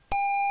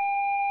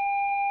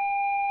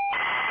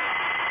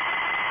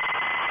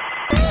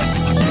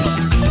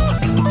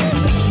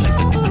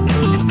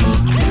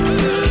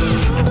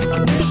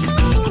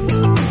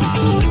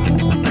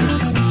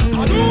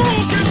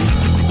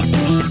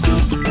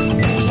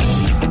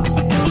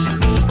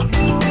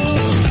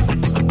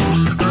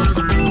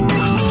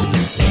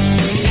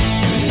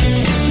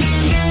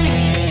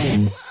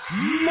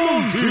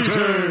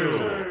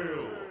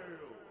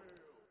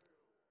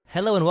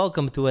Hello and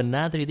welcome to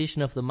another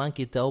edition of the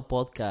Monkey Tail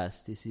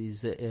podcast. This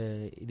is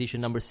edition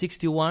number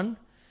 61,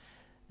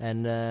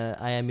 and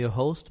I am your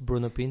host,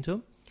 Bruno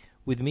Pinto.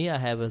 With me, I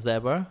have as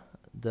ever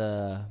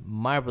the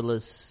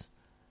marvelous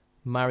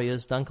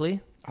Marius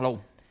Dunkley.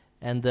 Hello.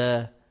 And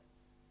the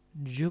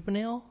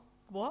juvenile?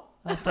 What?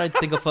 I tried to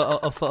think of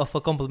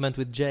a compliment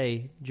with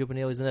J.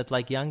 Juvenile, isn't that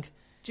like young?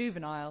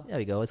 Juvenile. There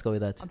we go, let's go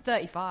with that. I'm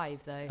 35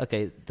 though.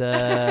 Okay,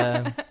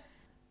 the...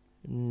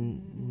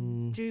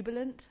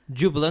 Jubilant.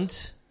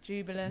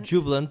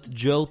 Jubilant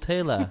Joe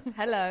Taylor.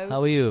 Hello.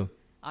 How are you?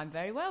 I'm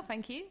very well,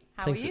 thank you.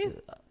 How Thanks. are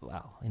you?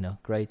 Wow,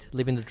 great.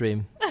 Living the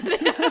dream.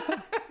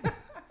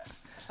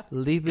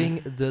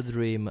 Living the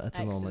dream at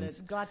the moment.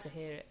 Excellent. Glad to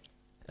hear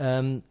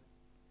it.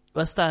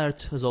 Let's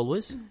start, as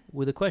always,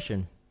 with a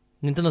question.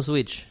 Nintendo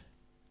Switch.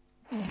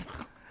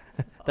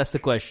 That's the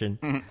question.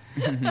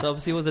 So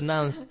obviously it was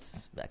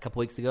announced a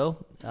couple weeks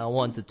ago. I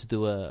wanted to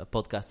do a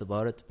podcast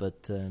about it,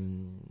 but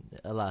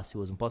alas, it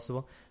wasn't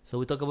possible. So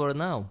we talk about it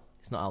now.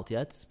 It's not out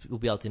yet. It will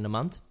be out in a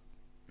month.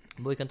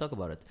 But we can talk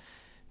about it.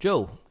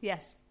 Joe.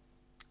 Yes.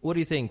 What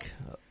do you think?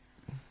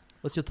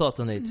 What's your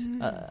thoughts on it?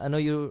 I know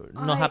you're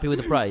not happy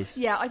with the price.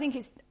 Yeah, I think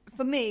it's...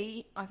 For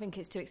me, I think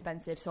it's too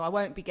expensive, so I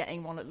won't be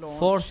getting one at launch.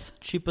 Fourth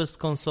cheapest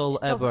console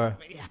ever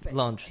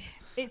launched.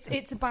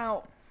 It's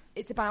about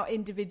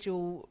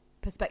individual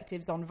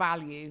perspectives on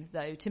value,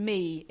 though. To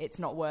me, it's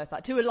not worth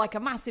that. To a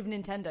massive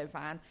Nintendo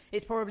fan,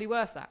 it's probably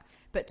worth that.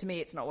 But to me,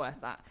 it's not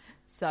worth that.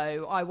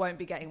 So I won't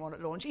be getting one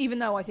at launch, even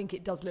though I think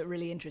it does look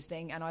really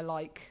interesting, and I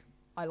like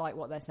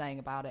what they're saying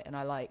about it, and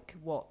I like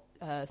what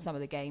some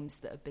of the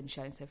games that have been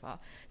shown so far.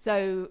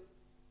 So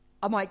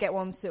I might get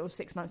one sort of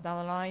 6 months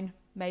down the line,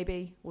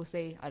 maybe. We'll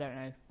see. I don't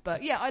know.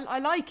 But yeah, I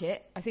like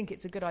it. I think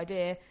it's a good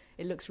idea.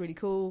 It looks really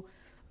cool,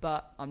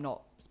 but I'm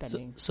not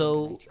spending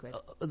So 80 quid.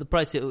 The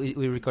price,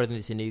 we're recording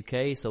this in the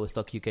UK, so we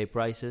stock UK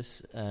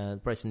prices. The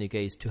price in the UK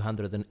is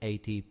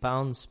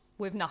 £280.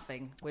 With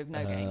nothing, with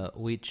no game.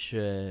 Which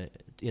in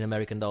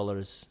American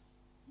dollars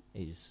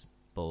is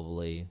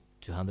probably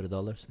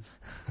 $200.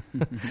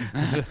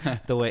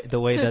 the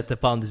way that the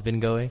pound has been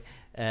going.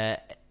 I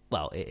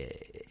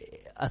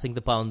think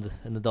the pound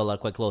and the dollar are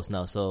quite close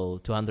now, so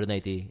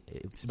 280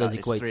 does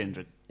equate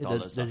 $300.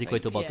 Does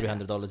equate to about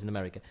 $300 in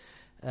America.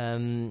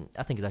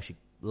 I think it's actually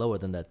lower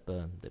than that,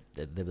 but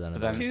they've done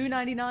it.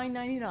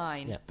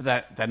 $299.99. Yeah.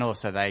 But then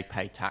also they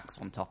pay tax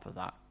on top of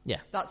that.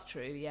 Yeah, That's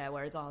true. Yeah,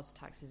 whereas ours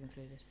tax is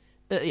included.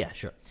 yeah,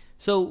 sure.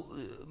 So,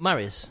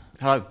 Marius,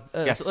 Hello.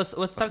 Yes. so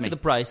let's start with the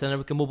price, and then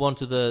we can move on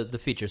to the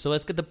features. So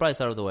let's get the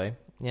price out of the way.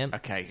 Yeah.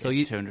 Okay. So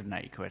it's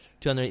 280 quid.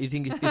 200.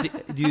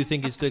 Do you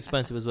think it's too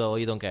expensive as well, or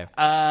you don't care?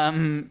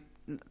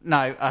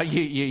 No.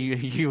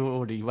 You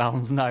already well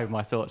know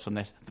my thoughts on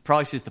this. The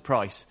price is the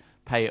price.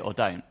 Pay it or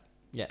don't.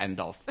 Yeah. End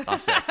of.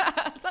 That's it.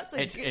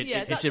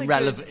 It's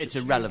irrelevant. It's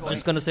irrelevant. I'm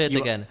just going to say it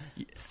again.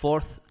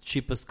 Fourth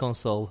cheapest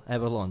console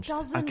ever launched.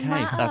 Doesn't Okay,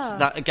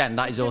 matter.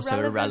 that is also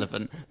irrelevant.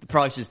 irrelevant. The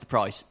price is the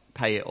price.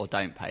 Pay it or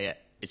don't pay it.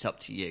 It's up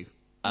to you.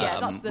 Yeah,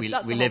 that's the we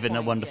whole live in a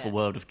point, wonderful yeah.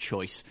 world of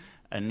choice,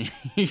 and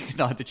you can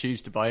either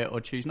choose to buy it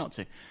or choose not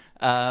to.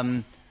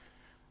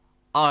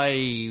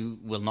 I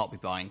will not be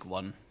buying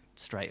one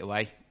straight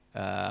away.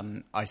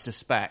 I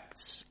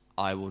suspect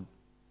I would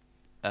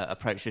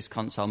approach this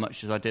console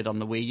much as I did on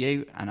the Wii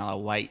U, and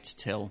I'll wait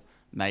till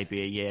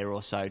maybe a year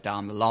or so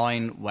down the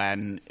line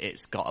when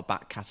it's got a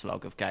back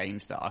catalogue of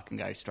games that I can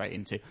go straight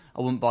into.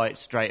 I wouldn't buy it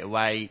straight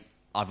away.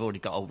 I've already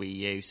got a Wii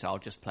U, so I'll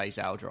just play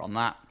Zelda on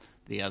that.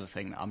 The other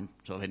thing that I'm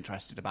sort of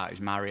interested about is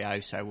Mario,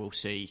 so we'll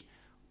see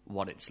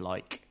what it's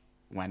like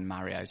when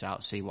Mario's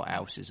out, see what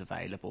else is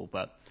available.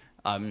 But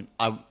I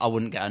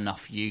wouldn't get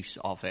enough use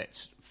of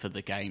it for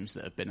the games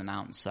that have been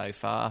announced so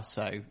far,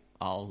 so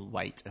I'll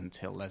wait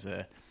until there's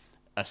a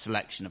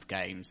selection of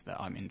games that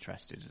I'm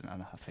interested in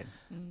enough in.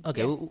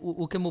 Okay, Yes.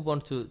 we can move on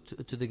to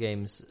the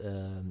games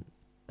in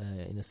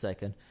a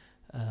second.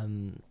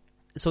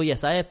 So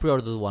yes, I have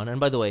pre-ordered one. And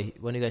by the way,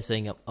 when you guys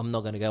saying I'm not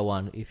going to get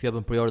one, if you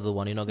haven't pre-ordered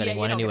one, you're not getting Yeah,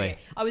 one you're not anyway. gonna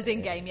get it. I was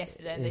in game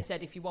yesterday, and they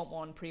said if you want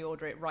one,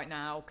 pre-order it right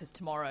now because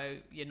tomorrow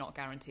you're not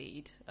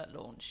guaranteed at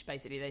launch.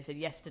 Basically, they said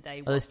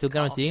yesterday. Are they still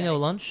guaranteeing a a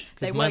launch? 'Cause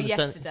They my were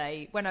understand-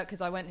 yesterday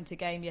because I went into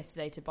game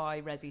yesterday to buy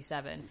Resi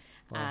 7,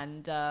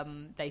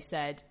 and they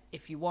said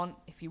if you want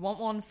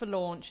one for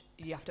launch,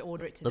 you have to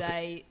order it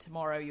today.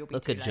 Tomorrow you'll be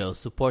Look too at late. Joe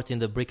supporting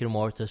the brick and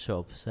mortar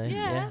shops. Eh?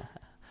 Yeah.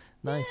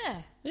 Nice.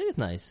 Yeah. It is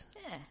nice.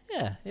 Yeah.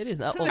 Yeah, it is.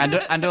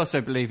 And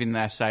also believing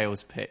their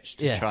sales pitch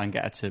to try and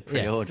get her to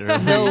pre-order. Yeah.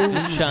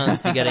 No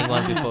chance of getting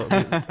one before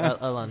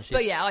a lunch.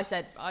 But yeah, I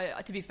said,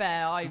 to be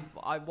fair,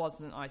 I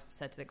wasn't. I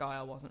said to the guy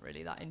I wasn't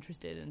really that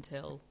interested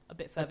until a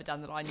bit further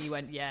down the line. He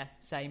went, "Yeah,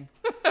 same."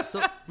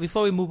 So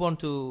before we move on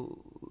to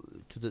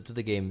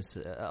the games,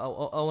 I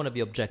want to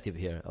be objective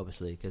here,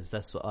 obviously, because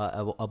that's what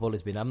I've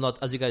always been. I'm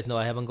not, as you guys know,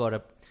 I haven't got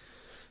a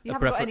You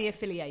haven't got any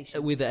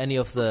affiliation with any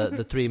of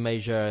the three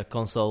major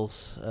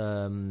consoles,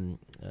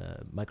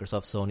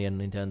 Microsoft, Sony, and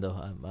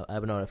Nintendo. I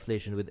have no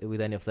affiliation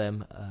with any of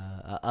them.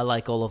 I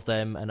like all of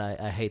them, and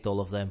I hate all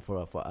of them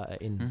for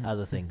in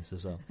other things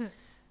as well.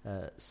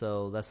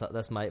 So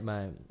that's my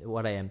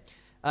what I am.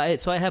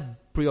 So I have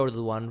pre-ordered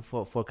one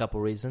for a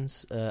couple of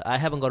reasons. I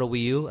haven't got a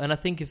Wii U, and I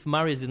think if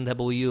Mario didn't have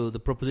a Wii U, the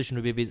proposition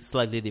would be a bit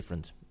slightly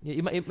different.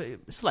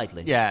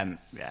 Slightly. Yeah,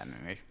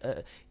 maybe.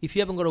 If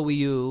you haven't got a Wii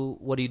U,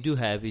 what you do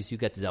have is you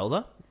get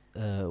Zelda,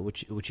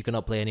 which you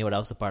cannot play anywhere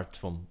else apart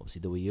from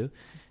obviously the Wii U,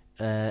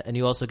 and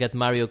you also get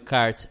Mario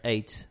Kart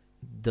 8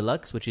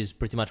 Deluxe, which is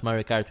pretty much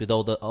Mario Kart with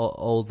all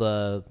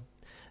the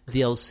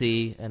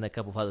DLC and a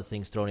couple of other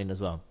things thrown in as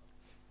well.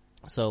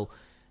 So,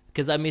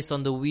 because I missed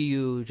on the Wii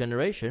U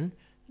generation.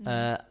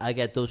 I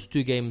get those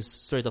 2 games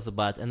straight off the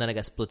bat, and then I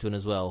get Splatoon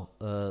as well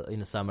in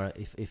the summer.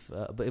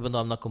 But even though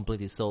I'm not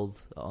completely sold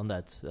on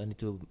that, I need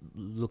to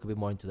look a bit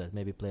more into that.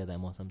 Maybe play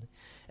them or something.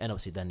 And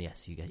obviously, then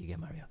yes, you get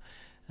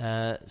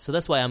Mario. So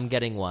that's why I'm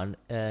getting one.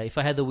 If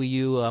I had the Wii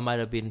U, I might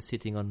have been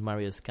sitting on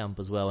Mario's camp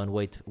as well and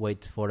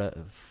wait for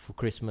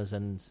Christmas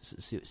and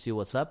see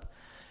what's up.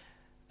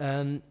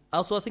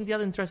 Also, I think the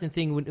other interesting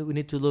thing we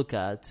need to look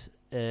at.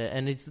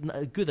 And it's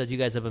good that you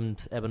guys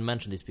haven't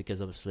mentioned this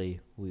because obviously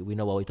we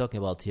know what we're talking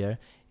about here.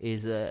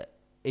 Is you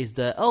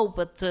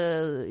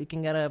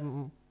can get a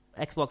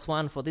Xbox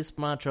One for this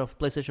much of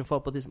PlayStation 4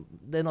 for this?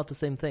 They're not the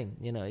same thing,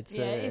 you know. It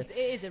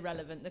is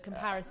irrelevant. The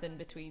comparison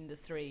between the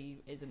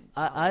three isn't.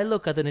 I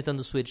look at the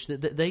Nintendo Switch.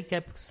 They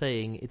kept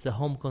saying it's a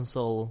home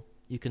console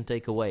you can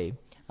take away.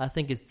 I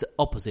think it's the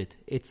opposite.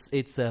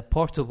 It's a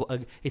portable.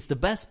 It's the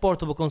best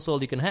portable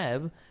console you can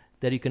have.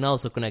 That you can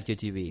also connect your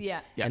TV.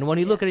 Yeah. And when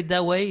you look at it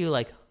that way, you're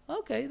like,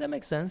 okay, that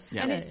makes sense.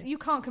 Yeah. And you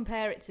can't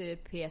compare it to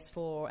PS4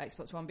 or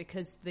Xbox One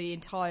because the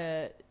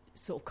entire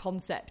sort of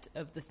concept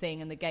of the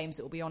thing and the games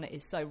that will be on it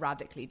is so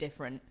radically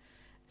different.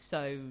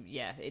 So,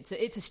 yeah, it's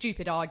a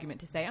stupid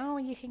argument to say, oh,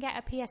 you can get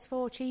a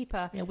PS4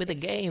 cheaper. Yeah, with a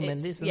game and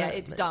this and yeah, that.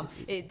 It's dumb.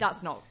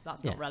 That's not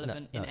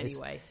relevant in any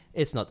way.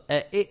 It's not.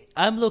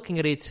 I'm looking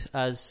at it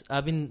as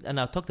and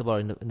I've talked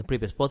about it in the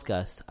previous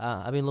podcast.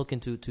 I've been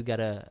looking to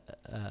get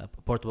a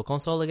portable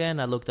console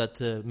again. I looked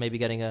at maybe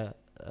getting a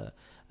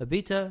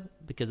Vita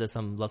because there's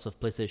lots of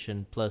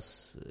PlayStation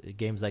Plus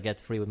games I get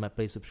free with my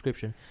Play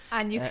subscription.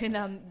 And you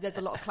can there's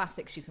a lot of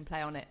classics you can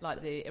play on it,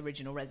 like the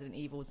original Resident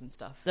Evils and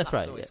stuff. That's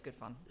right. Always good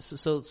fun.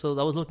 So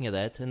I was looking at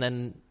that, and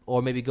then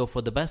or maybe go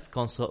for the best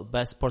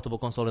portable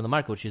console in the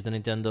market, which is the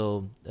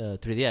Nintendo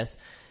 3DS.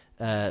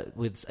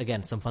 With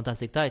again some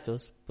fantastic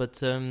titles, but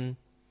no,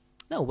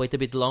 wait a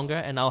bit longer,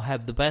 and I'll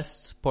have the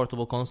best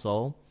portable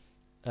console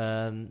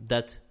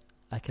that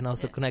I can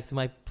also connect to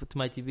my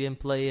TV and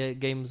play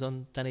games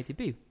on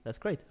 1080p. That's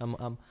great.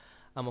 I'm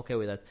okay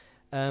with that.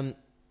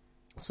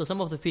 So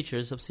some of the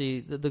features,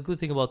 obviously, the good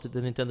thing about the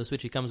Nintendo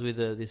Switch, it comes with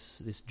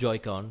this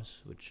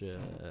Joy-Cons, which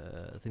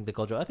I think they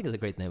call Joy. I think it's a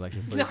great name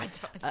actually. No,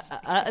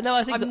 I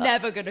don't. I'm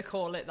never going to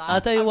call it that.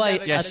 I'll tell you why.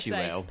 Yes, you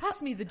will.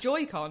 Pass me the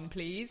Joy-Con,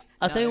 please.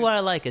 I'll tell you why I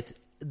like it.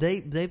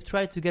 They've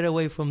tried to get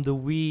away from the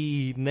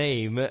Wii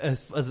name, no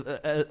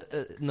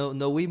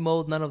Wii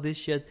mode, none of this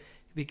shit,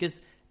 because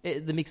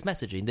the mixed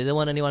messaging. They don't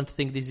want anyone to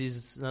think this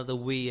is another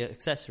Wii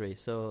accessory,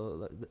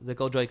 so they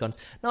call Joy-Cons.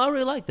 No, I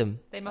really like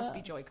them. They must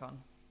be Joy-Con.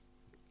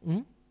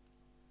 Hmm?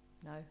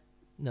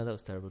 No, that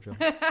was terrible, Joe.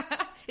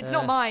 It's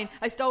not mine.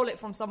 I stole it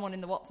from someone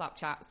in the WhatsApp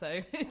chat,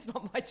 so it's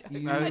not my joke.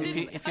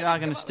 If you are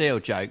going to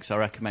steal jokes, I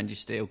recommend you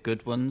steal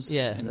good ones.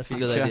 Yeah, that's a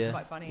good It's idea.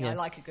 quite funny. Yeah. I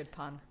like a good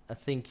pun. I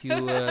think you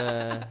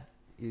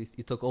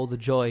you took all the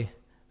joy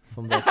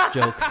from that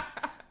joke.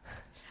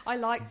 I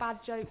like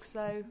bad jokes,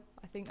 though.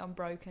 I think I'm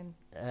broken.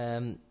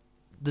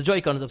 The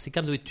Joy-Cons obviously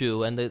comes with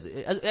 2, and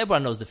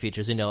everyone knows the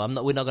features. You know,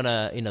 we're not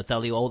gonna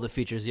tell you all the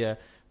features here.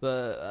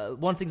 But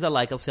one thing I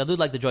like, obviously, I do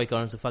like the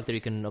Joy-Cons. The fact that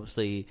you can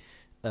obviously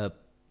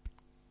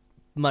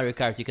Mario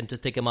Kart, you can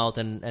take them out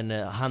and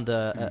hand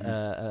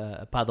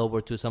a pad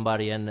over to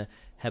somebody and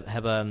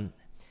have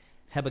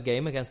a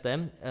game against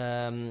them.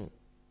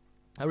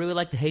 I really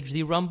like the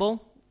HD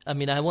Rumble. I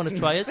mean, I want to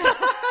try it.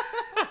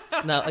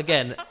 Now,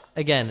 again,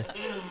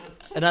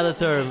 another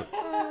term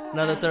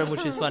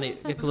which is funny.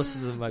 Get closer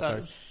to the mic.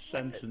 That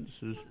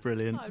sentence is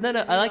brilliant. No,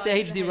 I like the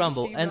HD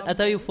Rumble, and I'll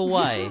tell you for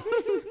why.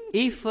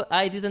 If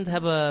I didn't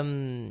have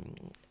an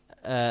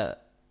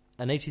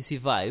HTC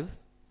Vive,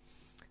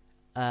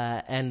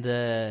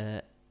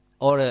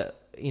 or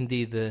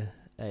indeed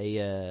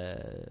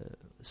a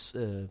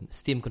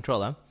Steam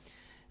controller,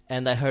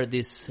 and I heard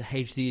this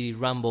HD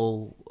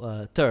Rumble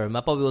term,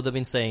 I probably would have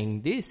been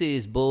saying, "This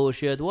is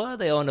bullshit. What are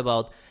they on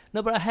about?"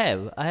 No, but I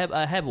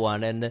have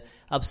one, and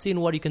I've seen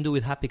what you can do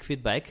with haptic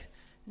feedback,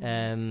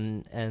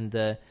 and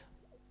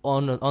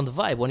on the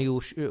Vive, when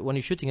you're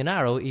shooting an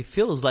arrow, it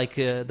feels like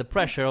the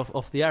pressure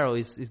of the arrow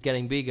is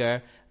getting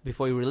bigger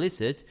before you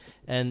release it,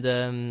 and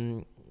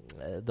don't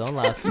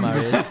laugh,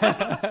 Marius.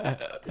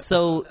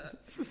 So,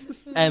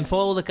 and for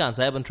all accounts,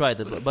 I haven't tried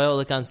it, but by all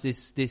accounts,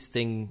 this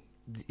thing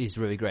is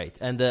really great,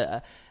 and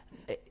I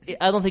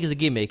don't think it's a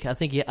gimmick. I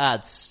think it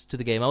adds to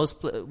the game.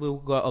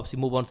 We'll obviously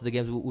move on to the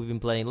games we've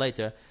been playing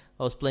later.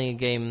 I was playing a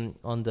game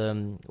on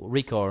the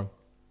Recore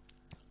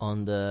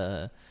on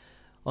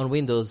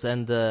Windows,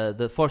 and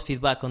the force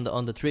feedback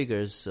on the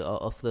triggers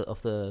of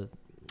the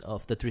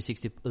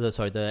 360, the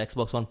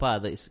Xbox One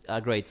pad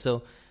are great.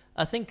 So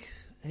I think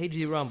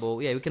HD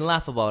Rumble. Yeah, we can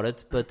laugh about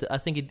it, but I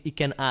think it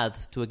can add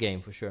to a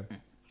game for sure.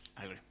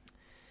 I agree.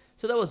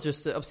 So that was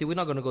just obviously we're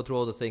not going to go through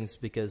all the things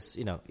because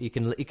you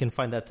can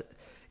find that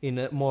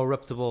in more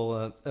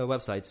reputable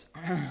websites.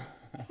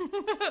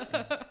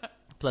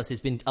 Plus,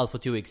 it's been out for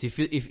 2 weeks.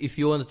 If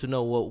you wanted to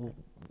know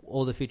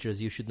all the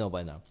features, you should know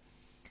by now.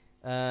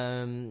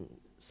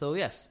 So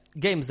yes,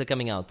 games are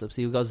coming out.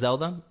 Obviously, we got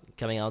Zelda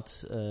coming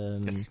out.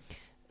 Yes.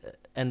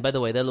 And by the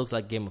way, that looks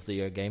like Game of the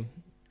Year game.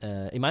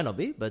 It might not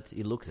be, but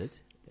it looks it.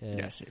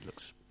 Yes, it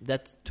looks.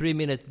 That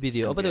 3-minute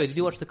video. Oh, by the way, did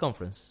you watch the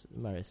conference,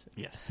 Marius?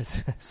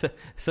 Yes.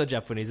 so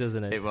Japanese,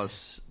 isn't it? It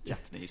was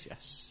Japanese,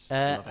 yes.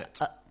 Uh, Love it.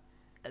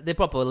 They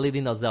properly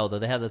leading out Zelda.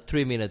 They had a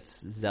 3-minute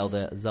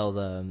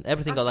Zelda.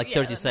 Everything got like 30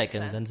 that makes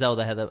seconds, sense. and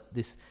Zelda had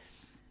this.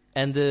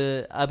 And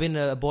I've been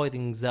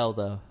avoiding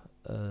Zelda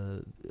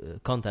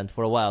content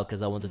for a while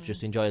because I wanted to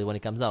just enjoy it when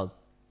it comes out.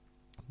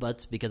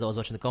 But because I was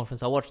watching the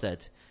conference, I watched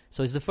that.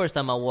 So it's the first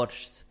time I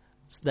watched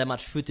that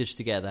much footage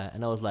together,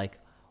 and I was like,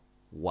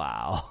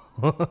 "Wow,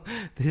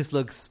 this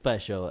looks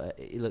special."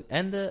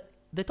 And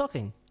they're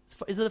talking.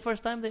 Is it the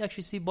first time they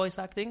actually see voice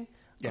acting on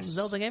Yes. the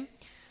Zelda game?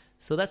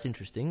 So that's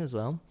interesting as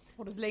well.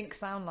 What does Link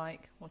sound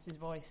like? What's his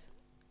voice?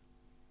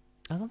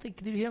 I don't think.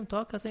 Did you hear him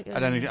talk? I think. I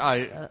don't.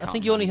 I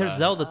think you only heard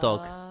Zelda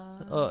talk.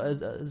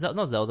 Ah.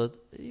 Not Zelda.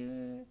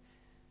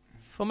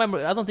 From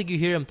memory, I don't think you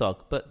hear him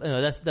talk. But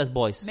that's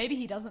voice. Maybe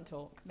he doesn't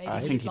talk. Maybe I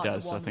he's think he like the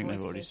does. I one think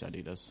they've already voiceless. said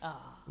he does.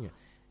 Ah.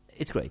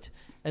 It's great.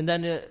 And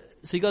then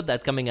so you got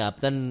that coming up.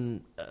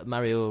 Then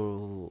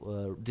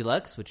Mario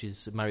Deluxe, which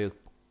is Mario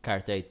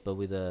Kart 8, but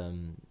with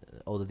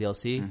all the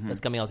DLC. Mm-hmm.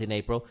 That's coming out in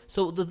April.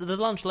 So the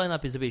launch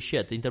lineup is a bit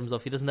shit in terms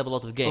of it doesn't have a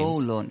lot of games.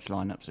 All launch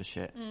lineups are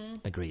shit.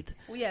 Agreed.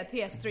 Well, yeah,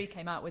 PS3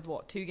 came out with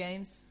 2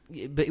 games?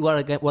 But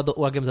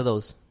what games are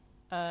those?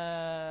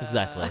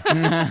 Exactly.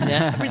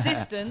 Yeah.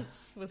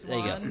 Resistance was There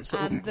you go. one, So-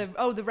 and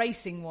the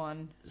racing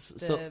one.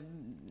 So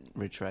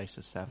Ridge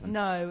Racer 7.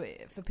 No,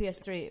 for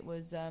PS3 it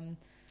was.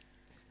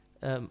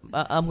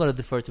 I'm going to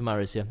defer to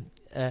Marius here.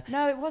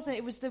 No, it wasn't.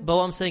 It was the. But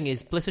what I'm saying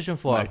is PlayStation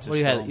 4. Motorstorm.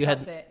 Where you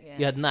That's had it, yeah.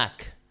 you had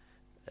Knack.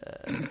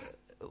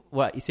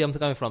 What you see? I'm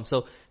coming from.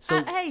 So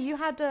hey, you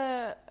had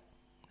a.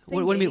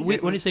 when you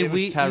mean when you say it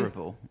was we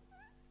terrible.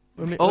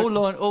 when- All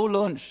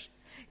launch.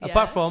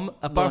 apart from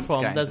Launch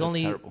games there's are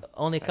only terrible,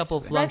 a couple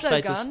of basically. launch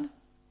titles. Resogun.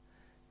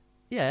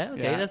 Yeah,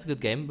 okay, Yeah. that's a good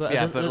game. But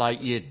Yeah, there's, but like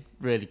you're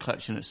really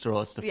clutching at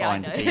straws to Yeah, I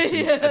find a know. decent,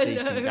 Yeah, I a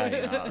decent know.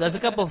 game. there's a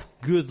couple of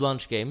good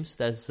launch games.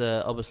 There's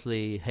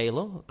obviously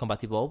Halo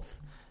Combat Evolved,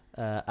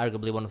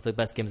 arguably one of the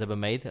best games ever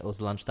made. That was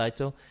the launch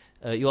title.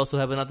 You also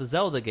have another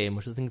Zelda game,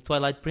 which I think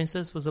Twilight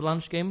Princess was the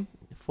launch game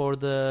for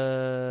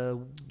the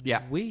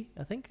Yeah. Wii,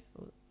 I think.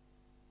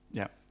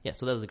 Yeah. Yeah,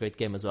 so that was a great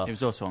game as well. It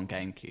was also on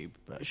GameCube,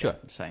 but Sure.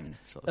 yeah, same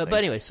sort of thing. But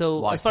anyway,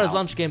 so as far as Wipeout.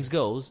 launch games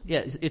goes,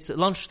 yeah, it's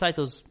launch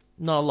titles,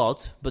 not a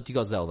lot, but you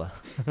got Zelda.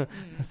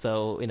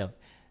 So,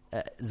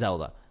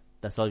 Zelda.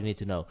 That's all you need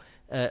to know.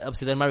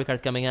 Obviously, then Mario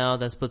Kart coming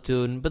out, then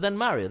Splatoon, but then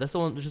Mario. That's the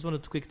one. Just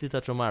wanted to quickly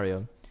touch on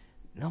Mario.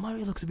 Now,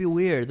 Mario looks a bit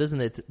weird,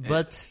 doesn't it?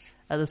 But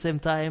at the same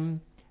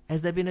time,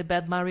 has there been a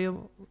bad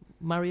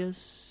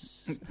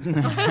Marios?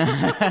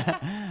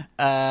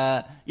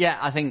 Yeah,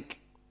 I think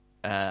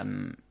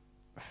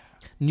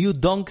New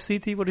Donk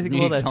City? What do you think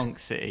New about that? Donk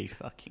City,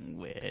 fucking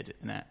weird,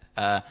 isn't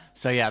it?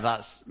 So yeah,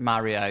 that's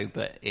Mario,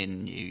 but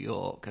in New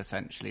York,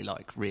 essentially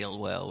like real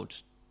world.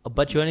 I'll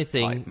bet you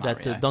anything Type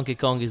that Mario. Donkey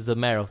Kong is the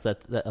mayor of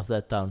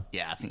that town.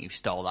 Yeah, I think you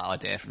stole that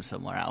idea from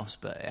somewhere else,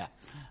 but yeah.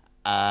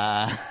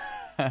 I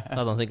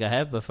don't think I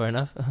have, but fair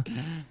enough.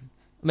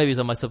 Maybe it's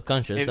on my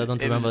subconscious. I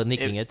don't remember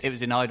nicking it. It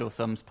was in Idle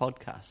Thumb's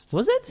podcast.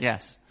 Was it?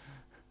 Yes.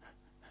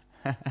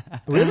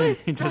 Really?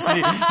 He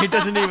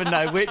doesn't even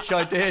know which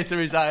ideas are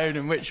his own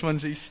and which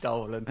ones he's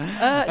stolen.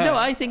 No,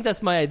 I think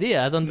that's my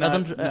idea. I don't.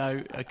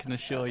 No, I can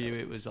assure you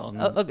it was on.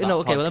 Okay, no,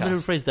 okay. Well, let me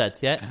rephrase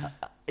that. Yeah,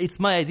 it's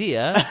my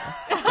idea.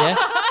 Yeah,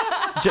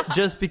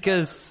 just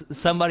because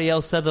somebody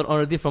else said it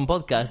on a different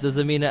podcast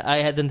doesn't mean I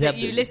hadn't That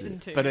had you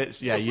listened to. But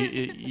it's yeah,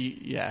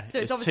 yeah. So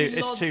it's too obviously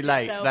it's too lodged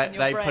late. itself in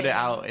They your put it brain.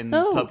 out in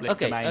No, public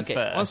okay, domain okay.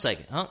 first. One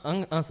second.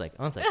 One second.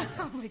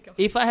 Oh my god.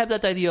 If I have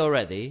that idea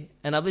already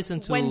and I've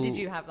listened to, When did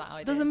you have that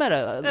idea? Doesn't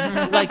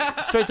matter.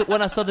 Like straight to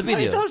when I saw the No,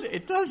 video.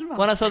 it does, man.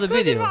 When I saw the Of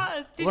course it video.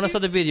 matters. Did When I you- saw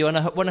the video and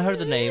when I heard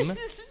the name.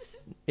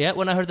 Yeah,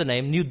 when I heard the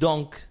name, New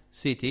Donk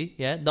City.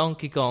 Yeah,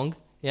 Donkey Kong.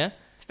 Yeah.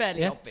 It's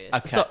fairly Yeah. obvious.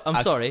 Okay, So-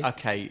 I'm sorry.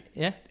 Okay,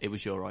 Yeah. it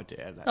was your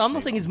idea. No, I'm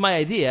not saying it's my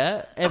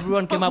idea.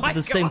 Everyone came Oh up with my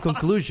the same God.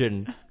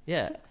 conclusion.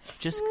 Yeah.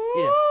 Just,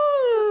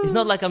 it's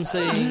not like I'm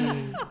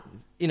saying,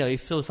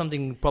 if it was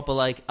something proper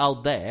like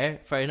out there,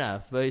 fair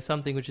enough. But it's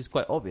something which is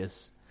quite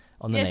obvious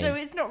on the Yeah, name. so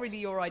it's not really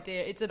your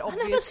idea. It's an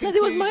obvious. I never said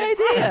it was my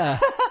conclusion. idea.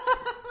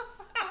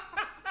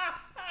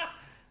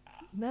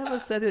 Never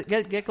said it.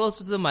 Get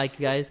closer to the mic,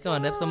 guys. Come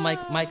on, have some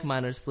mic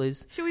manners,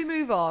 please. Shall we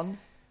move on?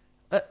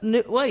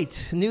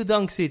 Wait, New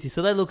Donk City.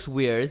 So that looks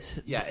weird.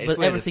 Yeah, it's but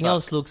weird everything as fuck.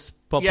 else looks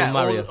proper yeah,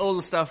 Mario. all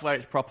the stuff where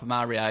it's proper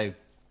Mario,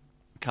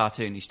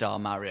 cartoony style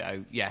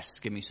Mario. Yes,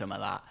 give me some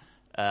of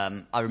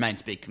that. I remain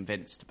to be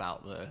convinced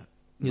about the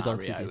New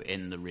Donk Mario City.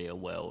 in the real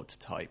world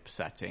type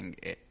setting.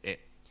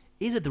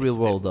 Is it the real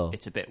world, though?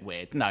 It's a bit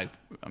weird. No,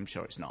 I'm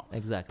sure it's not.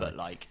 Exactly. But,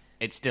 like,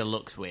 it still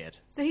looks weird.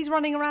 So he's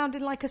running around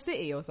in like a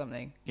city or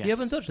something? Yes. You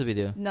haven't watched the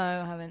video? No,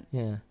 I haven't.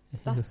 Yeah.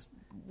 That's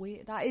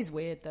weird. That is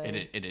weird, though.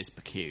 It is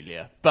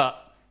peculiar.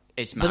 But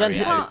it's But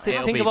Mario. then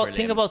It'll think be about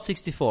brilliant.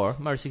 64,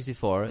 Mario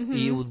 64.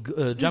 He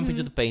would jump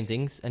into the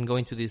paintings and go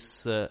into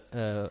these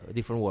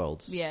different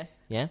worlds. Yes.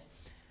 Yeah.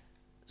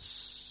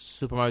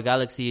 Super Mario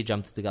Galaxy,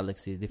 jump to the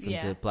galaxies, different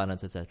Yeah.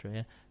 planets, etc.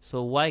 Yeah.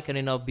 So why can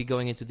he not be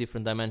going into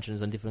different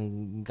dimensions and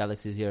different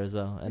galaxies here as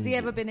well? Has he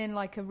ever been in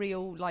like a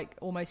real, like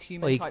almost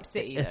human Well, type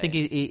city? I though?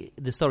 think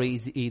the story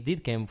is he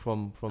did came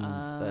from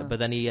but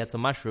then he had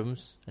some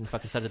mushrooms and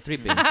fucking started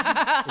tripping.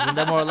 Isn't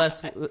that more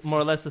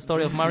or less the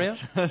story of Mario?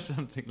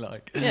 Something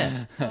like.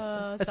 Yeah,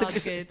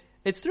 Sounds good.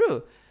 it's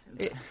true.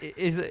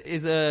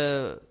 Is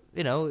a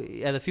you know,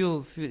 he had a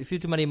few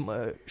too many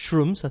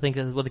shrooms. I think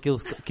that's what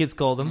the kids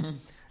call them,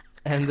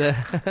 and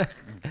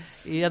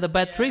he had a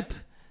bad trip,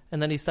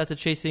 and then he started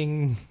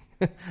chasing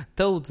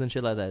toads and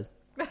shit like that.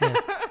 Yeah.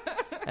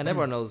 And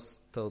everyone knows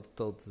Toad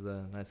is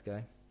a nice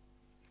guy.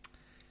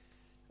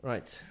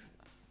 Right.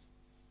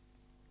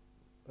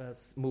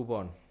 Let's move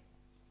on.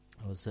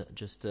 I was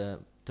just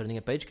turning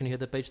a page. Can you hear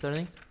the page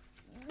turning?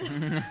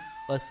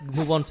 Let's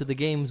move on to the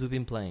games we've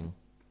been playing.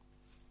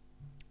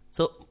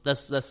 So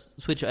let's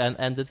Switch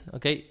ended.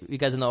 Okay, you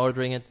guys are not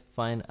ordering it.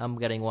 Fine, I'm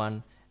getting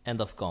one.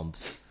 End of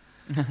comps.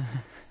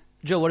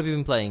 Joe, what have you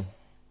been playing?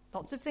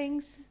 Lots of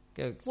things.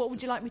 Go, What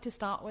would you like me to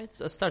start with?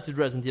 Let's start with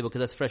Resident Evil because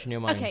that's fresh in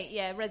your mind. Okay,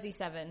 yeah, Resi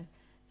 7.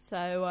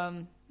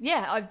 So,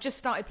 yeah, I've just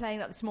started playing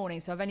that this morning,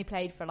 so I've only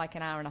played for like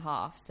an hour and a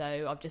half.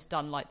 So I've just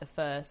done like the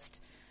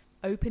first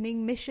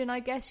opening mission, I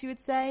guess you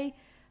would say,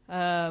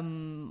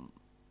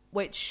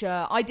 which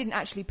I didn't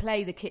actually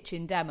play the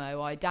kitchen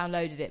demo. I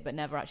downloaded it but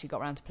never actually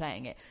got around to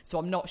playing it. So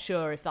I'm not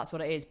sure if that's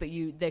what it is, but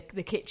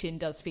the kitchen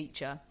does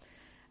feature.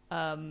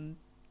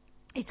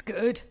 It's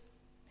good.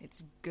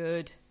 It's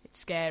good. It's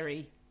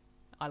scary.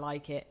 I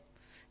like it.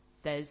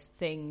 There's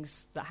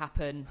things that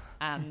happen,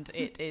 and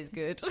it is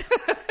good.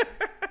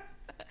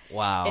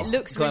 Wow. It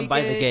looks Go really and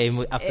buy good. the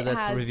game after It that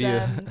has,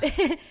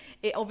 review.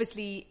 It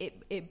obviously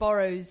it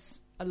borrows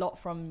a lot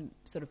from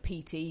sort of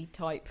PT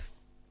type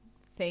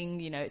thing.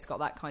 You know, it's got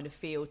that kind of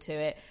feel to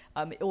it.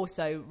 It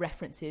also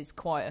references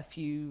quite a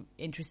few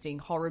interesting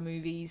horror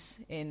movies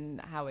in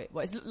how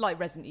it's like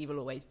Resident Evil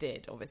always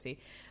did, obviously.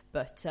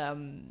 But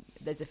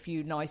there's a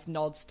few nice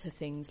nods to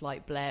things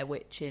like Blair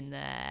Witch in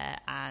there,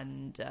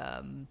 and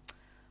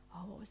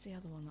what was the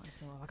other one that I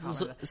thought? I can't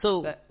remember.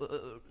 So But-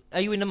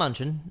 are you in a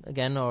mansion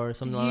again or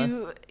something like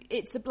that?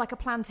 It's like a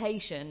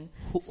plantation.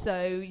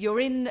 So you're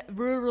in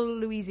rural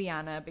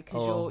Louisiana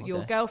because your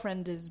okay.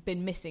 girlfriend has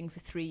been missing for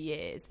 3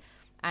 years,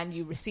 and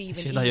you receive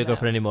an She's email. not your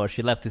girlfriend anymore.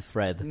 She left with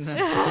Fred.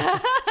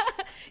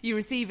 You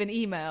receive an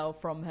email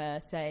from her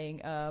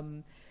saying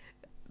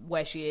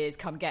where she is,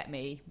 come get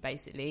me,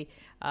 basically.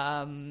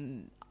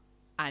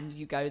 And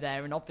you go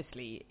there, and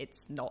obviously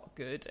it's not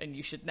good, and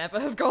you should never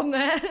have gone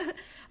there.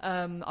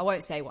 I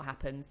won't say what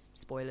happens,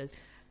 spoilers,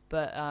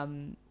 but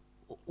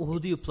Who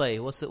do you play?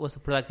 What's the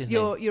protagonist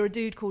name? you're a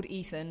dude called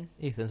Ethan.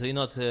 Ethan. So you're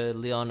not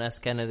Leon S.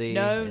 Kennedy.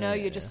 No,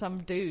 you're just some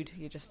dude.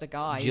 You're just a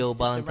guy. Jill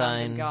just a random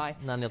Valentine. guy.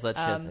 None of that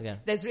shit again.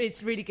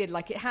 It's really good.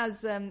 Like it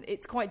has,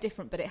 it's quite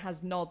different, but it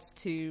has nods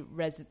to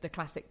the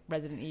classic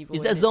Resident Evil.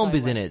 Is there its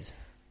zombies own in way. it?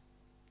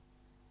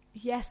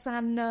 Yes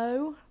and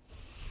no.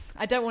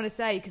 I don't want to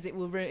say because it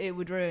would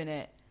ruin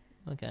it.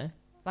 Okay.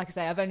 Like I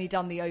say, I've only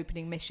done the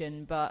opening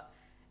mission, but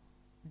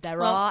there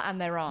Well, are and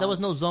there aren't. There was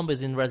no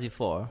zombies in Resi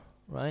 4,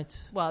 right?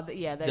 Well,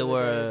 there There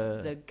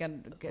were were, the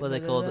What they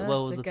called?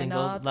 What was the thing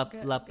called? La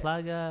Ganad-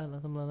 Plaga?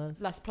 Something like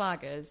that? Las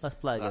Plagas. Las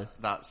Plagas.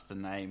 That's the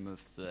name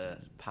of the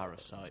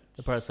parasites.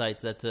 The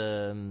parasites that...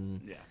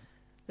 Yeah.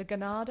 The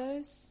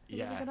Ganados?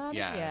 Yeah. The Ganados?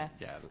 Yeah.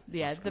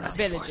 Yeah, the That's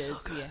villagers.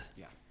 correct. Yeah.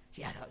 Yeah.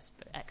 Yeah, that was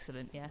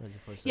excellent. Yeah. Resi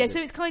 4 is Yeah, good. so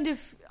it's kind of,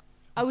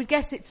 I would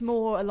guess it's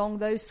more along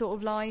those sort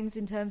of lines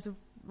in terms of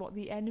what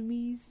the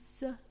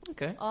enemies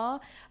Okay. are.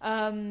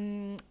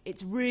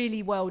 It's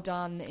really well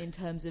done in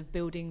terms of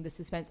building the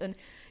suspense. And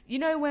you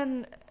know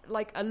when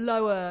like a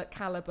lower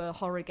caliber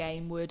horror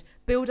game would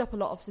build up a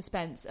lot of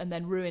suspense and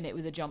then ruin it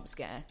with a jump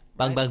scare?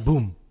 Bang, right? bang,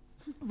 boom.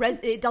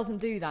 It doesn't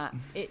do that.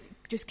 It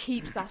just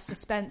keeps that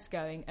suspense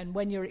going, and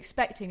when you're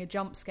expecting a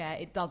jump scare,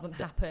 it doesn't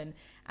happen,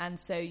 and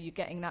so you're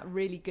getting that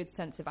really good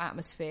sense of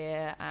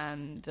atmosphere,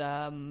 and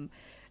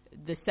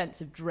the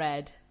sense of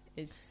dread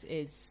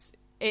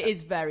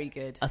is very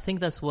good. I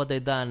think that's what they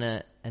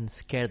done and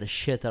scared the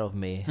shit out of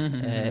me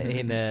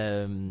in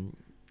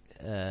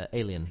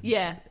Alien.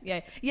 Yeah.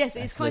 Yes,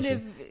 it's kind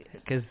of...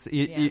 Because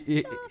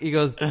Yeah. he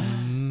goes,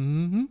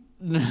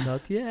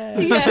 not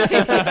yet.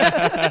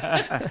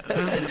 Yeah.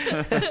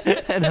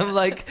 And I'm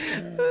like,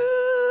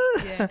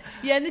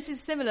 Yeah, and this is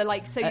similar.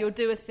 Like, so you'll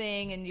do a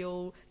thing, and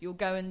you'll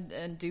go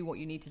and do what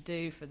you need to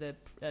do for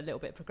a little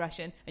bit of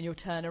progression, and you'll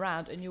turn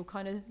around, and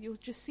you'll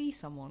just see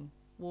someone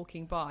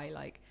walking by,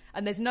 like,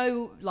 and there's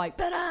no like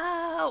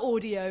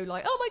audio,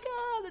 like, oh my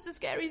god, there's a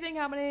scary thing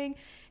happening.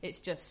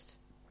 It's just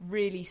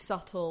really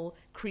subtle,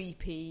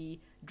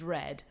 creepy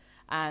dread.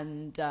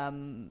 and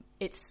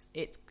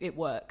it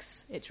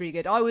works. It's really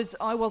good. I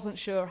wasn't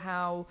sure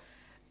how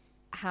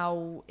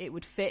it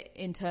would fit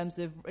in terms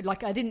of,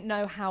 like, I didn't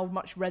know how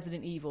much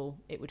Resident Evil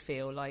it would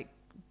feel like,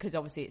 because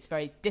obviously it's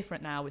very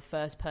different now with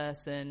first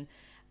person,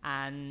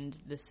 and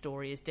the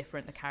story is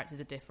different, the characters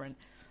are different.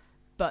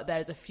 But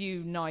there's a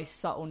few nice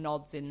subtle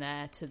nods in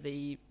there to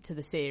the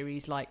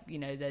series, like, you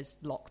know, there's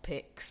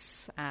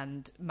lockpicks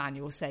and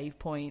manual save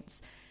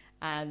points,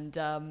 and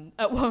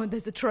at one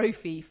there's a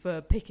trophy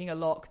for picking a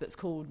lock that's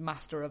called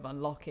Master of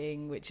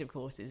Unlocking, which of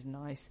course is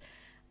nice.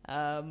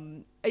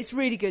 It's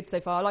really good so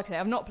far. Like I say,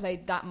 I've not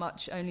played that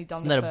much, only done.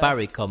 Isn't the that first. a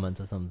Barry comment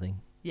or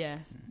something? Yeah.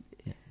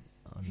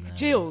 On,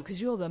 Jill,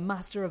 because you're the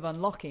Master of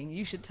Unlocking,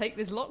 you should take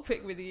this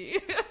lockpick with you.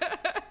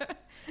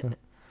 So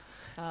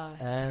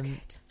good.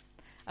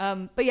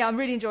 But yeah, I'm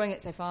really enjoying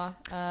it so far.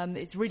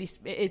 It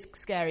is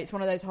scary. It's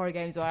one of those horror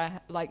games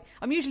where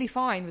I'm usually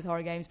fine with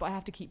horror games, but I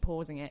have to keep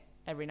pausing it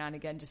every now and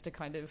again just to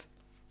kind of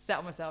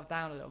settle myself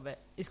down a little bit.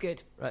 It's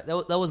good. Right, that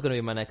was going to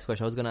be my next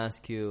question. I was going to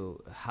ask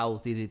you, how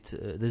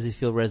does it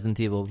feel Resident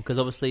Evil? Because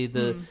obviously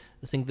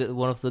I think that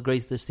one of the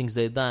greatest things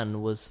they've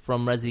done was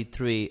from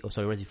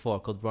Resi 4,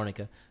 Code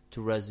Veronica,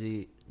 to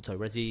Resi Code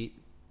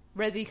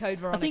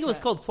Veronica. I think it was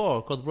called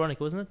 4, Code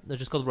Veronica, wasn't it? No,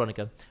 just Code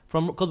Veronica.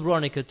 From Code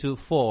Veronica to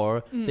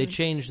 4, they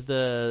changed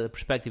the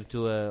perspective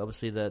to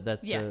obviously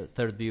yes.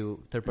 third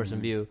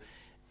person view,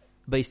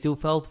 but it still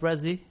felt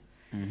Resi.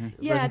 Mm-hmm.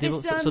 Yeah,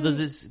 Resident Evil. So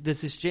does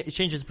this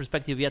changes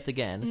perspective yet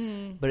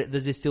again? But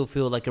does it still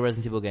feel like a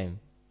Resident Evil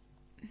game?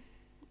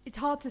 It's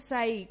hard to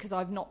say because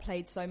I've not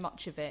played so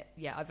much of it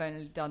yet. I've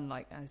only done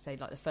like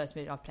the first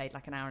minute. I've played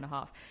like an hour and a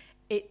half.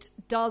 It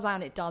does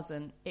and it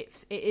doesn't. It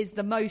is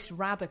the most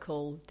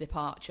radical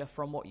departure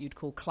from what you'd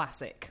call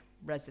classic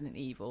Resident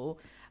Evil.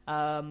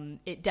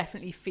 It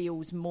definitely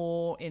feels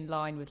more in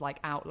line with like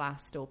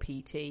Outlast or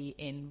PT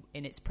in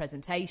its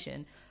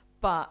presentation,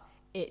 but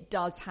it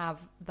does have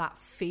that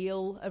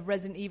feel of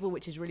Resident Evil,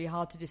 which is really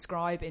hard to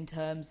describe in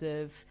terms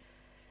of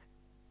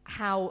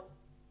how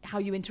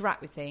you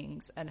interact with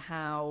things and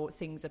how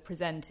things are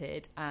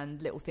presented,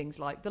 and little things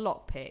like the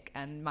lockpick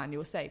and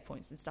manual save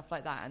points and stuff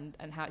like that,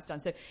 and how it's done.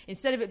 So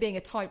instead of it being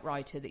a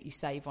typewriter that you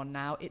save on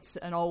now, it's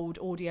an old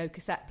audio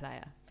cassette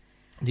player.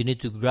 Do you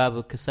need to grab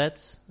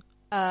cassettes?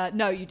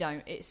 No, you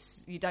don't.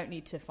 You don't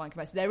need to find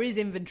components. There is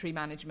inventory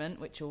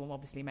management, which will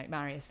obviously make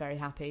Marius very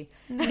happy.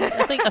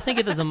 I think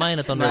it doesn't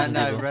mind it on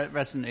Resident Evil.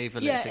 Resident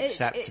Evil is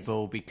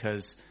acceptable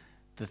because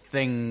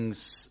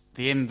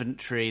the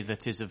inventory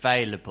that is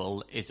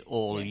available is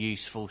all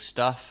useful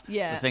stuff.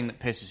 Yeah. The thing that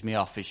pisses me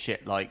off is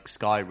shit like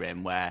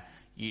Skyrim, where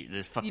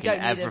there's fucking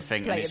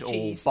everything and it's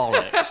all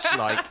bollocks.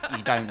 Like,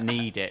 you don't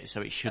need it,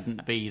 so it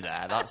shouldn't be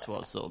there. That's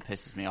what sort of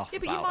pisses me off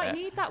about it. Yeah, but you might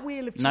need that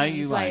wheel of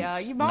cheese later.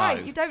 Won't. You might.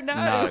 No. You don't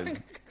know.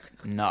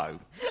 No.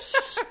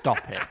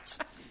 Stop it.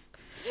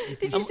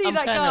 Did you see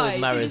that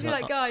guy? Did you see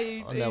that guy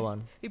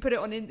who put it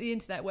on the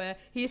internet, where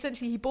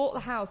he bought the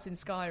house in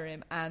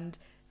Skyrim and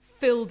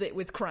filled it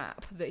with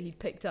crap that he'd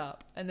picked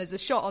up, and there's a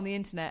shot on the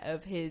internet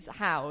of his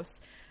house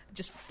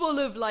just full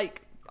of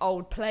like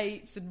old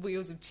plates and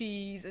wheels of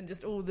cheese and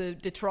just all the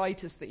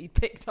detritus that he'd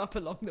picked up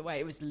along the way.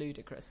 It was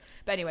ludicrous.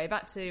 But anyway,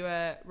 back to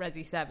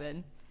Resi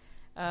 7.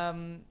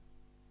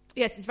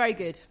 Yes, it's very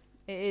good.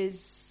 It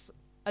is,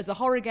 as a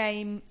horror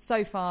game,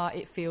 so far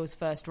it feels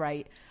first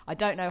rate. I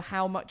don't know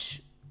how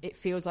much it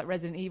feels like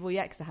Resident Evil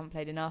yet because I haven't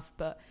played enough,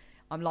 but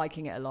I'm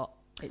liking it a lot.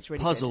 It's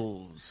really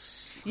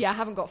puzzles. Good. Yeah, I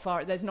haven't got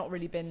far. There's not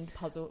really been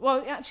puzzle.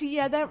 Well, actually,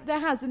 yeah, there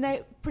has, and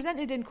they're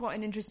presented in quite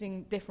an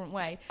interesting, different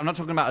way. I'm not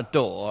talking about a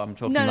door. I'm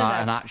talking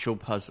about an actual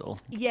puzzle.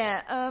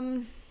 Yeah,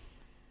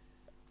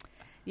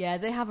 yeah.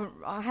 They haven't.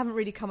 I haven't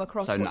really come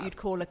across what you'd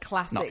call a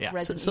classic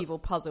Resident Evil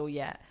puzzle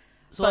yet.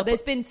 But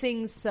there's been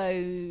things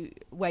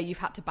where you've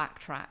had to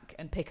backtrack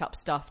and pick up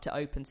stuff to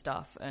open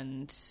stuff,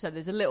 and so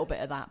there's a little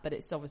bit of that, but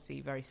it's obviously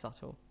very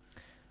subtle.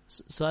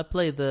 So I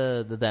played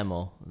the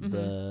demo,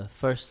 the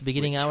first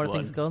beginning hour, I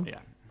think it's called.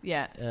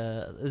 Yeah.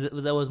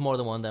 There was more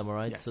than one demo,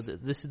 right? Yes. So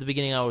this is the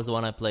beginning hour, was the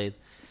one I played,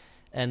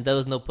 and there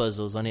was no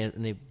puzzles,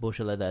 any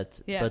bullshit like that.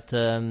 Yeah.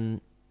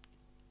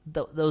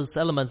 But those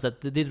elements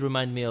that did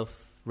remind me of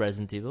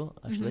Resident Evil,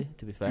 actually,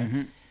 to be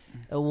fair.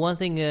 One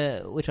thing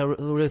which I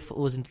really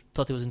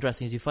thought it was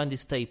interesting is you find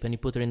this tape and you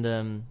put it in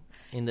the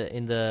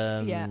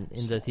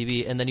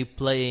TV, and then you're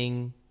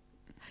playing.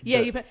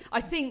 Yeah,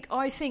 I think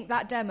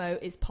that demo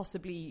is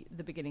possibly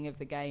the beginning of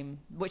the game,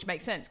 which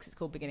makes sense because it's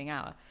called Beginning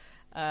Hour.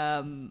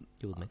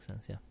 It would make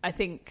sense, yeah. I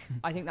think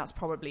that's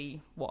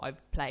probably what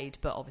I've played,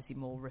 but obviously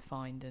more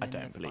refined. And I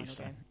don't believe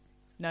so. Game.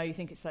 No, you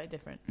think it's slightly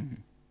different?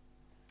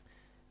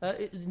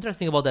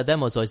 Interesting about that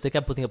demo, though, is they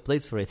kept putting up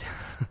plates for it.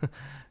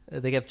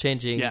 They kept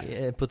changing,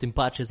 putting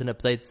patches and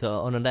updates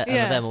on a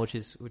demo, which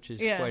is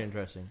quite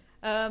interesting.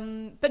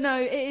 But no,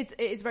 it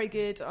is very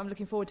good. I'm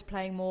looking forward to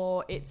playing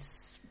more.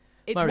 It's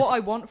what I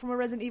want from a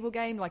Resident Evil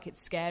game. Like,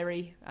 it's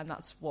scary, and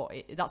that's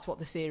what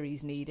the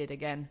series needed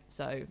again.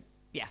 So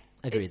yeah,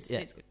 agreed.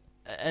 It's good.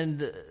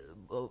 And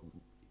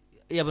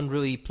haven't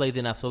really played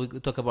enough, so we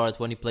could talk about it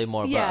when you play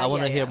more. But Yeah, I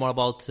want to yeah, hear yeah. more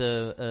about how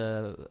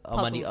many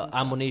Puzzles and stuff.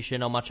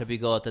 ammunition, how much have you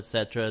got,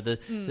 etc.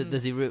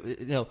 Does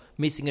it,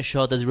 missing a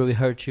shot, does it really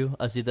hurt you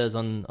as it does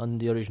on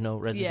the original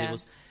Resident Yeah.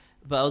 Evil?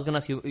 But I was going to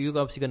ask you, you're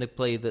obviously going to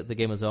play the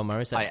game as well,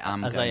 Marius. I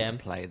am as going I am.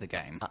 to play the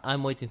game.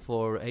 I'm waiting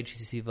for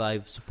HTC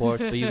Vive support,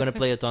 but you're going to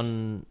play it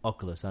on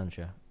Oculus, aren't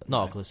you? No,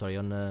 No. Oculus, sorry,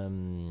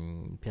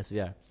 on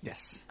PSVR.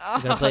 Yes. You're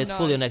going to play it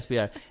fully on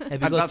XVR.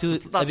 Have you got two?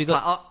 Have you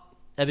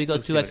got We'll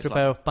two see what extra it's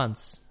pair like. of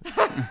pants?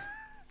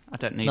 I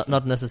don't need them.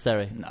 Not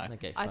necessary. No.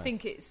 Okay, I fine.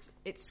 think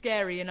it's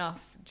scary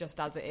enough just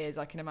as it is.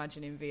 I can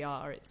imagine in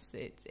VR,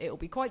 it'll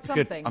be quite It's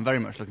something. good. I'm very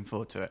much looking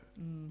forward to it.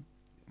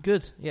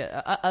 Good.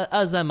 Yeah,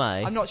 as am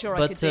I. I'm not sure I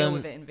but, could deal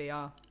with it in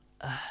VR.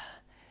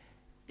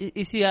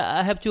 You see,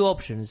 I have two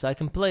options. I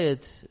can play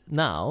it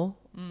now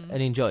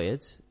and enjoy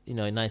it, in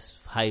nice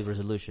high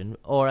resolution,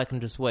 or I can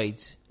just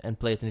wait and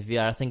play it in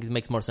VR. I think it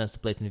makes more sense to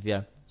play it in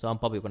VR, so I'm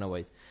probably going to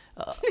wait.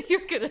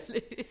 You're gonna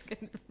lose.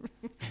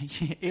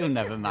 He'll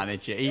never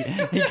manage it. He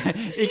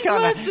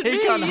worse than me.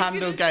 can't He's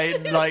handle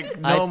gonna-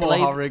 normal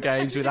played- horror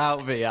games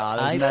without VR.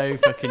 There's no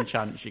fucking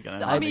chance you're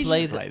gonna I manage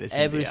mean- to play this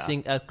every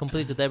in VR. I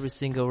completed every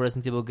single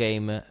Resident Evil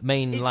game,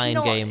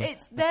 mainline game.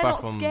 They're apart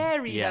not from-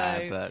 scary Yeah,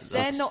 though. but They're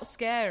that's- not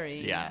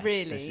scary. Yeah,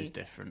 really. this is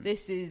different.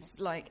 This is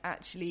like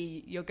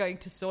actually you're going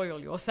to soil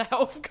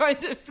yourself.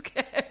 Kind of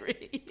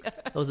scary.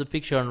 There was a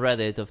picture on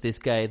Reddit of this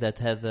guy that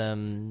had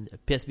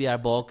PSVR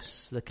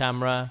box, the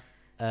camera,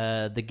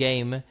 the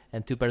game,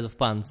 and 2 pairs of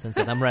pants, and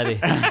said, "I'm ready."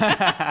 Which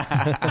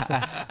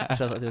I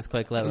thought it was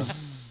quite clever.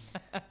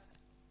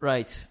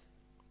 Right,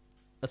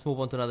 let's move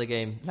on to another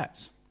game.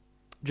 Let's.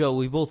 Joe,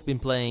 we've both been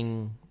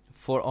playing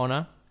For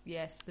Honor,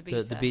 Yes, the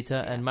beta. the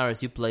beta, Yeah. and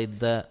Marius, you played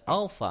the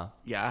alpha.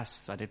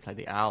 Yes, I did play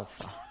the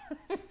alpha.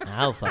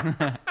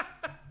 Alpha.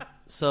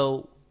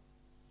 So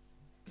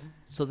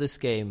this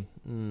game.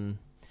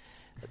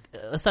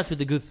 Let's start with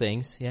the good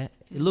things. Yeah,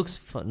 it looks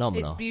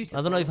phenomenal. It's beautiful.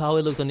 I don't know how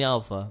it looked on the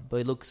alpha, but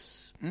it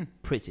looks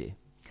pretty.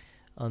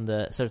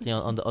 Certainly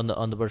on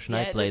the version Yeah,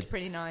 I it played. looked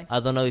pretty nice. I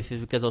don't know if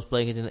it's because I was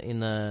playing it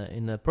in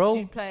a pro.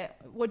 Did you play it?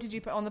 What did you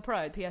put on the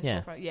Pro? PS4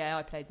 Yeah. Pro? Yeah,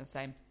 I played the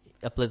same.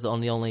 I played it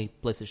on the only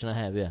PlayStation I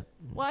have. Yeah,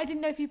 Well, I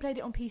didn't know if you played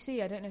it on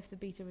PC. I don't know if the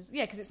beta was.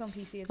 Yeah, because it's on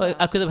PC as well, well.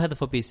 I could have had it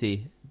for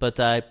PC, but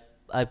I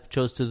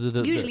chose to do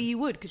the. Usually you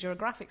would because you're a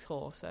graphics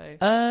whore. So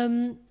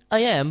I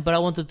am, but I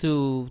wanted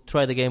to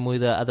try the game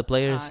with other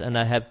players, okay. and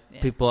I have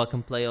Yeah. people I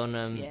can play on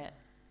yeah,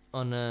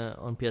 on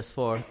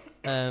PS4.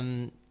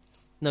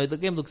 No, the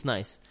game looks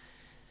nice,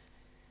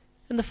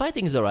 and the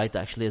fighting is alright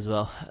actually as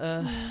well.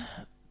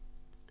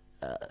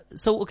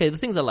 So okay, the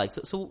things I like.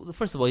 So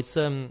first of all, it's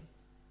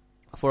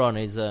For Honor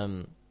is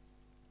online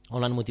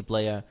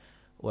multiplayer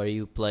where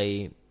you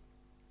play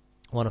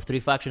one of 3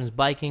 factions: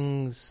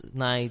 Vikings,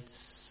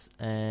 Knights,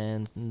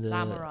 and the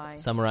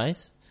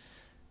Samurais.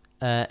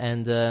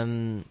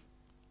 And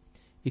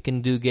you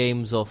can do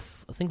games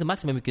of, I think the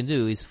maximum you can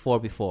do is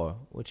 4v4,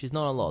 which is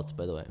not a lot,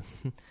 by the way.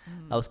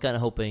 I was kind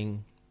of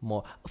hoping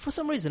more. For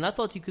some reason, I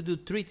thought you could do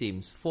 3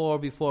 teams,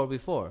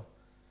 4v4v4,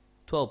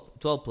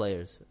 12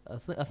 players. I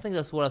think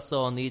that's what I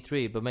saw on the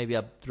E3, but maybe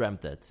I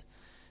dreamt it.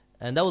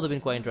 And that would have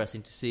been quite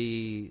interesting to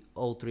see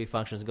all 3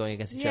 functions going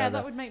against each yeah, other.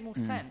 that would make more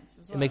sense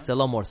as well. It makes a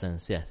lot more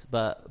sense, yes.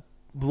 But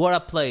what I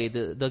played,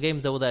 the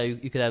games that were there,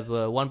 you could have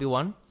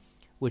 1v1,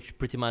 which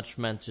pretty much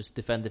meant just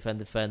defend,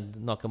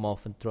 knock them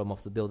off and throw them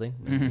off the building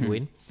and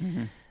win.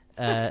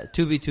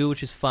 2v2,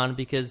 which is fun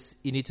because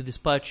you need to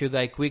dispatch your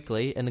guy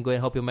quickly and then go and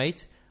help your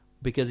mate.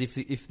 Because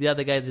if the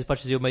other guy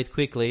dispatches your mate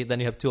quickly, then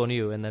you have 2 on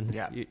you and then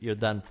you're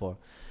done for.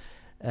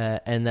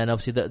 And then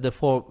obviously the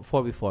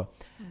 4v4.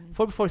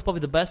 4v4 is probably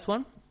the best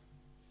one.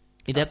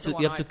 You have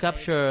to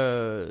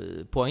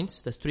capture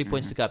points. There's 3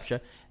 points to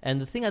capture.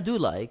 And the thing I do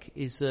like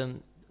is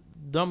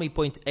normally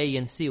point A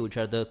and C, which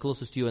are the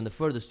closest to you and the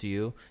furthest to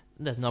you.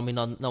 There's normally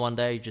no one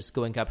there. You just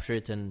go and capture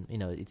it, and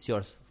it's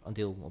yours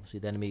until obviously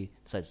the enemy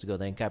decides to go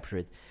there and capture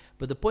it.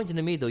 But the point in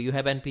the middle, you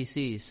have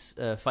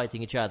NPCs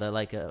fighting each other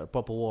like a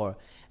proper war.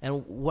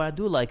 And what I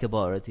do like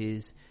about it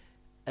is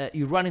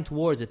you running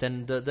towards it,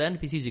 and the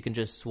NPCs you can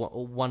just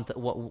one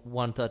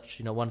touch,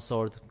 one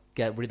sword,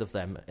 get rid of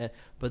them.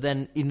 But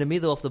then in the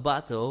middle of the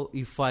battle,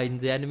 you find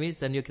the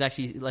enemies, and you can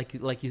actually like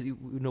you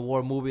in a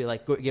war movie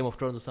like Game of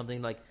Thrones or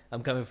something, like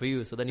I'm coming for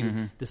you. So then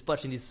you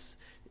dispatching these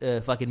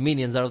fucking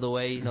minions out of the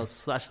way,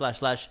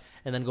 slash,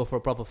 and then go for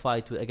a proper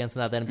fight against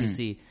another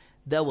NPC.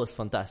 That was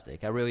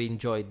fantastic. I really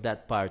enjoyed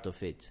that part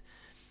of it.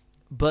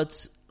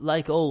 But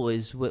like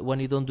always,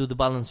 when you don't do the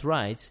balance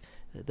right,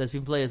 there's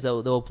been players that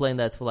were playing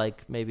that for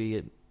like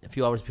maybe a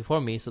few hours before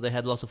me, so they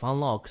had lots of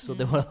unlocks, so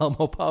they were a lot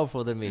more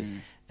powerful than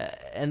me,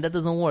 and that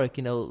doesn't work.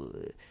 You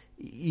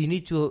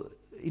need to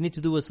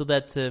do it so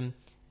that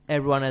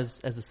everyone has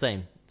the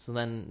same. So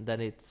then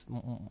it's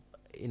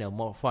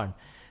more fun.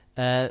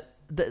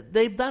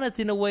 They've done it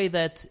in a way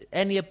that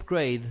any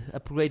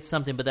upgrades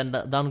something, but then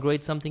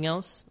downgrade something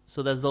else.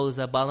 So there's always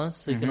a balance.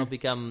 So you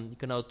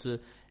cannot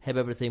have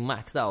everything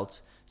maxed out.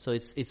 So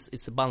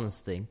it's a balance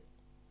thing.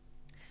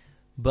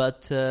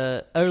 But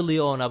early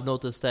on, I've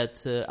noticed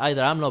that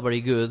either I'm not very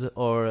good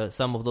or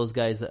some of those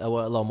guys are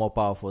a lot more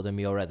powerful than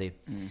me already.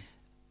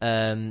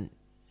 And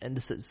the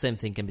same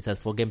thing can be said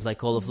for games like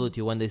Call of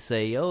Duty when they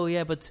say, "Oh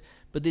yeah, but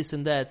this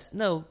and that."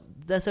 No,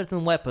 there are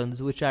certain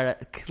weapons which are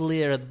a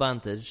clear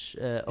advantage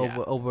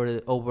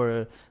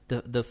over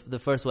the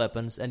first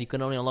weapons, and you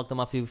can only unlock them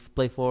after you've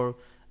played for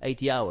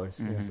 80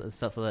 hours,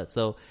 stuff like that.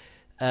 So.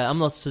 I'm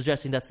not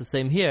suggesting that's the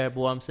same here, but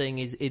what I'm saying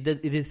is it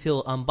did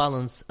feel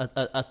unbalanced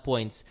at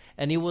points,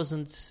 and it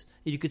wasn't.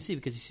 You could see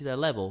because you see that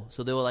level.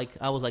 So they were like,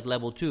 I was like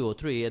level 2 or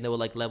 3, and they were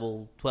like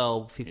level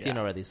 12, 15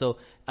 already. So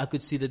I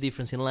could see the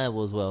difference in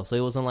level as well. So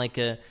it wasn't like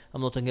I'm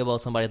not talking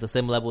about somebody at the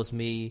same level as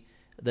me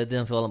that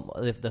didn't feel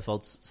that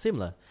felt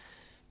similar.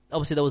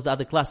 Obviously, there was the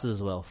other classes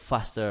as well,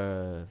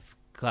 faster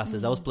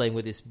classes. I was playing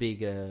with this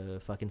big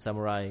fucking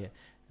samurai.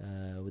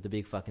 With the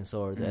big fucking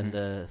sword, and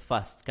the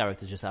fast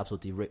characters just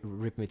absolutely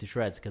ripped me to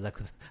shreds because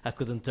I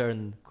couldn't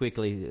turn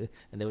quickly,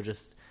 and they would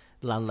just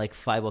land like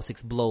 5 or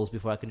 6 blows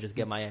before I could just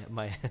get my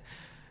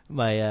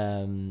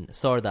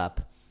sword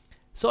up.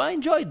 So I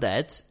enjoyed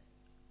that,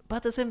 but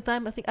at the same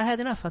time, I think I had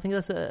enough. I think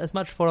that's as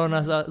much For Honor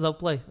as I'll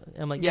play.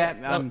 I'm like,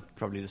 I'm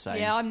probably the same.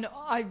 Yeah,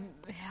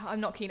 I'm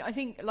not keen. I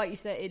think, like you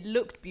said, it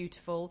looked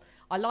beautiful.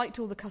 I liked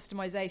all the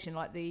customization,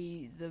 like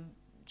the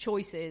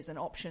choices and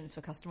options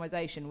for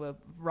customization were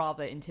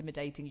rather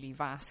intimidatingly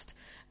vast.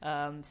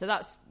 So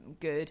that's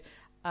good.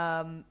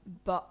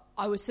 But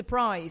I was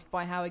surprised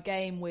by how a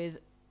game with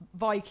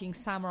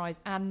Vikings, samurais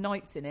and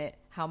knights in it,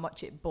 how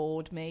much it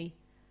bored me.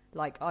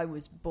 Like, I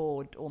was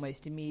bored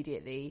almost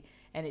immediately,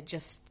 and it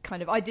just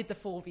kind of... I did the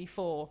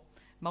 4v4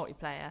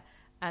 multiplayer,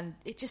 and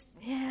it just...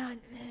 I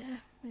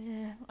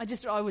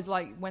was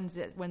like, when's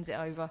it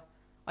over?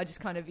 I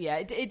just kind of,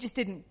 it just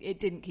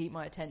didn't keep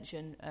my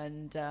attention,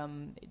 and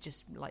it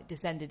just like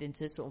descended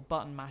into sort of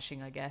button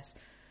mashing, I guess.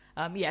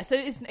 So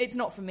it's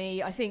not for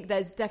me. I think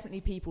there's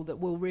definitely people that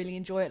will really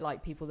enjoy it,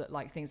 like people that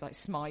like things like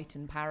Smite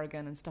and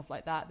Paragon and stuff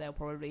like that. They'll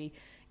probably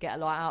get a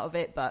lot out of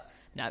it, but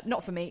no,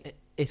 not for me.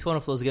 It's one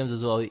of those games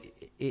as well.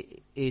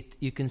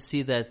 You can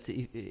see that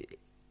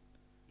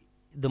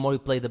the more you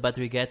play, the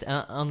better you get.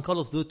 And on Call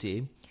of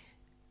Duty,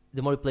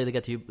 the more you play,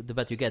 the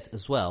better you get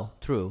as well.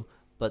 True.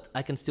 But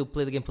I can still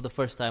play the game for the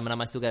first time, and I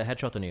might still get a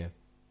headshot on you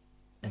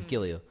and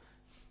kill you,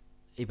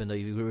 even though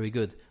you're really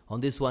good.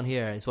 On this one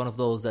here, it's one of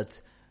those that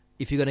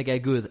if you're gonna get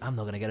good, I'm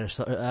not gonna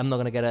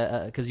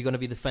get because you're gonna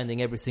be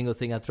defending every single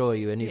thing I throw at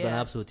you, and you're gonna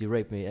absolutely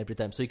rape me every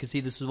time. So you can see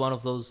this is one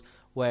of those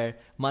where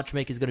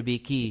matchmaking is gonna be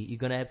key. You're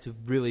gonna have to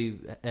really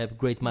have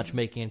great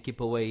matchmaking and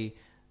keep away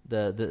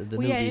the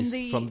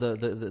newbies from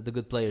the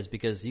good players,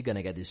 because you're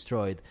gonna get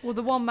destroyed. Well,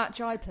 the one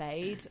match I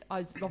played, I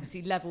was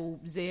obviously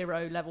level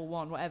 0, level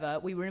 1, whatever.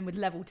 We were in with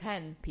level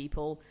 10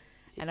 people,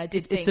 and I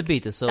did think it's a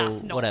beta, so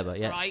that's not whatever.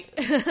 Yeah, right.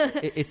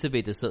 It's a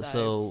beta, so it's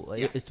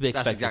to be expected.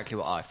 That's exactly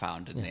what I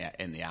found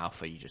in the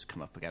alpha. You just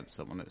come up against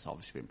someone that's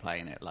obviously been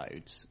playing it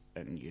loads,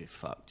 and you're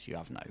fucked. You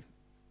have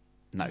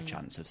no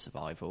chance of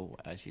survival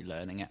as you're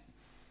learning it.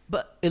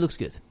 But it looks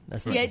good.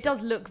 That's it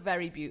does look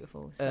very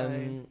beautiful.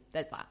 So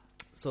there's that.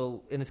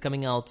 So, and it's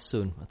coming out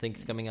soon. I think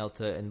it's coming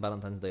out in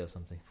Valentine's Day or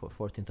something, for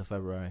 14th of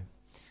February.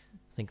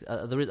 I think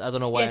I don't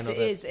know why. Yes,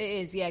 it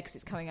is. Yeah, because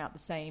it's coming out the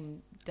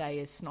same day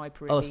as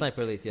Sniper Elite. Oh,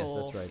 Sniper Elite. Yes,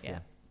 that's right. Yeah,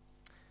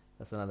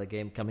 that's another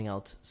game coming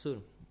out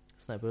soon.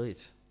 Sniper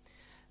Elite.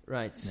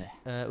 Right.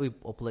 Yeah. We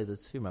all played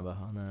it. You remember?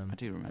 I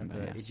do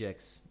remember. Yes.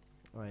 EGX.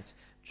 Right.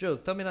 Joe,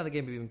 tell me another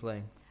game you've been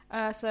playing.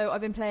 So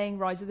I've been playing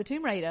Rise of the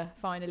Tomb Raider.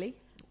 Finally.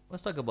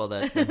 Let's talk about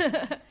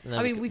that.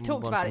 I mean, we've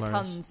talked about it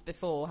tons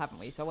before, haven't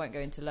we? So I won't go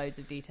into loads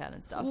of detail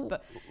and stuff.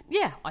 But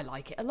yeah, I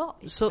like it a lot.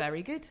 It's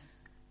very good.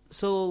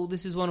 So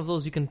this is one of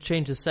those you can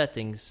change the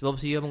settings.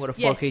 Obviously, you haven't got a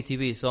 4K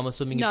TV, so I'm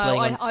assuming you're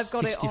playing on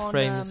 60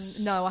 frames.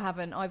 No, I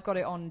haven't. I've got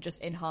it on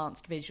just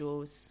enhanced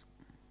visuals,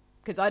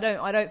 because I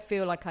don't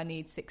feel like I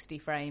need 60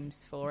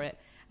 frames for it.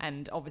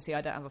 And obviously,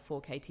 I don't have a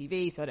 4K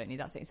TV, so I don't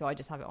need that thing. So I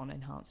just have it on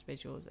enhanced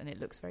visuals, and it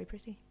looks very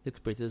pretty. Looks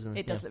pretty, doesn't it?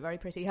 It does look very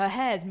pretty. Her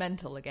hair's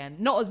mental again.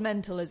 Not as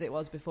mental as it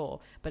was before,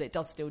 but it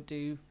does still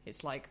do.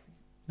 It's like...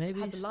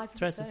 Maybe it's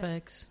stress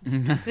effects.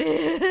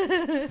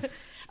 But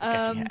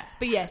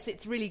yes,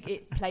 it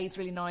plays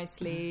really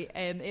nicely.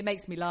 It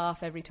makes me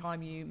laugh every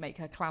time you make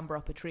her clamber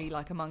up a tree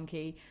like a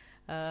monkey.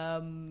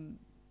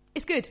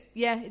 It's good.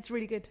 Yeah, it's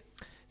really good.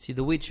 See,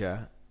 The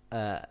Witcher...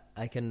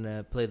 I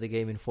can play the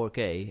game in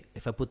 4K.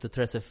 If I put the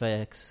Tres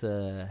FX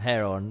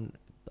hair on,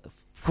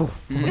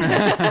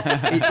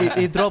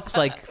 it drops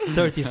like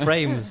 30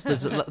 frames,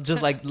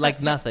 just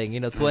like nothing,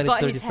 20, but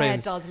 30 his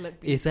frames. Hair does look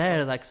beautiful. His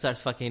hair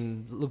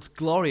looks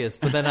glorious,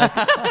 but then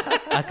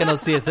I cannot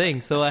see a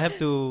thing, so I have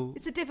to...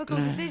 It's a difficult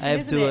decision,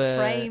 isn't it?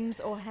 Frames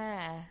or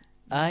hair?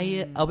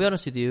 I'll be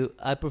honest with you,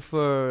 I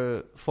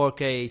prefer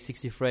 4K,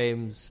 60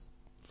 frames...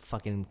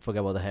 Fucking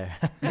forget about the hair,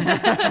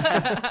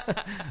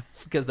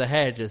 because the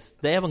hair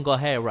they haven't got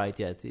hair right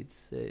yet.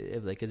 It's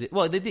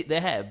they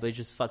have, but it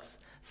just fucks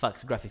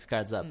graphics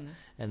cards up,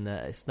 and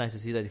it's nice to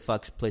see that it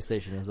fucks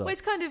PlayStation as well. Well, it's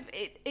kind of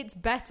it's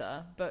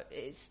better, but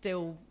it's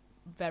still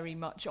very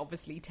much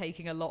obviously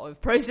taking a lot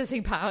of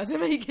processing power to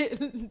make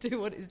it do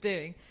what it's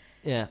doing.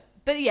 Yeah.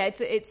 But yeah,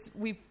 it's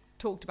we've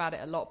talked about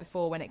it a lot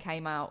before when it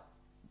came out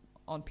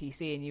on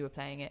PC and you were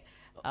playing it.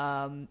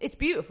 It's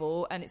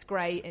beautiful and it's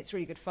great. It's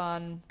really good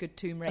fun, good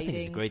tomb raiding. I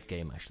think it's a great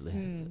game,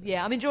 actually.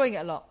 Yeah, I'm enjoying it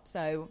a lot.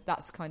 So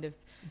that's kind of...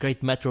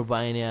 Great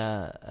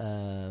Metrovania.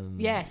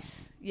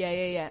 Yes.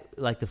 Yeah.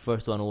 Like the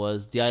first one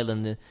was. The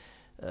Island...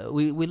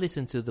 we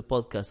listened to the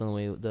podcast on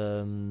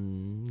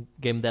the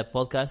Game Dev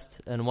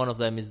podcast, and one of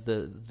them is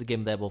the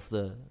Game Dev of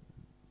the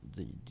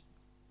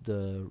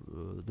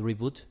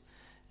reboot,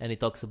 and it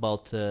talks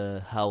about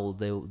how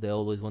they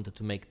always wanted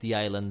to make the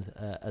island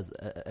as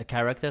a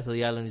character. So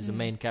the island is the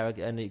main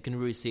character, and you can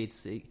really see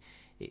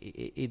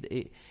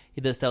it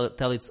does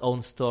tell its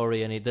own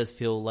story, and it does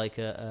feel like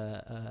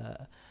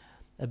a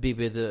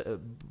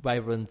vivid,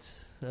 vibrant.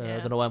 I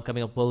don't know why I'm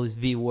coming up with all these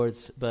V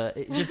words, but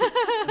it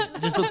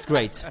just looks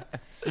great. So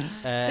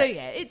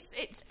yeah,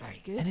 it's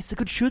very good, and it's a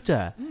good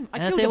shooter. I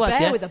killed a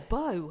bear with a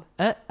bow.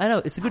 I know,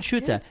 it's a good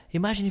shooter. Good.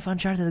 Imagine if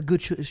Uncharted had a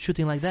good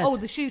shooting like that. Oh,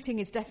 the shooting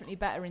is definitely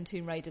better in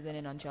Tomb Raider than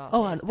in Uncharted.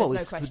 Oh, There's well, no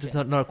it's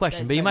question. not a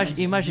question. There's But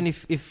no imagine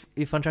if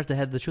Uncharted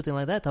had the shooting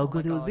like that, how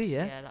good it would be.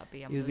 Yeah, that'd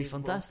be it would be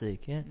unbelievable.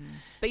 fantastic. Yeah.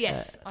 But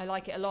yes, I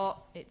like it a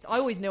lot. I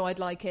always knew I'd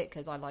like it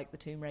because I like the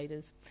Tomb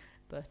Raiders.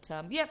 But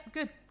yeah,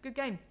 good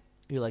game.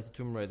 You like the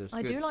Tomb Raiders?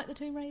 I do like the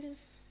Tomb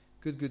Raiders.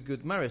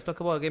 Good. Marius, talk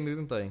about a game you've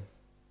been playing.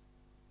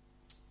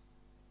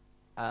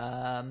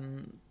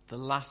 The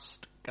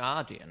Last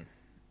Guardian.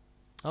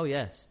 Oh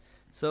yes.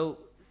 So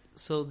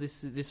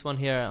this one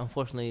here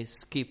unfortunately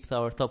skipped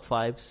our top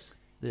fives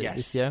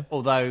this year.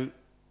 Although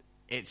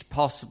it's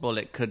possible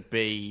it could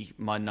be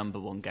my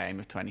number one game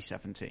of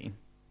 2017.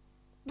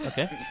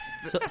 Okay.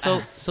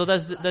 So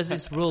there's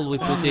this rule we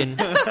put in.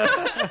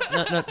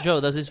 no, Joe.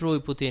 There's this rule we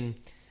put in.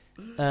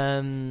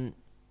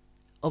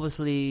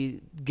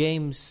 Obviously,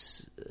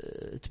 games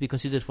to be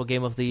considered for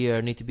Game of the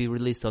Year need to be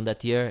released on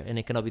that year, and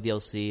it cannot be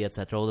DLC,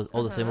 etc.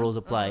 All the same rules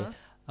apply,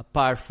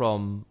 apart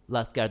from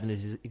Last Guardian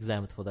is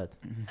exempt for that.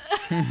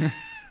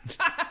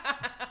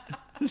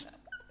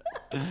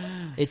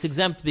 It's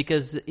exempt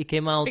because it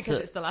came out... Because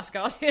it's The Last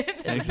Guardian.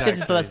 Because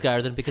it's The Last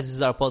Guardian, because this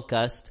is our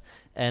podcast,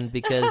 and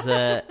because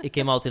it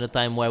came out in a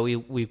time where we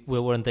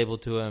weren't able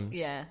to...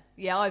 Yeah,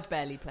 I've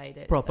barely played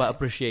it. Proper so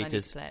appreciate I need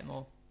it. to play it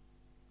more.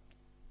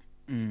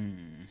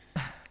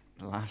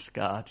 Last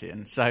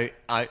Guardian. So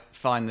I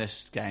find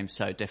this game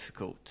so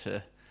difficult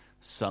to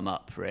sum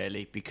up,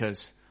 really,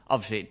 because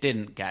obviously it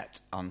didn't get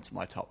onto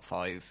my top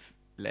 5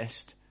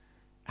 list.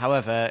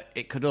 However,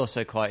 it could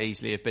also quite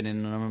easily have been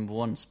in the number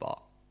 1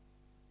 spot,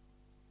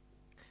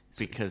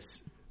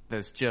 because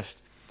there's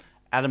just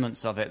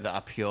elements of it that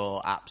are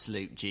pure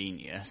absolute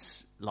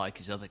genius, like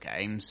his other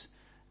games,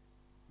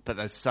 but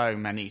there's so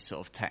many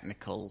sort of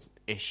technical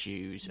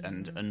issues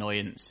and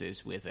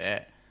annoyances with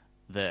it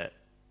that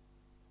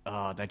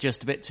they're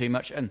just a bit too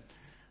much. And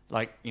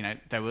like, you know,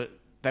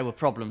 there were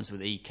problems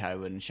with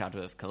Eco and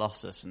Shadow of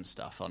Colossus and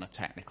stuff on a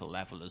technical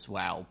level as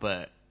well,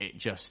 but it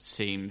just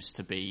seems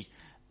to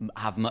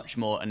have much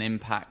more an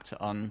impact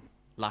on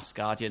Last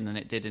Guardian than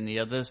it did in the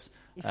others.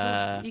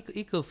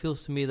 Eco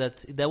feels to me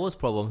that there was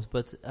problems,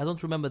 but I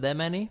don't remember that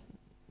many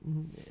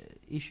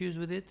issues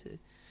with it.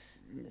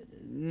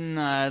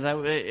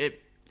 No,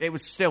 it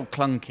was still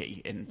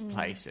clunky in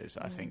places.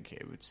 I think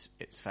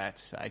it's fair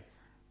to say.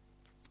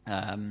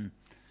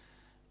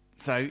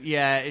 So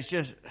yeah, it's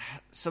just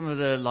some of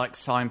the like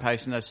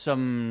signposts, and there's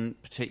some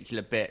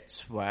particular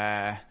bits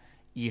where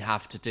you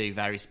have to do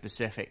very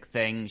specific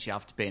things. You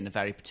have to be in a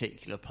very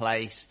particular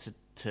place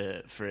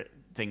for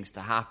things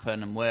to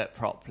happen and work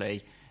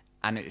properly,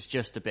 and it's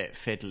just a bit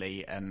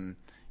fiddly, and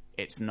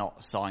it's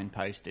not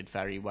signposted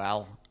very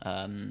well.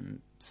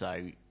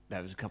 So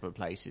there was a couple of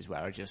places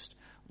where I just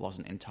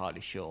wasn't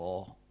entirely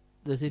sure.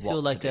 Does it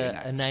feel like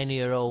a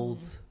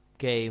 9-year-old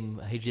game,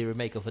 a HD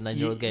remake of a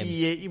 9-year-old game?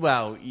 Yeah,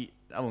 well,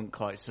 I wouldn't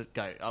quite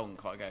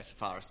go so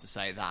far as to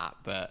say that,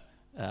 but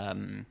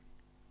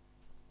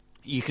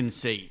you can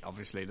see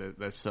obviously that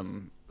there's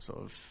some sort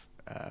of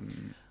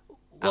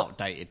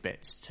outdated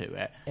bits to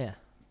it. Yeah.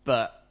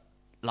 But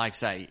like I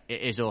say,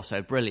 it is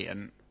also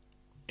brilliant.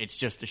 It's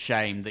just a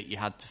shame that you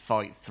had to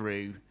fight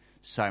through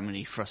so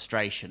many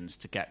frustrations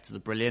to get to the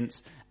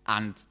brilliance,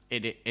 and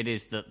it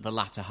is that the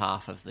latter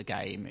half of the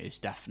game is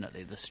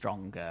definitely the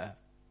stronger.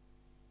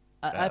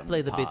 I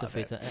played a bit of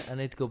it. I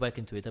need to go back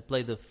into it. I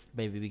played the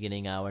maybe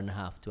beginning hour and a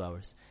half, 2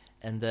 hours,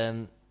 and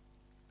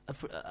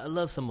I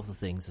love some of the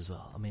things as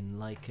well. I mean,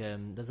 like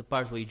there's a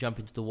part where you jump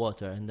into the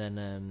water and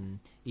then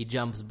he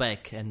jumps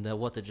back and the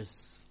water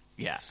just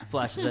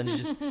splashes and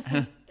just.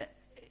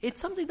 It's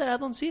something that I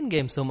don't see in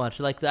games so much,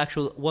 like the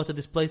actual water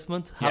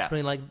displacement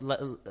happening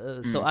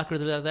so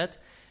accurately like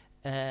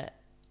that.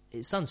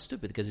 It sounds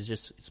stupid because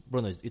it's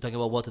Bruno, you're talking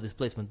about water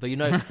displacement, but you're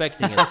not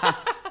expecting it.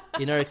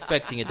 You're not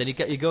expecting it, and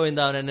you're going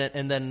down,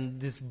 and then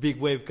this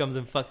big wave comes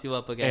and fucks you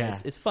up again.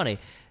 Yeah. It's funny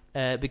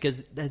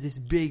because there's this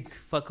big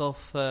fuck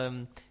off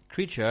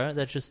creature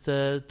that just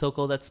took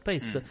all that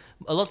space.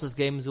 A lot of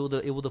games it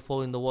would have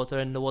fallen in the water,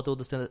 and the water would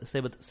have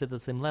stayed at the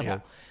same level. Yeah.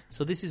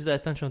 So this is the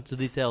attention to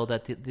detail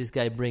that this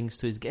guy brings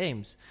to his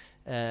games.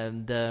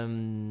 And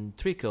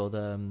Trico,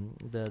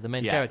 the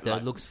main character,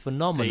 like looks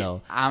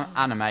phenomenal. The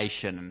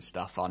animation and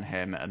stuff on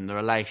him, and the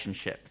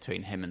relationship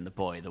between him and the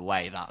boy, the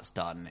way that's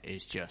done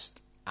is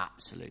just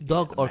absolutely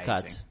Dog or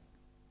amazing. cat?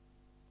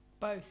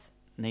 Both.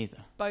 Neither.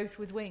 Both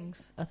with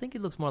wings. I think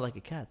it looks more like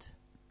a cat.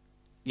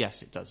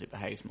 Yes, it does. It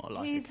behaves more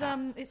like He's a cat.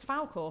 it's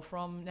Falcor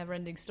from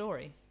Neverending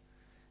Story.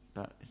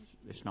 But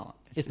it's not.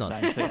 It's the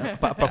not. same thing.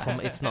 Apart from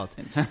it's not.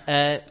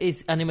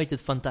 It's animated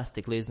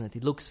fantastically, isn't it?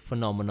 It looks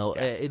phenomenal.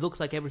 Yeah. It looks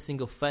like every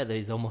single feather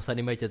is almost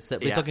animated. So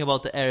we're Yeah. talking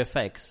about the air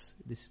effects.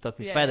 This is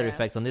talking Yeah, feather yeah.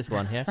 effects on this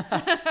one here.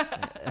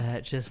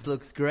 It just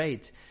looks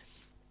great.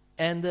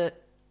 And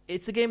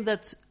it's a game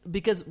that,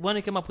 because when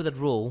you came up with that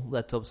rule,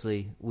 that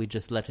obviously we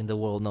just letting the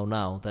world know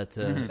now that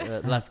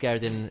Last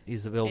Guardian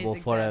is available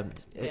Is for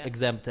exempt, yeah.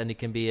 exempt, and it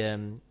can be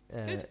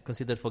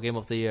considered for Game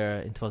of the Year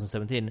in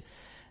 2017.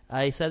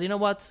 I said, you know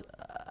what,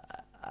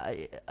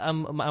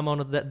 I'm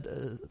on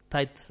a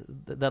tight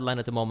deadline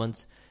at the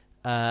moment.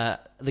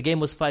 The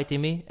game was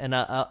fighting me, and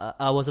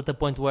I was at the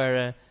point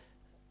where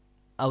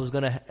I was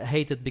gonna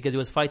hate it because it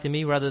was fighting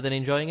me rather than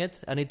enjoying it.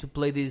 I need to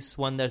play this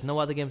when there's no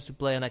other games to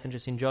play, and I can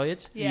just enjoy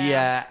it.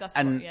 Yeah, That's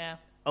and what, yeah.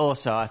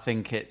 Also, I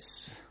think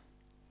it's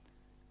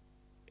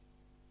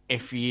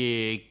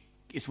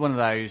one of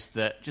those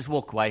that just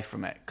walk away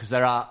from it, because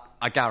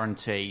I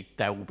guarantee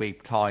there will be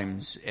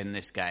times in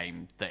this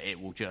game that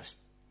it will just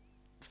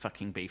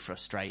fucking be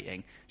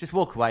frustrating. Just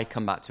walk away,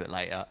 come back to it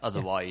later.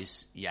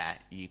 Otherwise,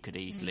 you could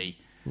easily.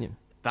 Yeah.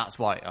 That's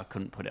why I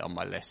couldn't put it on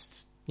my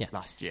list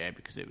last year,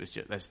 because it was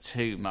just there's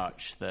too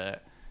much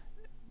that.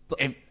 But-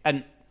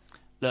 And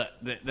look,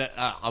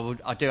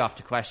 I do have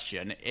to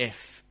question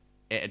if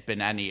it had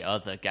been any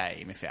other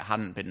game, if it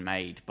hadn't been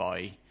made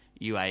by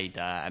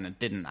Ueda and it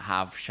didn't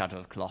have Shadow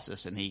of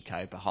Colossus and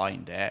Eco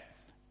behind it,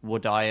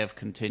 would I have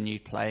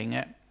continued playing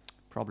it?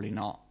 Probably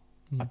not.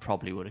 I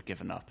probably would have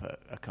given up at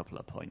a couple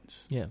of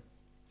points. Yeah.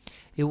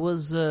 It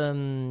was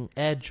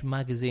Edge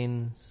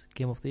Magazine's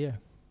Game of the Year.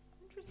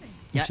 Interesting.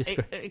 Yeah, Which is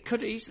it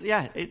could easily.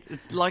 Yeah, it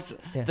like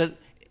Yeah.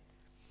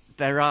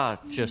 there are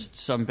just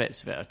some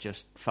bits of it are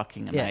just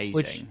fucking amazing. Yeah,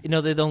 which,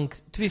 they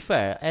don't. To be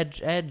fair,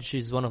 Edge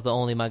is one of the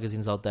only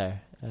magazines out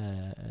there,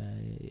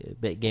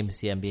 Game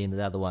CM being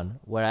the other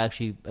one, where I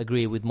actually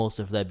agree with most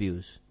of their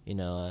views.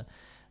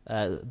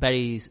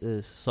 Very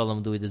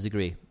solemn do we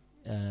disagree.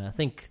 I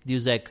think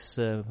Deus Ex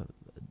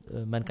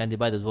Mankind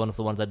Divided was one of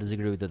the ones I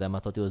disagree with them. I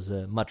thought it was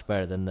much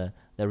better than the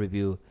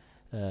review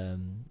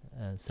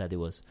said it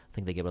was. I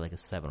think they gave it like a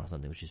 7 or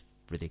something, which is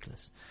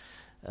ridiculous.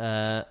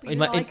 But you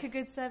like a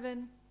good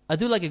 7? I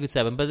do like a good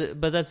 7,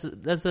 but that's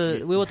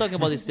we were talking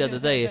about this the other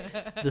day.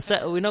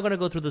 We're not going to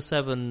go through the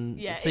 7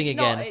 thing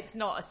again. It's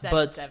not a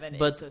 7.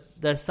 But 7.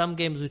 there's some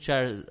games which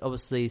are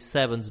obviously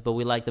 7s, but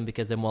we like them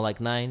because they're more like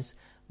 9s.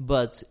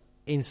 But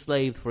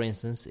Enslaved, for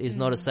instance, is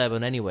not a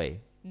 7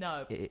 anyway.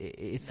 No.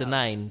 It's a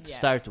 9 to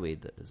start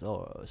with,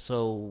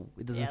 so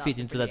it doesn't fit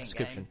into that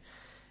description.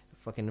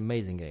 Fucking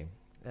amazing game.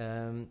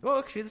 Well,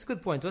 actually, that's a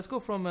good point. Let's go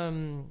from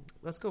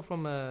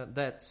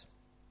that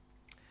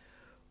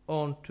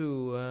on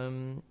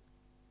to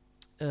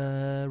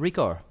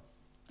Recore,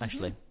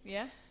 actually.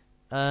 Yeah.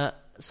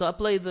 So I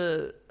played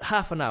the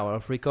half an hour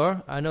of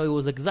Recore. I know it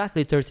was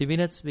exactly 30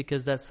 minutes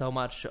because that's how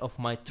much of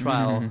my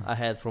trial I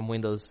had from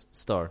Windows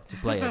Store to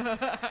play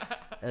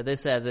it. They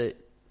said,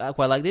 I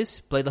quite like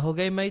this. Play the whole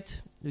game,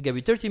 mate. We give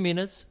you 30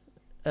 minutes.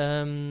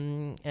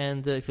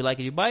 And if you like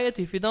it, you buy it.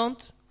 If you don't,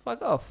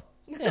 fuck off.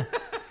 Yeah.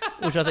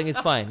 Which I think is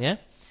fine, yeah?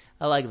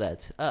 I like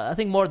that. I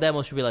think more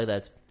demos should be like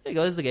that. There you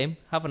go, this is the game.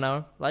 Half an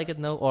hour. Like it?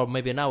 No. Or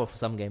maybe an hour for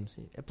some games.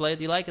 Play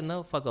it, you like it?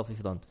 No. Fuck off if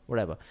you don't.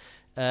 Whatever.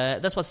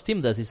 That's what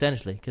Steam does,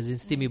 essentially. Because in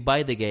Steam, you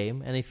buy the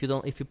game. And if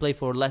you play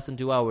for less than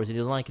 2 hours and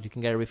you don't like it, you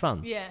can get a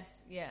refund.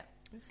 Yes, yeah.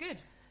 It's good.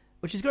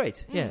 Which is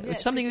great, yeah. yeah,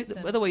 It's something.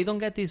 consistent. By the way, you don't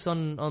get this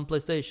on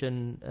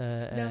PlayStation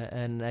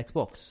and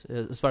Xbox,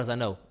 as far as I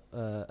know.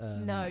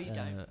 No, you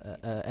don't.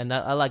 And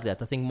I like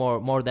that. I think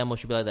more demos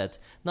should be like that.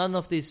 None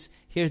of this.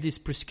 Here's this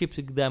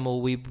prescriptive demo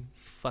we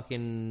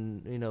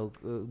fucking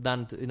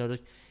done.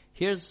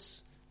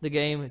 Here's the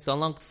game. It's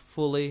unlocked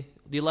fully.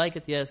 Do you like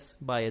it? Yes.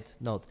 Buy it.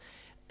 No.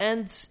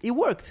 And it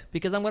worked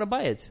because I'm gonna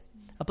buy it.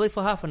 I played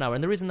for half an hour,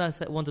 and the reason I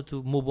wanted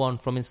to move on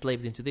from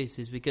Enslaved into this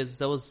is because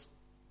there was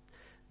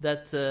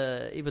that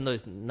even though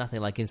it's nothing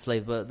like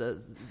Enslaved, but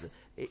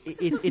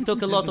it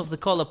took a lot of the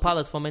color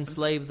palette from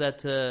Enslaved,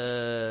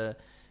 that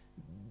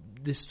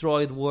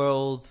destroyed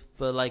world,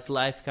 but like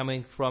life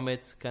coming from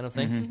it kind of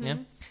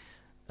thing.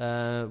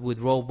 Yeah, with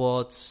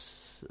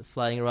robots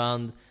flying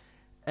around.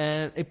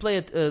 I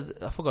played.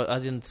 I forgot. I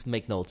didn't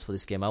make notes for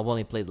this game. I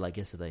only played like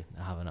yesterday.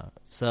 I have an hour.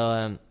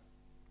 So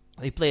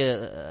I play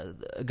a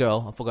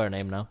girl. I forgot her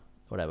name now.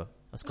 Whatever.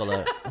 Let's call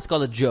her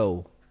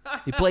Joe.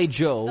 You play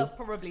Joe. That's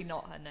probably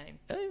not her name.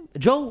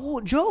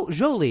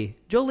 Jolie.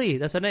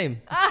 That's her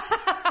name.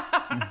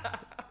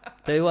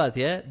 Tell you what,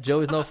 yeah,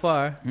 Joe is not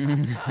far.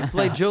 You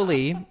play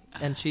Jolie,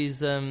 and she's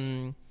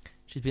been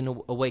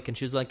awake, and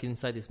she's like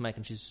inside this mech,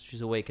 and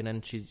she's awake, and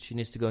then she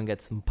needs to go and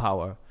get some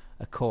power,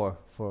 a core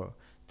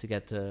to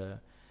get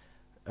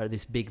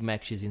this big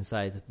mech she's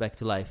inside back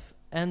to life,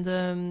 and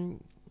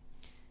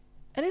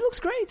it looks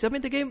great. I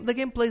mean, the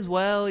game plays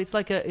well. It's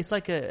like a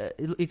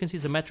you can see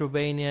it's a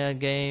Metroidvania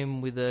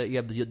game with you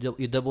have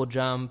your double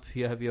jump,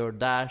 you have your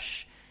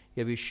dash,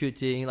 you have your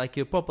shooting, like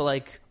your proper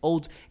like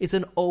old. It's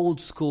an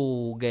old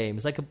school game.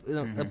 It's like a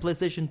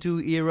PlayStation 2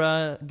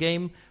 era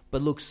game,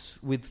 but looks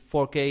with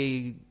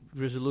 4K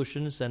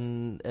resolutions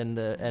and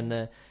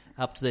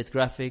up to date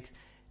graphics,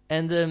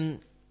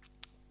 and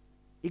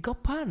it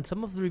got panned.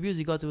 Some of the reviews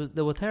he got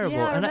they were terrible.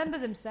 Yeah, I and remember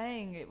them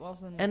saying it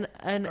wasn't. And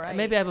great.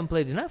 maybe I haven't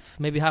played enough.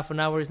 Maybe half an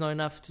hour is not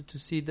enough to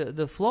see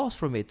the flaws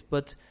from it.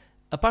 But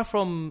apart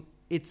from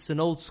it's an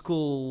old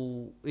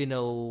school,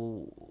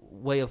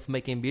 way of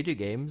making video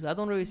games, I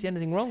don't really see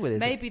anything wrong with it.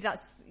 Maybe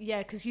that's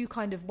because you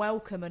kind of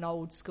welcome an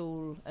old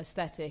school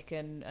aesthetic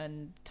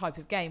and type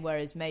of game,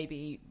 whereas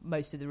maybe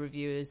most of the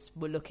reviewers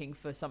were looking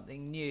for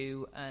something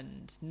new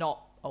and not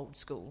old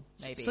school.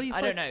 Maybe So I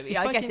don't know.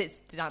 I guess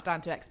it's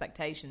down to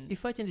expectations. You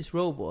fight in these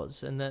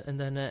robots, and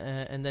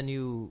then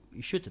you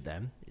shoot at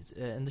them,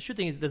 and the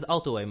shooting there's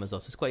auto aim as well.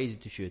 So it's quite easy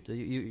to shoot.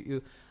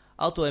 You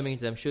auto aiming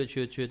them, shoot,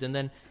 and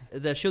then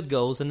the shoot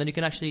goes, and then you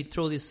can actually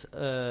throw this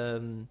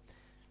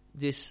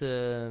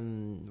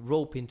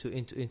rope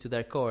into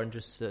their core, and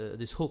just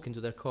this hook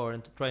into their core,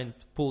 and to try and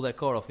pull their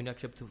core off. And you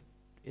actually have to,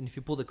 and if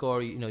you pull the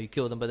core, you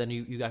kill them, but then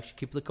you actually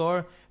keep the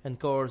core, and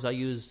cores are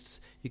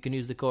used. You can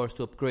use the cores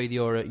to upgrade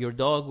your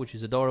dog, which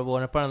is adorable,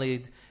 and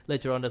apparently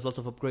later on there's lots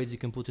of upgrades you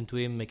can put into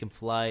him, make him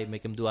fly,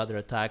 make him do other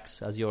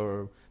attacks as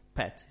your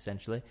pet,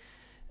 essentially.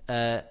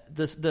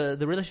 The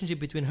relationship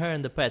between her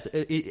and the pet,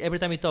 every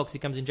time he talks, he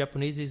comes in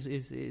Japanese,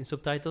 is in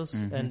subtitles,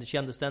 and she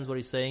understands what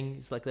he's saying.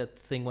 It's like that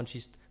thing when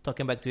she's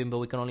talking back to him, but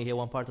we can only hear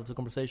one part of the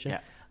conversation.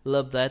 Yeah.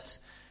 Love that.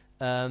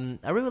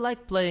 I really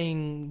like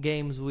playing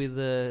games with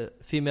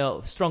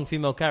strong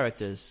female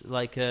characters,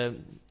 like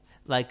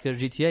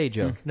GTA,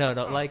 Joe. No,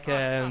 like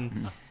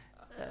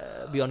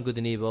Beyond Good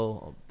and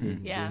Evil,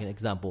 being an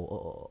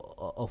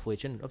example of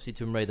which, and obviously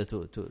Tomb Raider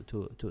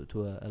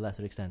to a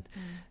lesser extent.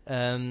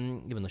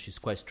 Even though she's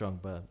quite strong,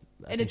 but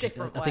I think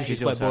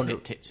she's quite also a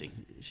bit tipsy.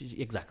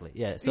 Exactly,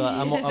 yeah. So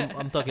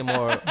I'm talking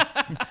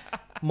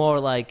more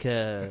like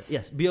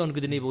Beyond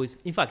Good and Evil is.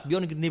 In fact,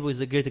 Beyond Good and Evil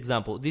is a great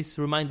example. This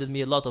reminded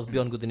me a lot of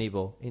Beyond Good and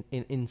Evil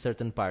in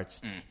certain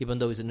parts, even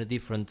though it's in a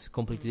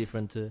completely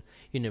different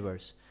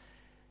universe.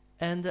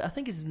 And I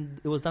think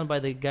it was done by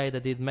the guy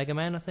that did Mega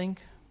Man. I think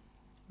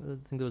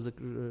there was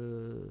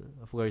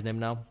I forgot his name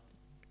now.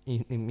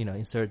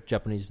 Insert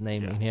Japanese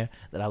name in here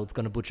that I was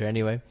going to butcher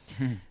anyway.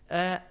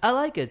 I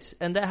like it,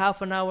 and that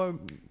half an hour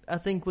I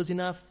think was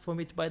enough for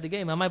me to buy the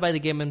game. I might buy the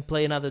game and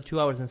play another 2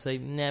 hours and say,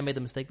 "Nah, I made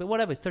a mistake." But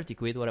whatever, it's 30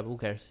 quid. Whatever, who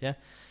cares? Yeah,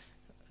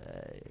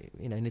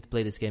 you need to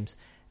play these games.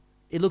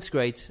 It looks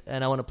great,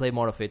 and I want to play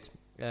more of it.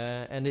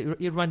 And it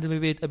reminded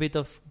me a bit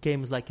of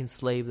games like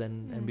Enslaved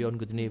and Beyond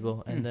Good and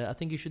Evil. And I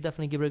think you should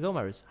definitely give it a go,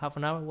 Marius. Half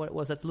an hour? What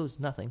was that to lose?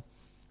 Nothing.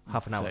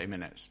 Half an hour. 30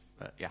 minutes.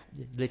 Yeah.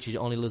 Literally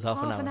only lose half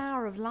an hour. Half an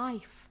hour of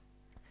life.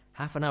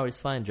 Half an hour is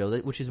fine, Joe,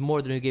 which is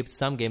more than you gave to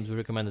some games we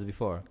recommended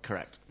before.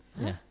 Correct.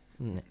 Yeah.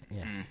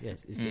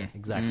 Yes.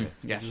 Exactly.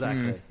 Yes.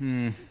 Exactly.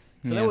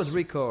 So that was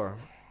Recore.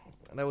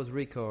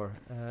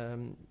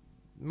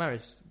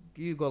 Marius,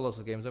 you got lots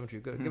of games, haven't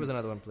you? Give us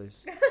another one,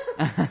 please.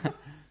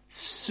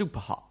 Super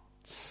Hot.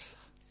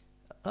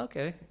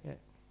 Okay. Yeah.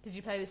 Did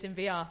you play this in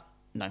VR?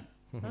 No.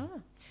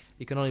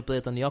 You can only play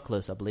it on the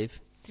Oculus, I believe.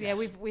 Yeah,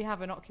 we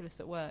have an Oculus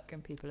at work,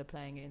 and people are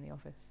playing it in the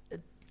office.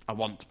 I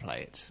want to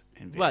play it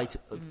in VR. Right.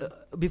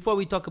 Before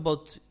we talk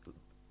about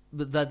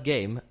that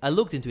game, I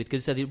looked into it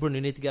because it said, Bruno,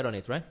 you need to get on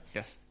it, right?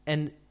 Yes.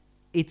 And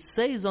it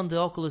says on the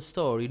Oculus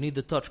Store you need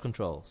the touch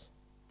controls,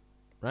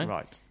 right?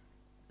 Right.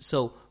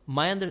 So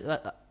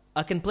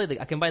I can buy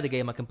the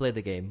game, I can play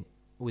the game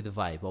with the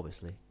Vive,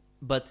 obviously.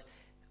 But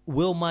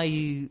will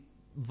my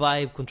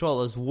Vive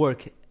controllers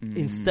work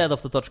instead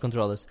of the touch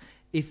controllers?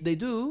 If they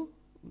do,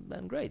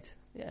 then great.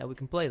 Yeah, we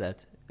can play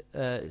that.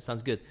 It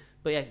sounds good.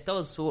 But yeah, that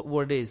was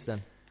what it is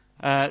then.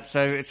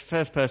 So it's a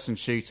first-person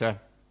shooter.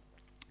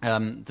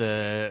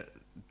 The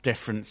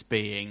difference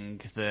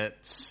being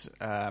that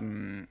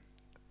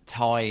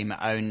time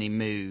only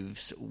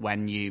moves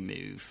when you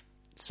move.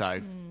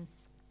 So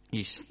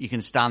you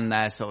can stand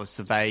there, sort of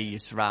survey your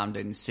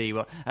surroundings, see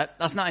what...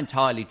 that's not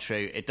entirely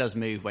true. It does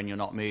move when you're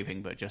not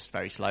moving, but just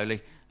very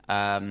slowly.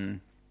 So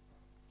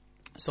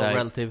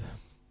relative.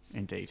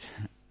 Indeed.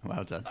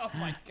 Well done. Oh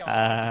my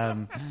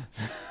God.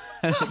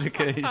 Look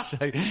at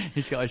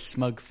he's got a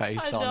smug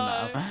face on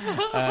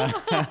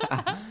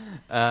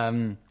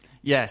now.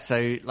 Yeah,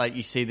 so like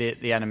you see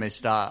the enemies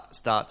start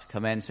to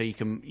come in, so you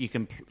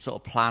can sort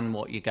of plan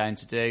what you're going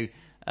to do.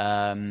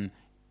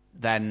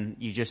 Then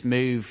you just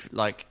move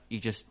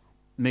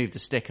the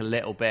stick a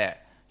little bit,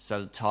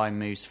 so the time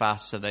moves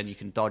fast. So then you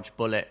can dodge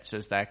bullets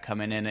as they're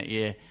coming in at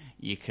you.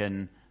 You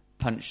can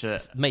punch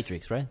it.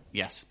 Matrix, right?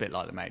 Yes, a bit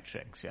like the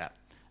Matrix. Yeah.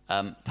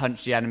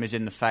 punch the enemies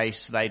in the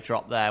face, they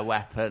drop their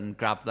weapon,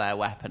 grab their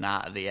weapon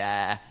out of the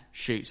air,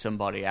 shoot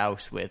somebody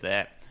else with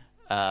it.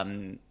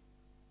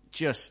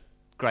 Just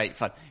great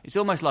fun. It's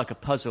almost like a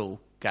puzzle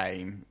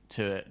game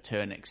to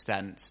an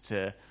extent,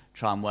 to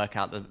try and work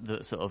out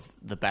the sort of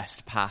the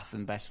best path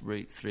and best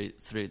route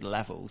through the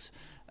levels.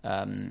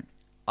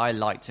 I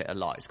liked it a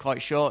lot. It's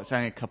quite short. It's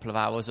only a couple of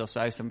hours or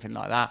so, something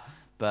like that.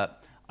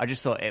 But I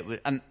just thought it was,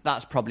 and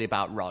that's probably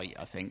about right,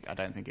 I think. I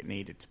don't think it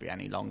needed to be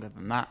any longer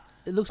than that.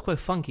 It looks quite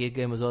funky, a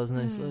game as well, isn't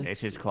it? It's like,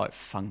 It is quite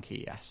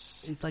funky,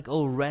 yes. it's like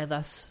all red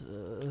as...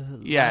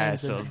 Yeah,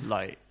 lines sort and- of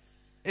like...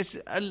 It's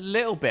a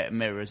little bit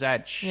Mirror's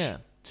Edge Yeah.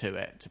 to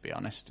it, to be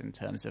honest, in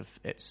terms of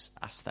its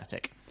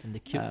aesthetic. And the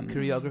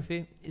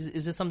choreography.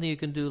 Is there something you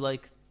can do,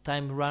 like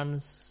time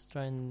runs,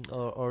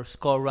 or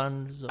score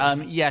runs?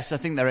 Or... Yes, I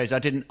think there is. I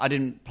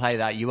didn't play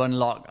that. You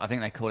unlock, I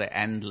think they call it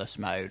endless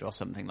mode or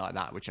something like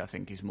that, which I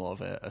think is more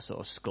of a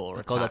sort of score I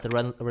attack. call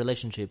that a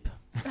relationship.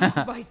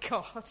 Oh my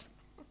god.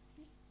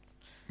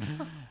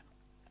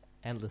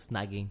 Endless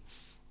nagging.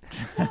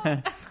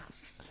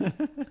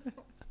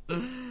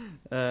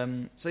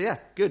 So yeah,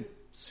 good,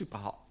 super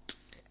hot.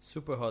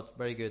 Super hot,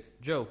 very good.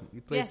 Joe,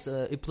 you played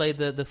Yes. you played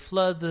the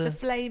Flood, The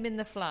Flame in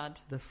the Flood.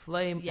 the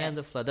Flame Yes. and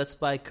the Flood. That's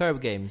by Curve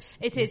Games.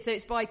 It is. So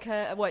it's by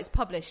Curve. Well, it's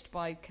published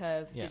by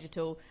Curve Yeah.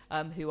 Digital,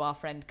 who our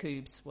friend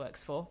Coobs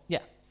works for. Yeah,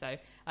 So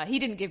he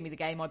didn't give me the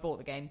game. I bought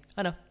the game.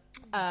 I know.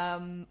 I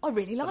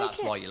really But like that's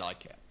it. why you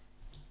like it.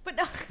 But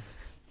no,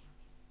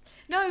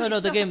 no, No,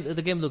 it's the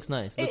not- game looks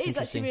nice. Looks It is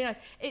actually interesting. really nice.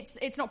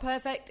 It's not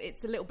perfect.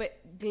 It's a little bit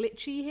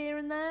glitchy here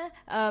and there.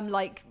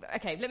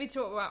 Okay, let me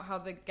talk about how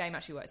the game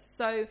actually works.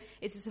 So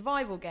it's a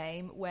survival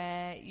game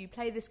where you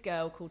play this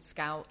girl called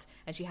Scout,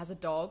 and she has a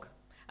dog,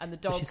 and the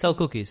Does dog. she sell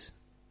cookies?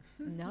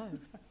 No,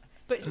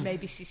 but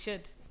maybe she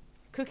should.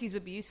 Cookies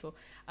would be useful.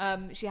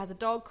 She has a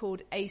dog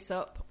called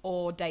Aesop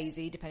or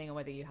Daisy, depending on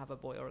whether you have a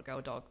boy or a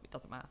girl dog. It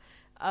doesn't matter.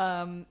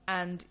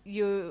 And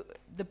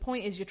the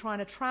point is, you're trying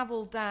to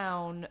travel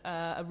down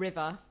a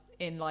river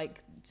in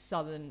like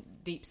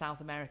deep South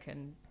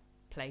American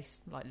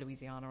place, like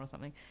Louisiana or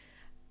something,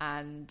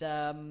 and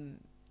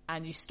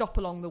you stop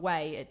along the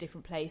way at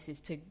different places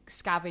to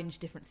scavenge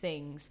different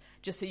things,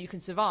 just so you can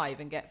survive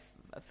and get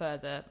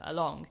further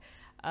along.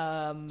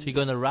 So you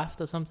go on a raft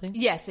or something?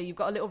 Yeah, so you've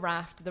got a little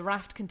raft. The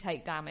raft can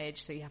take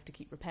damage, so you have to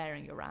keep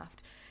repairing your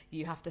raft.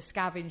 You have to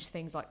scavenge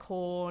things like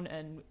corn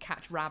and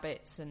catch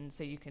rabbits, and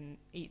so you can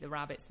eat the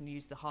rabbits and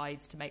use the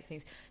hides to make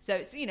things. So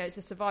it's it's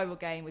a survival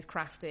game with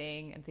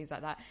crafting and things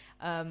like that.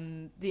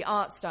 The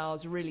art style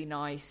is really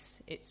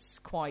nice. It's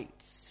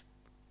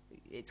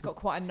got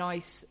quite a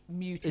nice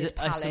muted Is it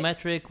palette.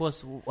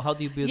 isometric? How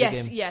do you build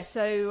Yes, the game? yeah.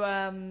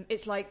 So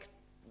it's like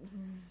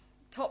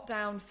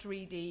top-down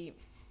 3D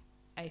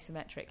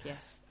asymmetric.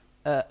 Yes.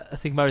 I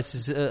think Maris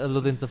is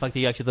alluding to the fact that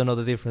you actually don't know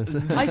the difference.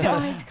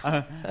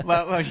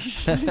 Well,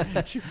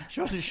 she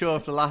wasn't sure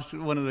if the last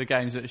one of the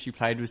games that she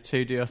played was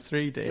 2D or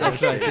 3D.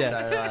 That's right,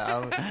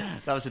 yeah. So,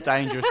 that was a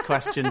dangerous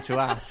question to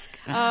ask.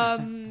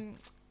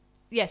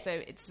 Yeah, so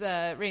it's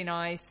really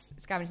nice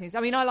scavenging things.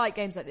 I mean, I like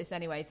games like this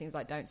anyway, things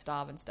like Don't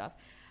Starve and stuff.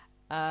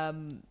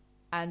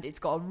 And it's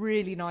got a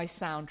really nice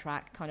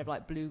soundtrack, kind of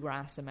like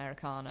bluegrass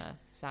Americana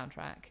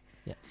soundtrack.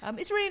 Yeah.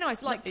 It's really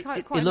nice, like It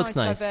quite a looks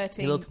nice, nice.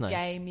 diverting It looks nice.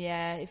 game.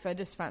 Yeah, if I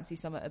just fancy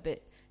something a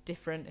bit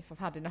different, if I've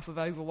had enough of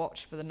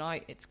Overwatch for the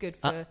night, it's good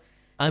for.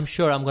 I'm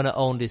sure I'm going to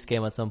own this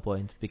game at some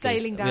point because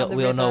Sailing down the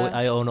we all know river.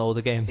 I own all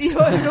the games. You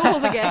own all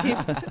the games.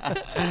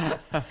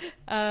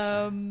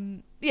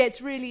 Yeah,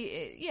 it's really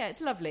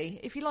it's lovely.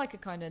 If you like a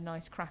kind of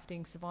nice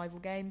crafting survival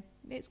game,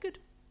 it's good.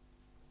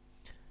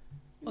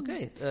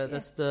 Okay, Yeah,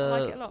 that's I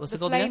like it a the lot. what's The it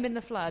called Flame again? in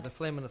the Flood. The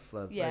Flame in the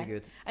Flood. Yeah. Very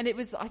good. And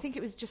I think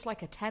it was just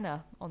like a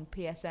tenner on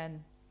PSN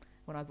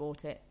when I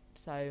bought it,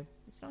 so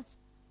it's nice.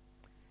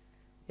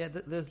 Yeah,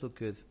 those look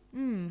good.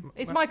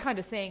 It's my kind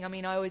of thing. I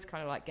mean, I always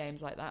kind of like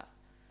games like that.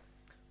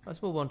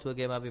 Let's move on to a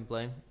game I've been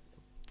playing.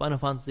 Final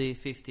Fantasy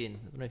 15. I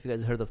don't know if you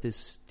guys heard of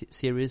this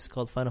series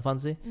called Final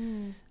Fantasy.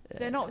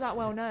 They're not that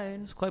well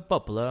known. It's quite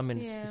popular. I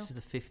mean, Yeah. this is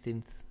the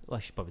 15th. Well,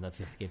 actually, probably not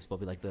 50th game. It's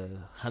probably like the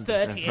 100th.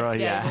 30th Right,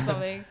 game yeah. or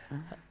something.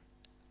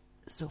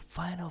 So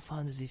Final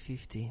Fantasy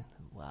 15.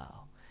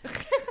 Wow.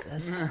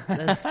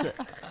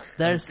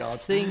 There's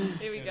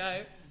things. Here we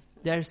go.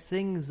 There's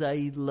things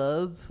I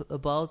love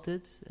about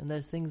it, and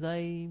there's things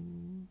I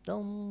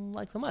don't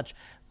like so much.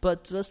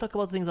 But let's talk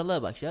about things I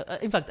love, actually.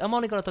 In fact, I'm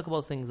only going to talk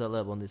about things I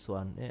love on this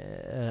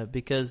one,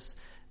 because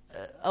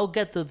I'll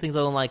get the things I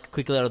don't like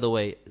quickly out of the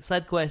way.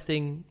 Side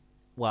questing,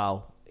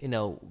 wow.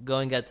 Go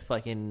and get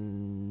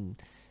fucking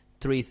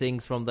 3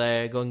 things from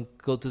there, go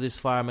to this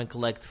farm and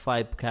collect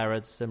 5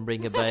 carrots and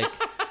bring it back.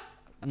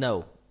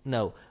 No.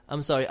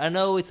 I'm sorry. I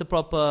know it's a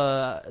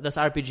proper... that's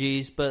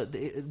RPGs, but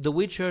The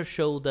Witcher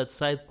showed that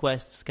side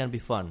quests can be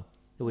fun.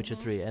 The Witcher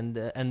 3.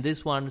 And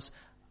these ones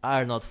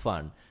are not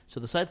fun. So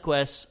the side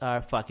quests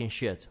are fucking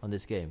shit on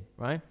this game,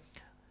 right?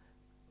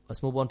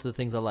 Let's move on to the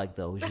things I like,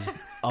 though, which is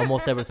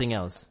almost everything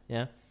else,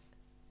 yeah?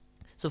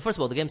 So first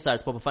of all, the game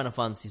starts proper Final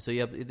Fantasy. So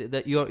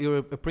you're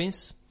a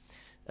prince,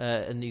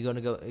 and you're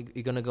gonna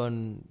go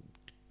and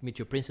meet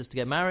your princess to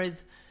get married.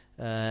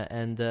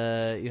 And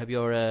you have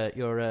your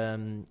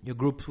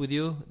group with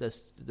you.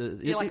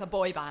 You're like a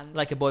boy band.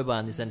 Like a boy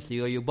band, essentially.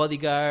 You got your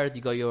bodyguard,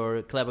 you got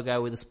your clever guy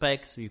with the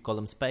specs, you call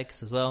them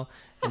specs as well.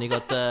 And you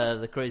got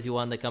the crazy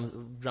one that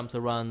jumps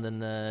around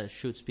and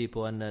shoots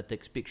people and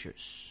takes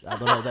pictures. I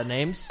don't know their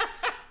names.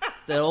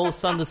 They all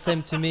sound the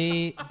same to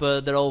me,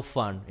 but they're all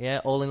fun. Yeah,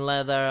 all in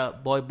leather,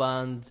 boy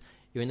band.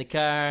 You're in the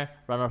car,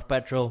 run out of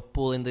petrol,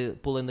 pull in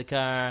the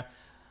car.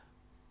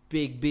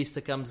 Big beast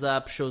that comes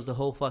up, shows the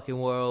whole fucking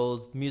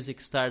world.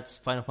 Music starts,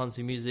 Final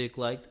Fantasy music,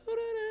 like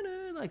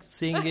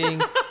singing.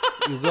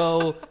 You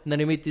go, and then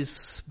you meet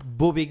this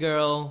booby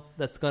girl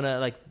that's gonna,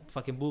 like,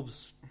 fucking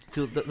boobs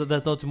till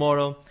there's no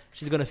tomorrow.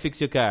 She's gonna fix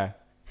your car.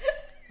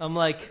 I'm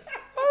like,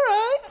 all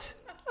right,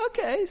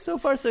 okay, so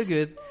far so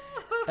good.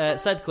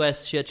 Side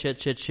quest,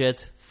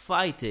 shit.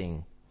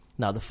 Fighting.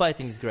 Now the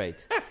fighting is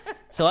great.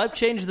 So I've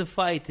changed the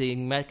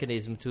fighting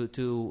mechanism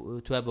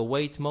to have a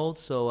wait mode.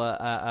 So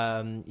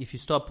if you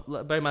stop,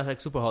 very much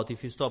like Superhot,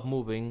 if you stop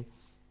moving,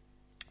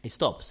 it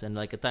stops, and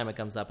like a timer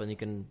comes up, and you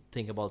can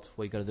think about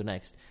what you're gonna do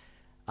next.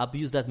 I've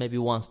used that maybe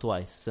once,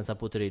 twice since I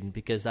put it in,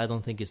 because I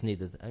don't think it's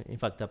needed. In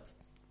fact, I've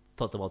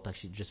thought about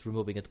actually just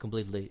removing it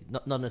completely,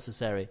 not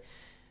necessary,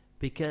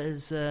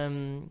 because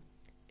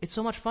it's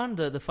so much fun,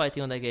 the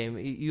fighting on that game.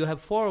 You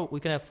have we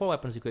can have 4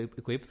 weapons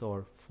equipped,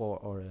 or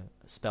 4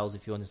 spells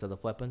if you want instead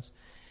of weapons.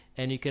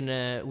 And you can,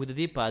 with the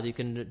D-pad, you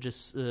can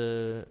just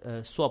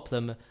swap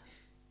them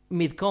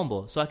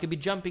mid-combo. So I could be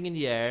jumping in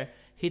the air,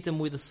 hit them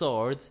with a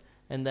sword,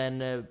 and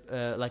then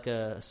like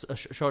a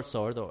short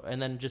sword,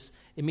 and then just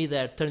in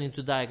mid-air turn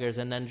into daggers,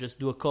 and then just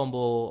do a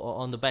combo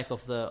on the back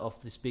of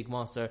this big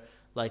monster,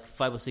 like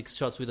 5 or 6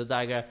 shots with a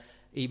dagger.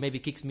 He maybe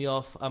kicks me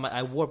off.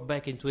 I warp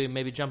back into him,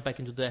 maybe jump back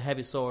into the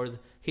heavy sword,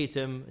 hit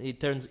him. He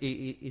turns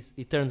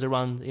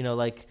around,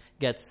 like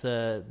gets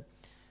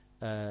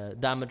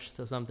damaged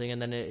or something,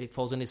 and then it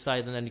falls on his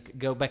side, and then you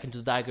go back into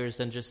the daggers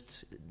and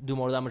just do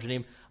more damage on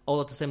him.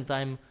 All at the same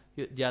time,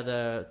 the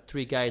other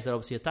 3 guys are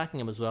obviously attacking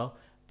him as well.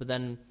 But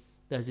then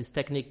there's this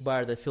technique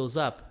bar that fills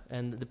up,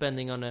 and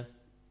depending on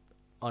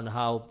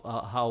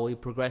how we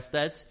progress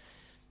that,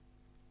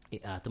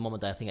 at the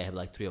moment I think I have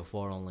like 3 or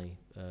 4 only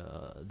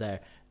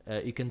there.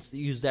 You can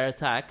use their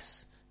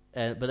attacks,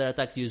 but their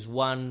attacks use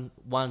 1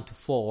 to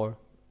 4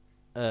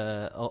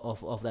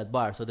 of that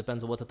bar. So it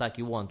depends on what attack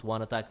you want.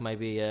 One attack might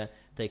be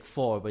take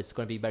 4, but it's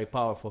going to be very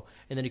powerful.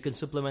 And then you can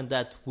supplement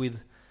that with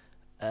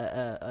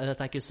an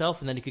attack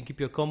yourself, and then you can keep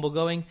your combo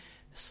going.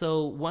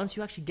 So once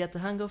you actually get the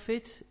hang of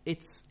it,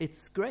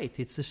 it's great.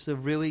 It's just a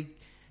really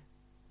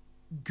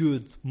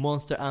good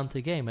Monster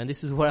Hunter game, and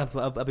this is what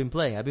I've been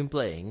playing. I've been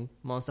playing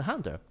Monster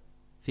Hunter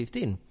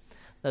 15.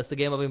 That's the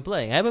game I've been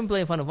playing. I haven't been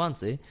playing Final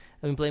Fantasy.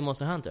 I've been playing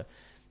Monster Hunter,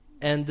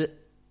 and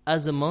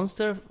as a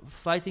monster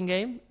fighting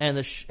game, and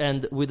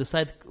with the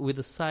side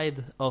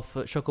of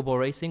Chocobo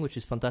Racing, which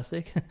is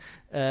fantastic.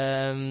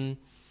 That's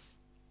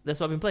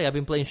what I've been playing. I've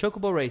been playing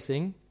Chocobo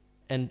Racing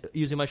and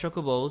using my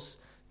Chocobos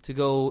to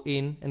go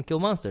in and kill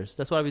monsters.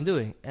 That's what I've been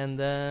doing, and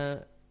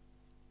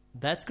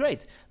that's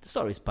great. The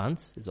story is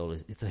puns. It's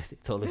always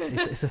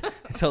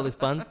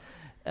puns.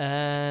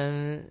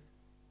 The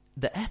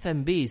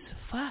FMBs,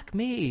 fuck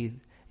me.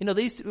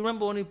 They used to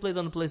remember when we played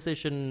on the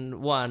PlayStation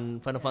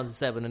 1, Final Fantasy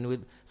 7, and we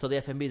saw the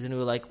FMBs, and we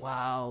were like,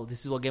 wow,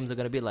 this is what games are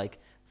going to be like.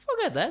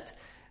 Forget that.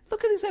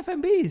 Look at these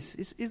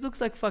FMBs. It looks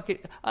like fucking...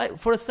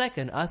 For a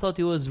second, I thought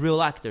it was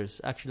real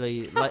actors,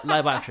 actually,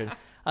 live action.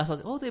 I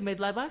thought, oh, they made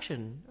live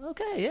action.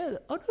 Okay, yeah.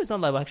 Oh, no, it's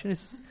not live action.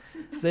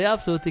 They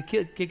absolutely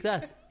kicked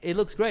ass. It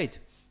looks great.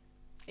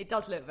 It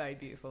does look very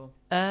beautiful.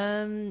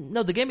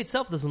 No, the game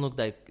itself doesn't look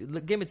like...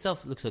 The game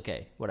itself looks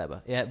okay,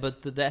 whatever. Yeah,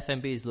 but the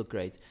FMBs look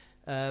great.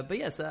 But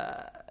yes,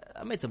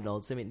 I made some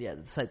notes. I mean, yeah,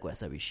 the side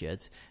quests are be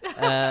shit.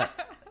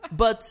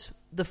 But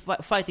the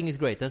fighting is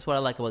great. That's what I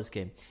like about this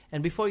game.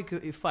 And before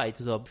you fight,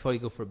 so before you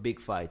go for a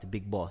big fight, a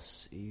big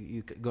boss,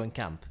 you go and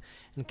camp.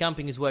 And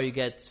camping is where you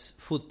get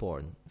food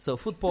porn. So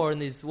food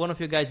porn is one of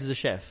your guys is a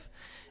chef.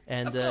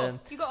 And of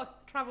course, you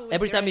got to travel with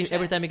every time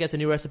he gets a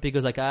new recipe, he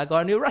goes like, I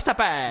got a new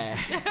recipe.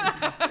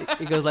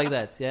 It goes like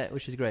that, yeah,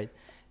 which is great.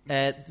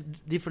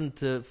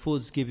 Different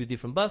foods give you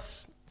different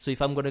buffs. So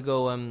if I'm going to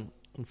go and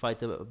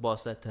fight a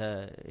boss that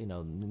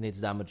needs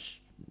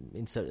damage,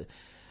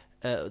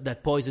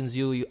 that poisons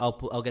you,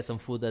 I'll get some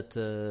food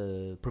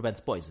that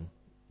prevents poison.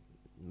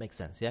 Makes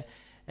sense, yeah.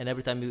 And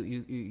every time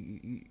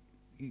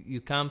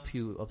you camp,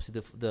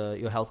 obviously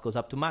your health goes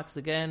up to max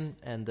again,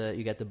 and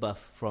you get the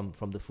buff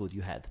from the food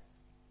you had.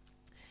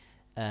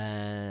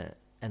 And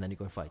then you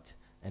go and fight,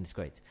 and it's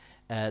great.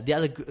 The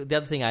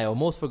other thing I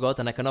almost forgot,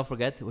 and I cannot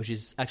forget, which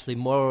is actually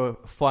more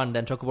fun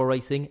than Chocobo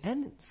Racing,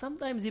 and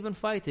sometimes even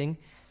fighting,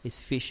 is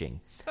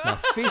fishing. Now,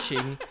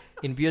 fishing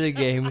in video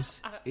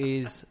games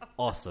is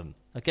awesome.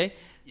 Okay?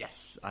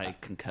 Yes, I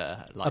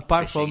concur.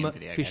 Apart from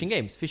fishing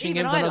games. Fishing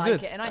Even games I are not like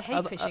good. It, and I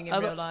hate fishing in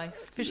real life.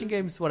 Fishing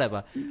games,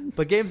 whatever.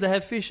 But games that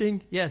have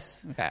fishing,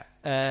 yes. Okay.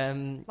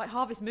 Like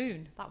Harvest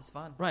Moon, that was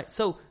fun. Right.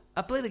 So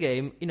I play the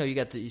game. You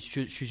get to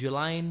choose your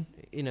line.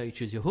 You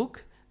choose your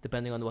hook,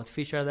 depending on what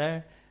fish are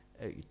there.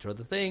 You throw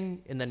the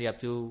thing, and then you have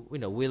to,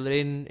 wheel it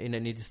in, and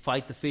then you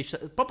fight the fish.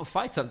 Proper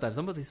fight sometimes.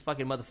 Some of these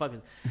fucking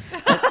motherfuckers,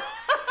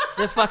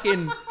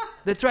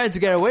 they're trying to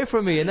get away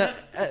from me, and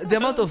the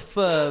amount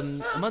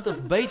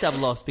of bait I've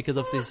lost because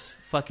of this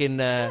fucking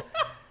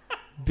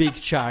big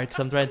sharks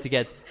I'm trying to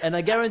get. And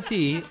I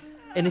guarantee,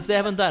 and if they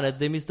haven't done it,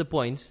 they missed the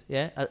point.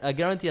 Yeah, I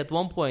guarantee at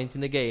one point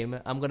in the game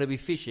I'm gonna be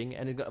fishing,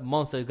 and a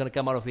monster is gonna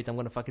come out of it. I'm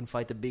gonna fucking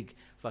fight a big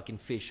fucking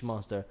fish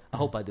monster. I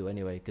hope I do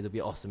anyway, because it'd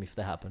be awesome if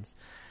that happens.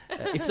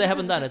 If they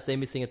haven't done it, they're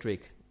missing a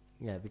trick.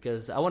 Yeah,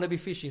 because I want to be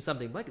fishing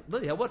something like,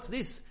 bloody hell, what's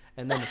this?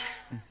 And then.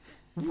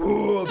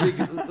 Whoa, big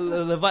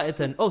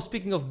Leviathan. Oh,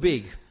 speaking of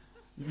big,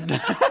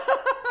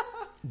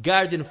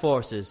 Guardian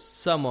Forces,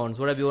 summons,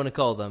 whatever you want to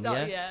call them.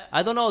 Yeah?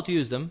 I don't know how to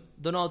use them.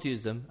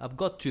 I've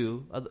got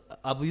two.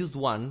 I've used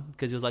one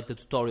because it was like the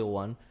tutorial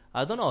one.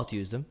 I don't know how to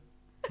use them.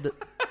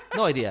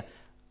 No idea.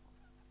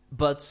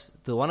 But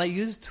the one I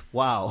used,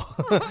 wow,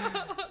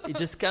 it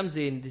just comes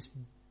in this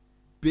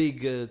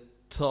big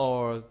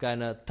Thor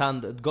kind of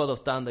thunder, God of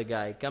Thunder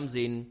guy comes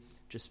in,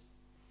 just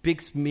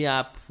picks me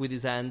up with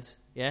his hand.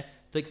 Yeah.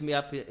 Takes me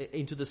up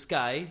into the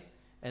sky,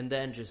 and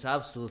then just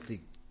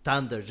absolutely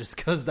thunder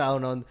just goes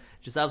down on,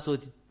 just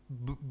absolutely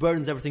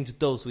burns everything to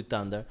toast with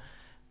thunder.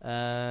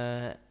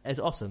 It's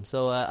awesome.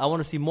 So I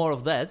want to see more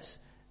of that.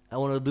 I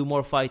want to do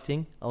more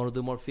fighting. I want to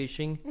do more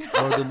fishing.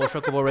 I want to do more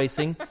Chocobo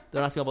racing.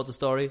 Don't ask me about the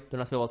story. Don't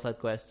ask me about side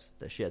quests.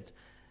 That shit.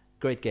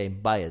 Great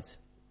game. Buy it.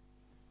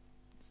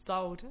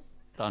 Sold.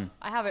 Done.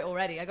 I have it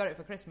already. I got it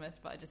for Christmas,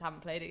 but I just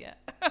haven't played it yet.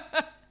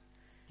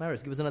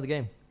 Marius, give us another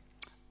game.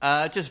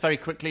 Just very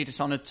quickly,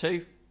 Dishonored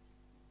 2.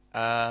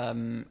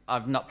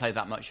 I've not played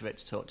that much of it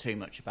to talk too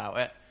much about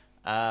it.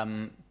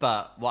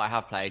 But what I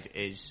have played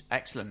is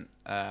excellent.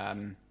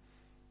 As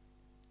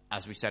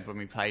we said when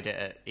we played it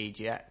at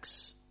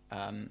EGX,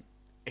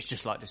 it's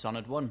just like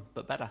Dishonored 1,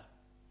 but better.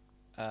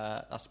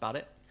 That's about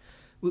it.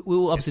 We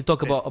will obviously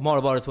talk more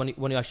about it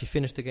when you actually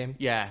finish the game.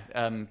 Yeah,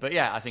 but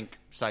yeah, I think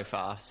so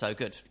far, so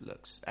good.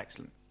 Looks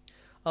excellent.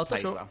 I'll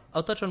touch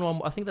on one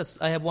more. I think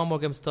I have one more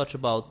game to talk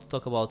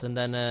about, and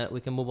then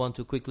we can move on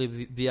to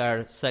quickly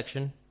VR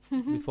section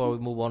before we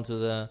move on to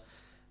the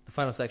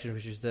final section,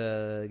 which is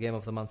the Game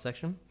of the Month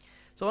section.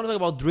 So I want to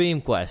talk about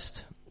Dream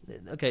Quest.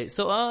 Okay,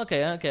 so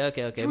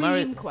okay.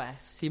 Dream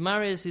Quest. See,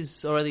 Marius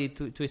is already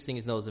twisting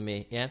his nose at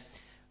me. Yeah,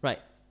 right.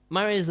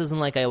 Marius doesn't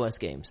like iOS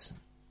games.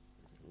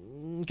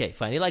 Okay,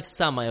 fine. He likes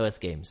some iOS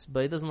games,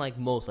 but he doesn't like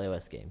most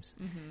iOS games.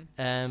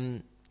 Mm-hmm.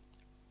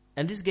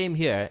 And this game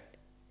here.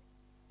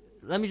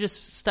 Let me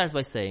just start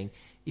by saying,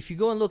 if you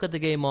go and look at the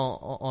game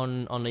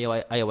on the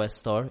iOS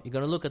store, you're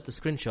going to look at the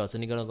screenshots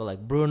and you're going to go like,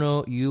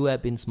 Bruno, you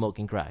have been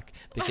smoking crack.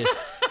 Because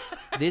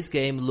this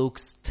game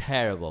looks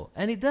terrible.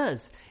 And it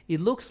does. It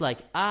looks like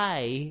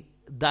I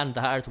done the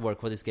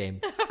artwork for this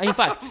game. In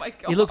fact,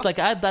 it looks like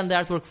I've done the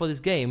artwork for this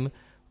game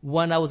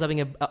when I was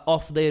having an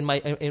off day in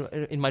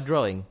my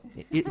drawing.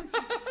 It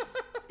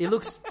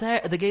looks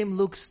the game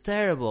looks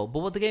terrible. But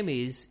what the game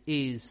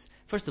is...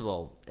 First of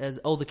all, as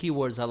all the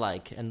keywords I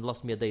like and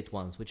lost me a date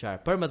once, which are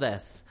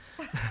permadeath.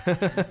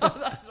 Oh,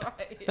 that's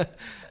right.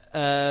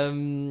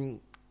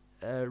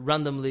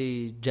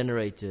 Randomly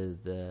generated,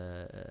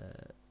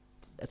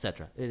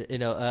 etc.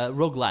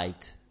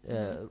 Roguelite.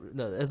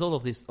 There's all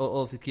of the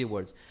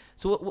keywords.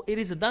 So it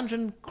is a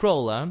dungeon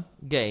crawler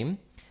game.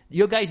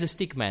 Your guy is a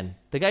stickman.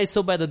 The guy is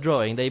so bad at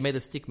drawing that he made a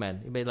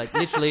stickman. He made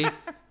literally,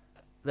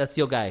 that's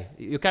your guy.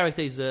 Your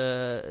character is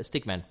a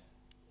stickman.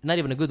 Not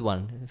even a good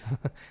one.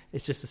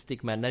 It's just a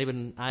stick man. Not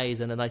even eyes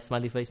and a nice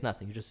smiley face.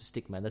 Nothing. You're just a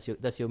stick man.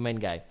 That's your main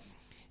guy,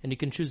 and you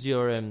can choose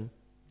your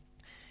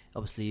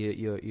obviously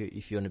your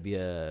if you want to be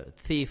a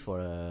thief or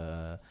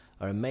a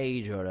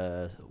mage or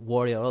a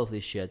warrior, all of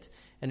this shit.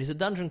 And it's a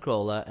dungeon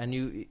crawler, and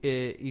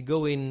you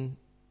go in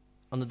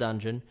on the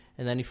dungeon,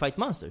 and then you fight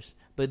monsters.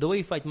 But the way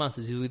you fight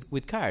monsters is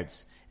with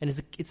cards, and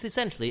it's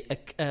essentially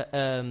a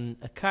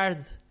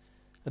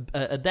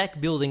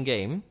deck building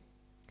game.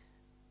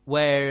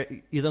 Where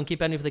you don't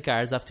keep any of the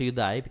cards after you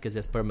die because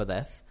there's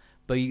permadeath,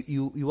 but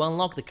you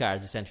unlock the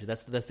cards essentially.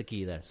 That's the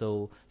key there.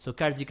 So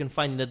cards you can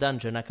find in the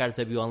dungeon are cards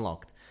that you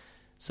unlocked.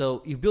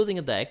 So you're building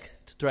a deck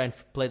to try and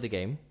play the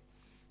game,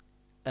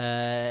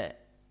 and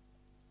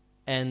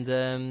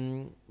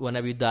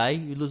whenever you die,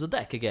 you lose a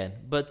deck again.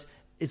 But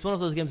it's one of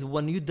those games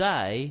when you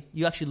die,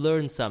 you actually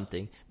learn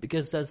something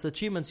because there's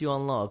achievements you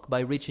unlock by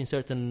reaching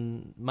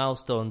certain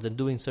milestones and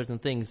doing certain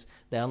things.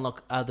 They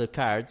unlock other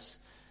cards.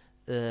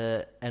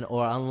 Or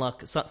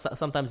unlock.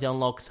 Sometimes it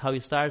unlocks how you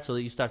start, so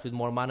that you start with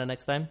more mana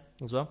next time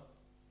as well.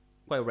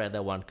 Quite rare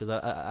that one because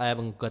I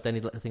haven't got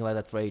anything like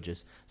that for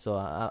ages. So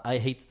I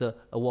hate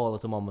a wall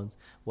at the moment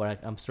where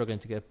I'm struggling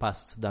to get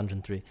past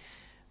Dungeon 3.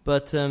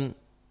 But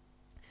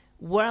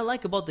what I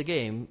like about the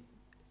game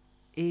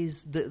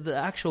is the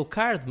actual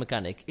card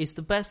mechanic. It's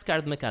the best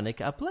card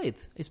mechanic I played.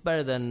 It's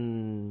better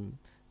than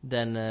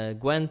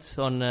Gwent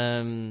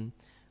on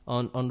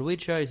The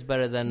Witcher. It's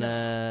better than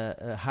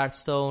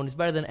Hearthstone. It's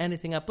better than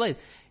anything I played.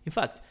 In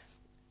fact,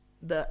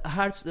 the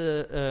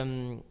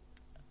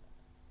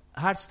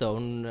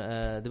Hearthstone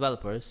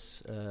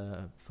developers,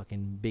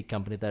 fucking big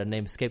company that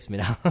name escapes me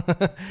now,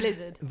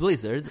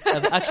 Blizzard,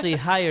 have actually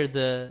hired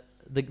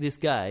this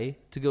guy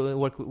to go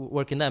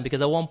work in them,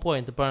 because at one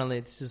point, apparently,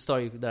 this is a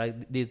story that I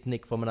did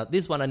nick from another.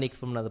 This one I nicked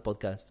from another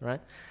podcast,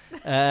 right?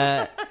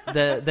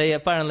 They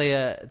apparently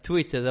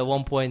tweeted at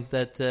one point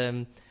that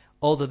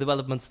all the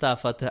development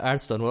staff at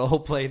Hearthstone were all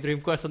playing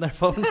Dream Quest on their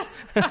phones.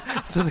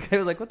 So the guy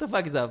was like, "What the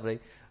fuck is happening?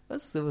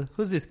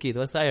 Who's this kid?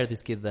 Let's hire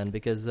this kid then,"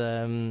 because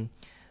the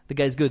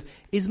guy's good.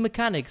 His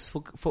mechanics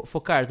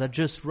for cards are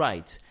just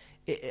right.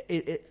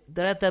 They're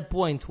at that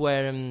point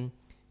where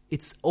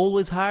it's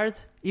always hard.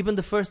 Even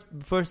the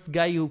first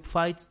guy you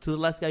fight to the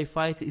last guy you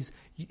fight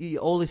it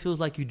always feels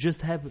like you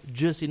just have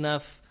just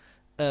enough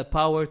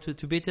power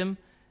to beat him.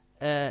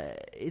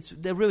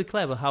 They're really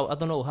clever. I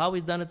don't know how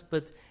he's done it,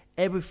 but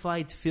every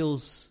fight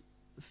feels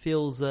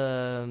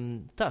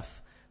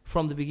tough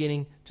from the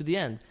beginning to the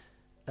end.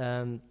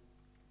 And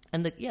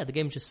the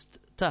game's just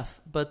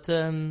tough, but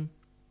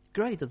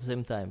great at the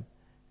same time.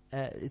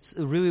 It's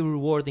a really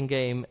rewarding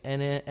game,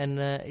 and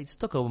it's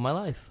took over my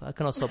life. I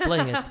cannot stop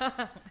playing it.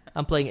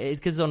 I'm playing it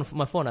because on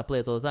my phone I play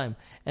it all the time,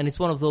 and it's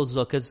one of those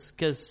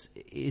because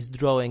its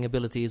drawing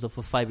abilities of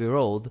a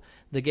 5-year-old.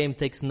 The game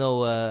takes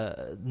no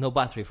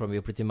battery from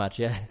you, pretty much.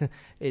 Yeah,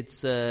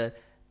 it's the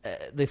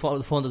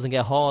phone doesn't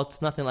get hot,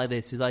 nothing like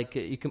this. It's like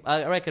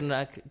I reckon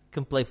I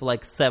can play for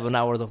like 7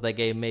 hours of that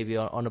game, maybe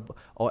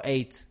or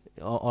 8.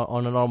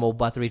 On a normal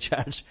battery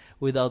charge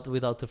without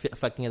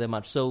affecting it that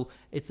much. So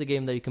it's a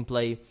game that you can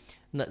play.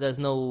 There's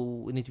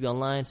no need to be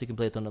online, so you can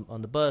play it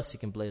on the bus, you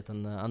can play it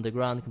on the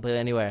underground, you can play it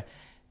anywhere.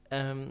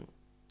 And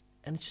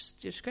it's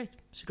just great.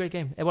 It's a great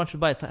game. Everyone should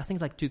buy it. I think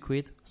it's like £2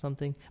 or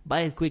something. Buy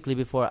it quickly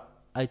before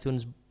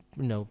iTunes,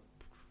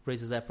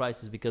 raises their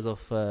prices because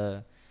of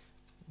the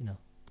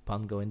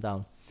pound going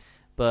down.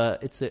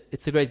 But it's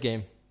a great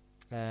game,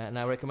 and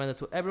I recommend it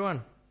to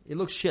everyone. It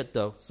looks shit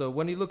though, so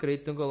when you look at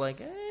it, don't go like,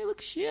 "Hey, it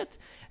looks shit."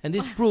 And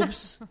this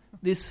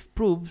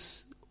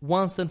proves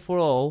once and for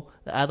all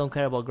that I don't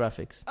care about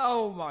graphics.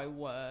 Oh my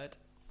word!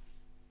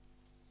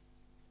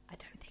 I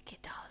don't think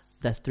it does.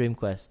 That's Dream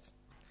Quest.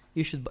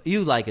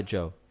 You like it,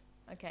 Joe?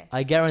 Okay.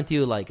 I guarantee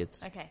you like it.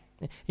 Okay.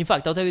 In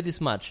fact, I'll tell you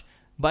this much: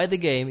 buy the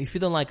game. If you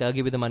don't like it, I'll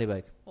give you the money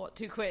back. What,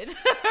 £2?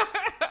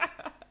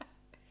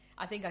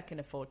 I think I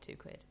can afford £2.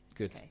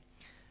 Good. Okay.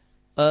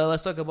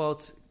 Let's talk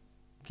about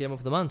Game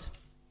of the Month.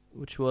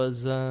 Which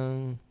was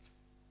no,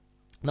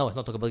 let's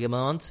not talk about Game of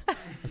the Month.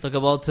 Let's talk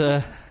about.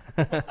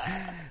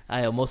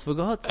 I almost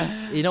forgot.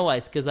 You know why?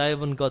 It's because I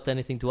haven't got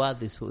anything to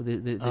add this month.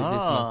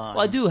 Well,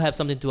 I do have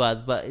something to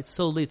add, but it's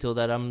so little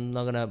that I'm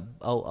not gonna.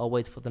 I'll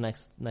wait for the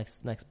next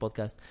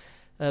podcast.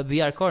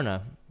 VR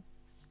Corner.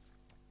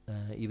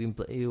 You've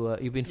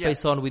been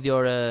face on with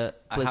your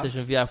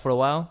PlayStation VR for a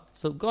while.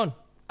 So go on.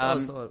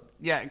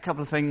 A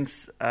couple of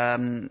things.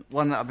 One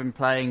that I've been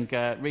playing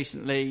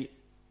recently.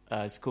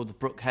 It's called the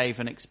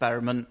Brookhaven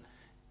Experiment.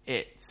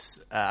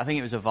 It's I think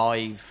it was a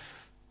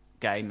Vive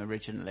game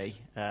originally,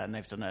 and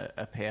they've done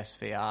a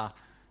PSVR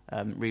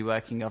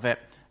reworking of it.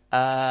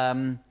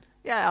 I'm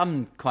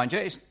quite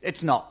enjoying it.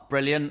 It's not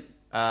brilliant.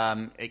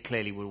 It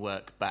clearly would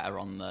work better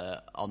on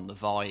the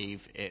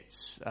Vive.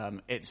 It's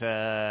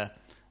a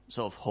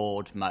sort of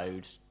horde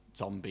mode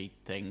zombie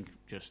thing,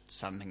 just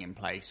standing in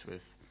place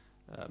with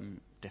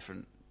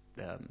different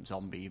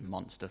zombie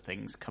monster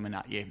things coming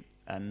at you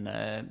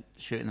and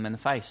shooting them in the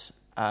face.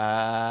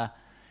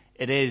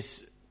 It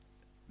is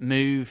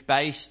move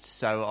based,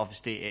 so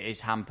obviously it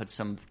is hampered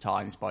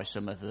sometimes by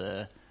some of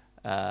the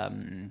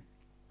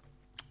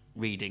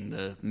reading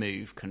the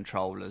move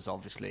controllers.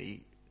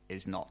 Obviously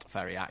is not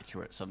very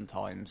accurate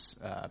sometimes,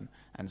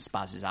 and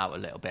spazzes out a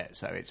little bit,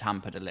 so it's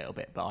hampered a little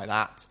bit by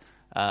that.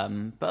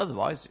 But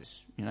otherwise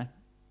it's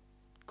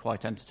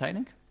quite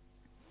entertaining.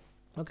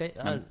 Okay,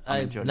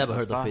 I've never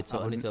heard of it, so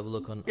I need to have a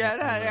look on.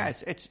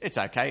 It's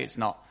okay. It's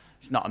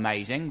not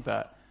amazing,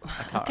 but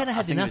I kind of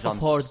had enough of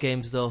horde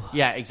games, though.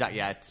 Yeah, exactly.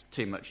 Yeah, it's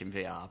too much in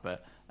VR,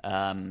 but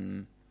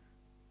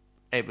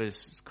it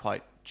was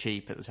quite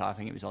cheap at the time. I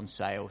think it was on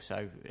sale,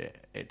 so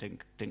it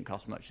didn't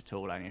cost much at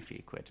all, only a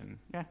few quid. And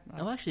yeah,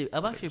 I've actually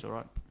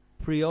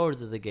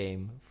pre-ordered the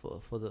game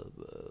for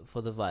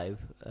the Vive.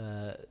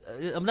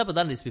 I've never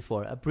done this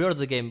before. I pre-ordered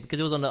the game because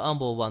it was on the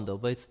Humble bundle,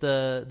 but it's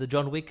the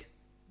John Wick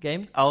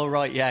game. Oh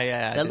right,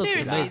 yeah. That looks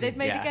Seriously, amazing. They've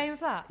made a game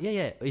of that.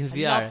 Yeah, in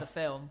VR. I love the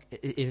film.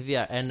 In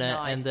VR, and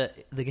Nice. and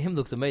the game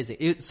looks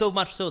amazing. So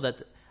much so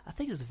that I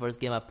think it's the first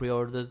game I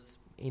pre-ordered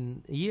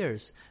in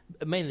years,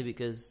 mainly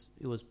because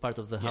it was part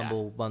of the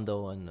Humble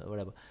bundle and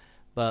whatever.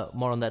 But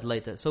more on that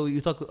later. So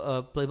you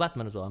play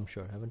Batman as well, I'm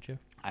sure, haven't you?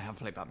 I have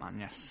played Batman,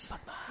 yes.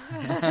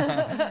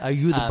 Batman. Are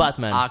you the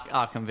Batman?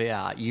 Arkham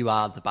VR, you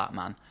are the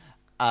Batman.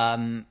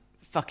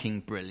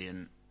 Fucking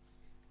brilliant.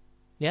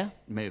 Yeah?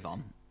 Move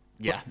on.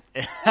 Yeah.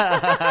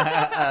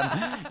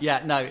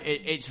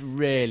 It's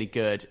really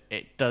good.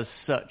 It does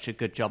such a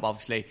good job.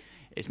 Obviously,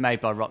 it's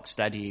made by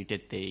Rocksteady, who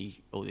did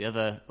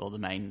all the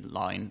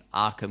mainline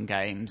Arkham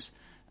games.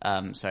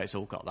 So it's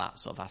all got that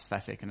sort of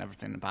aesthetic and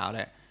everything about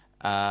it.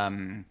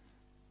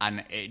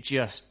 and it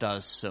just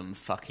does some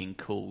fucking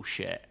cool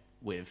shit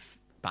with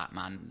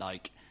Batman.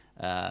 Like,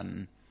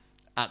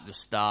 at the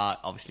start,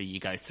 obviously, you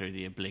go through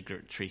the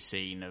obligatory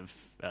scene of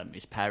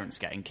his parents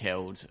getting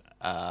killed,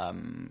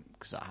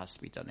 because that has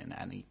to be done in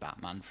any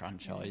Batman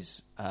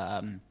franchise.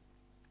 How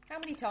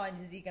many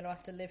times is he going to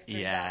have to live through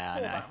Yeah, that?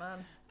 Poor I know.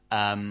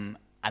 Batman.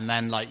 And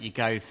then, like, you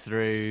go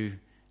through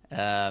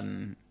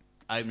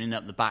opening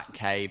up the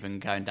Batcave and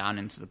going down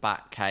into the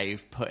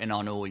Batcave, putting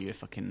on all your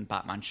fucking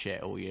Batman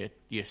shit, all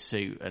your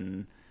suit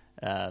and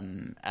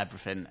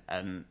everything,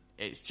 and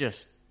it's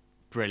just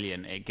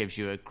brilliant. It gives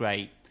you a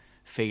great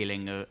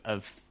feeling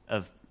of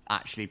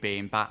actually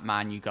being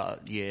Batman. You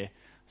got your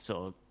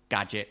sort of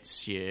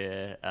gadgets,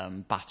 your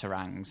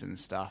batarangs and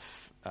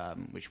stuff,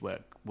 which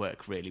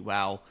work really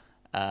well.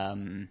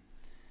 And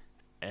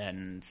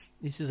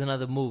This is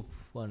another move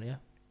one, yeah?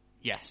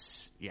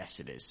 yes,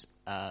 it is.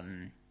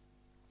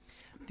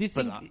 Do you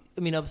think,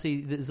 I mean,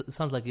 obviously, it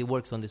sounds like it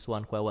works on this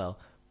one quite well,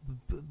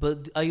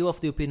 but are you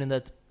of the opinion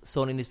that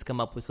Sony needs to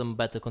come up with some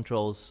better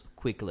controls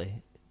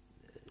quickly?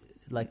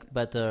 Like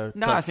better...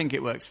 No, I think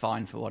it works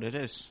fine for what it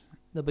is.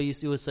 No, but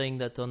you were saying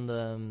that on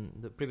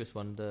the previous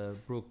one, the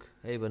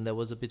Brookhaven, there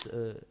was a bit...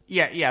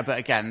 Yeah, but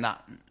again,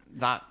 that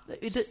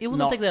it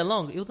wouldn't take that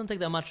long. It wouldn't take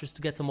that much just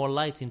to get some more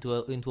light into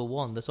a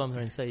wand. That's what I'm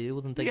trying to say. It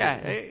wouldn't take...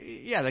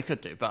 Yeah, they could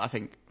do, but I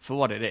think for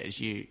what it is,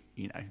 you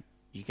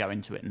go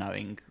into it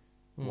knowing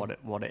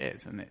what it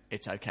is, and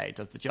it's okay. It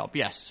does the job.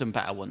 Yes, some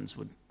better ones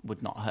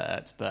would not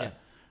hurt, but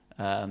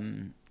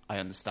I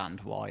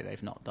understand why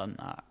they've not done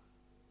that,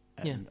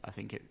 and I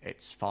think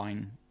it's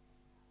fine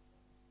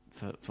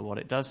for what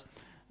it does.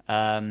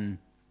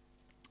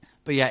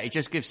 But yeah, it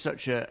just gives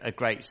such a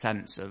great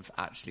sense of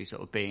actually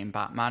sort of being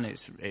Batman.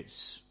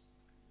 It's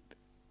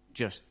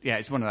just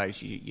it's one of those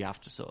you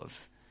have to sort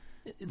of.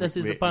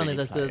 Apparently, really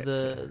that's play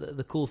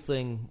the cool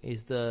thing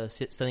is the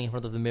standing in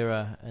front of the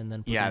mirror and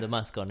then putting the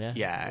mask on.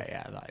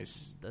 Yeah,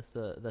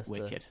 that's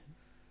wicked.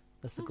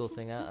 That's the cool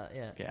thing.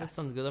 That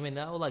sounds good. I mean,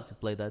 I would like to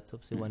play that.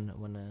 Obviously,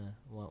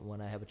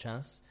 when I have a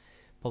chance,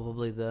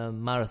 probably the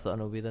marathon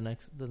will be the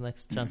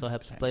next chance I'll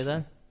have to play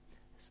that.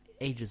 It's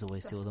ages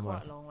away still. The marathon.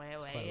 Quite a long way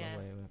away.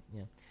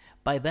 Yeah.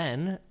 By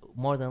then,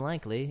 more than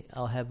likely,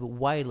 I'll have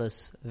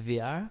wireless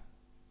VR.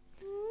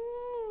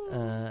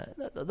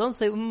 Don't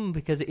say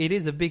because it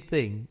is a big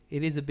thing.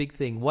 It is a big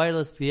thing.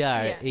 Wireless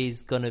VR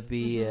is gonna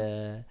be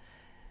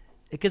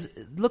because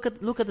look at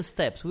the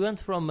steps. We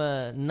went from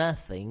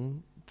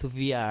nothing to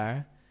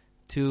VR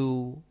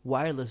to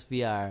wireless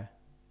VR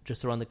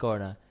just around the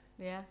corner.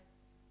 Yeah.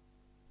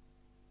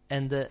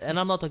 And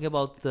I'm not talking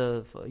about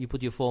you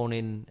put your phone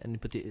in and you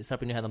put it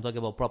strap in your hand. I'm talking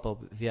about proper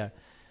VR.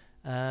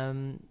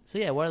 So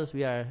yeah, wireless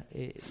VR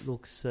it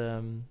looks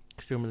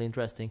extremely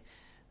interesting.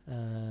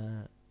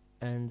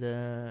 And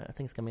I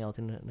think it's coming out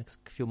in the next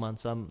few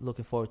months. So I'm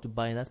looking forward to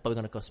buying that. It's probably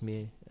going to cost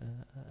me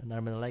an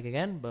arm and a leg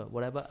again, but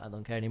whatever. I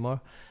don't care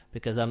anymore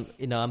because I'm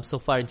so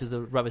far into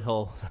the rabbit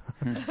hole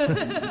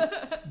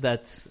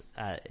that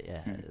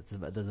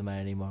it doesn't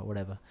matter anymore.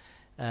 Whatever.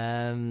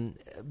 I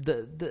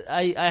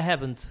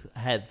haven't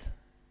had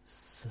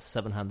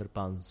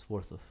 £700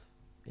 worth of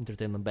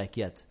entertainment back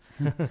yet.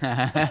 It's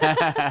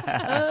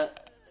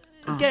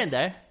getting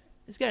there.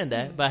 It's getting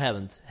there, but I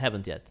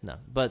haven't yet. No,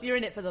 but you're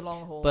in it for the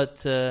long haul.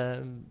 But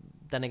then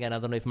again, I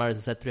don't know if Marius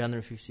has had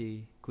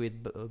 350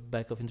 quid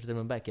back of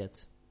entertainment back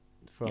yet.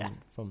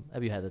 From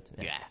have you had it?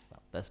 Yeah.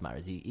 Well, that's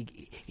Marius. He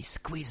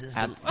squeezes.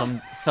 Had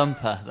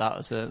Thumper. That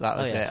was it.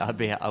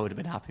 I would have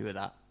been happy with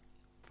that.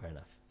 Fair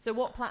enough. So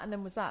what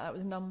platinum was that? That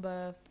was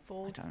number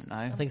 4. I don't know.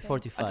 I think it's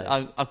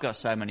 45. I've got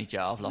so many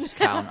I've lost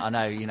count. I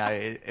know,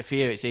 for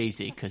you it's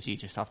easy because you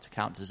just have to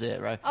count to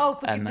 0. Oh,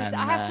 for goodness sake.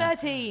 I have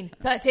 13.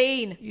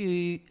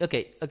 13.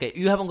 Okay.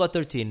 You haven't got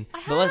 13.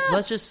 But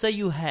let's just say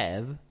you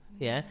have,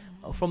 yeah.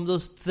 From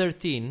those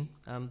 13,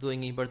 I'm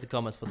doing inverted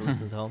commas for the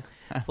listeners at home.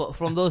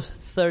 From those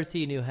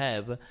 13 you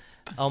have,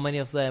 how many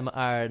of them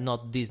are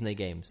not Disney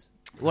games?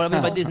 What I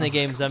mean by Disney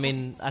games, I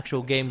mean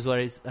actual games where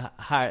it's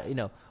hard,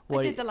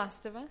 I did The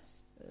Last of Us.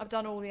 I've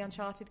done all the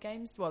Uncharted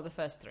games. Well, the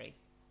first 3.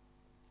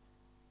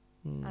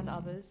 And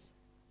others.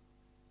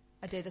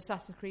 I did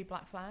Assassin's Creed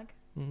Black Flag.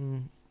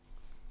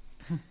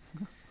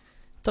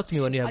 Talk to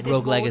me when you have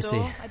Rogue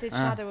Legacy. I did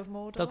Shadow of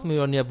Mordor. Talk to me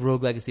when you have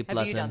Rogue Legacy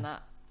Platinum. Have you done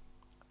that?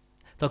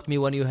 Talk to me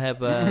when you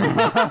have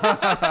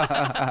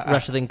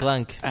Ratchet and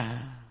Clank.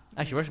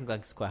 Actually, Ratchet and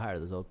Clank is quite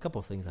hard as well. A couple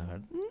of things are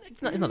hard.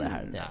 It's not that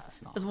hard. Yeah.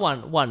 It's not. There's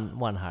one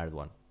hard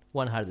one.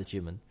 One hard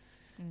achievement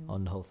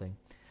on the whole thing.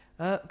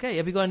 Okay,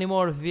 have you got any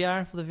more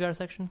VR for the VR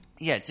section?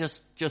 Yeah,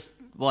 just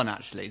one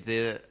actually.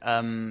 The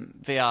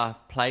VR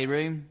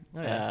Playroom,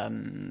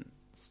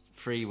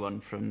 free one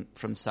from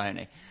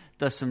Sony,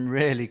 does some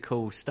really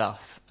cool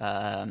stuff.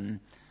 I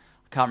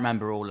can't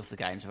remember all of the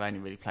games. I've only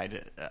really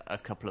played a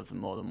couple of them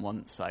more than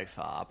once so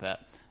far.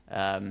 But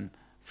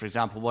for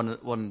example, one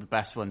of the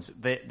best ones.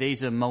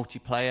 These are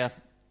multiplayer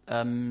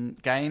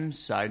games.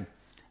 So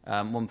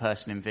one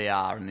person in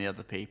VR and the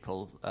other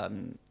people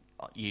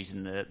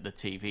using the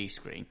TV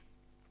screen.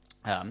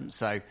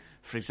 So,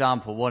 for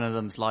example, one of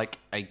them's like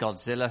a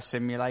Godzilla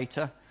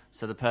simulator.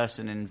 So the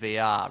person in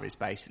VR is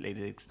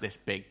basically this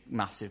big,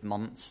 massive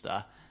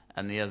monster,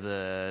 and the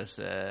others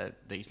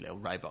these little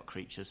robot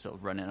creatures sort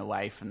of running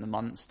away from the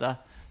monster.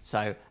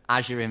 So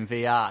as you're in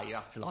VR, you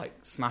have to like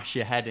smash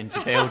your head into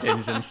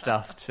buildings and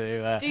stuff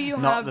to Do you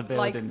knock have the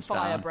buildings like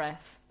fire down.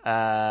 breath? No,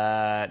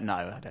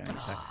 I don't think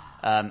so.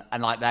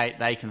 And like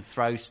they can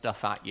throw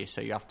stuff at you,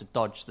 so you have to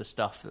dodge the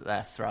stuff that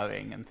they're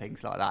throwing and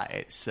things like that.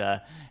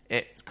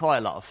 It's quite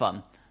a lot of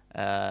fun.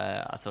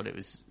 I thought it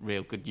was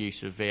real good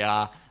use of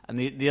VR. And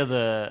the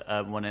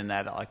other one in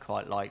there that I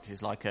quite liked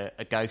is like a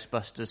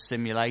Ghostbusters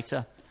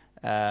simulator,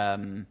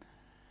 where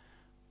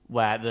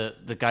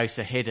the ghosts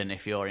are hidden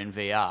if you're in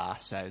VR.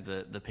 So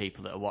the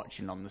people that are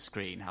watching on the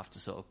screen have to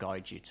sort of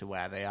guide you to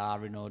where they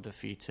are in order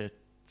for you to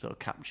sort of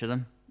capture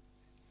them.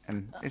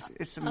 And it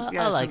was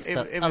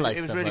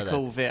really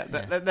cool. Yeah.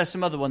 There's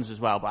some other ones as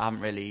well, but I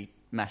haven't really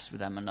messed with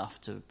them enough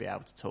to be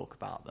able to talk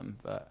about them.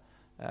 But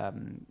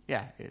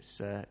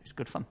it's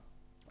good fun.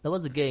 There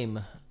was a game.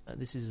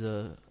 This is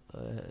a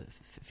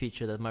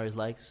feature that Marius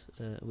likes,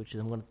 which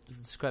is I'm going to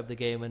describe the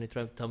game and you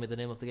try to tell me the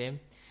name of the game.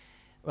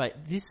 Right.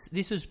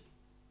 This was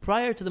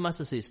prior to the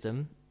Master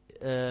System,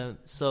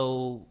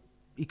 so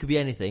it could be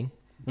anything.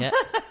 Yeah,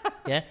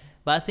 yeah.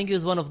 But I think it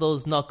was one of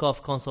those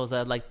knockoff consoles that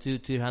had like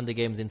 200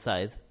 games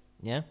inside.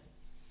 Yeah,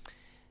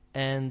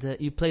 and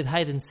you played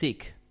hide and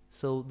seek.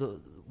 So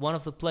one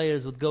of the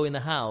players would go in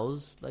a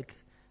house, like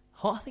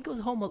I think it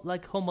was Home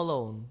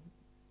Alone.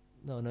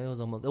 No, it was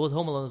Home Alone. There was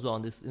Home Alone as well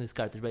in this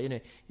cartridge. But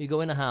you go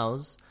in a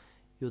house,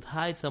 you would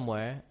hide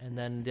somewhere, and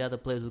then the other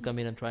players would come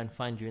in and try and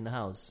find you in the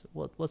house.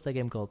 What's that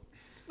game called?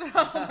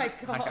 Oh my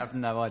god! I have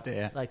no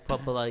idea. Like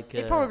proper like.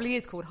 It probably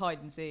is called hide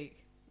and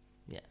seek.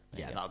 Yeah,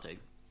 That'll do.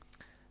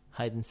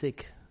 Hide and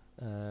seek.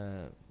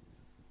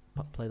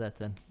 Play that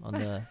then on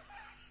the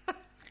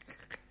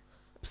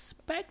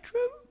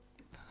Spectrum.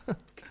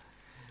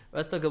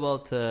 Let's talk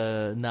about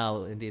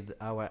now, indeed,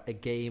 our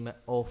game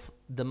of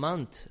the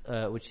month,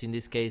 which in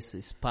this case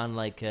is spun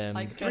like 3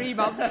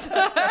 months.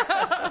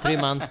 3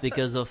 months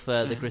because of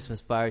the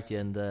Christmas party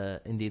and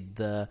indeed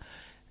the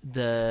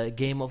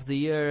game of the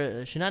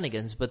year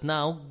shenanigans. But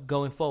now,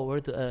 going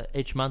forward,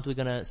 each month we're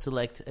gonna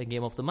select a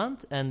game of the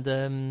month,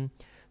 and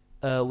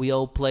we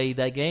all play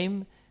that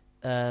game.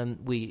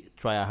 We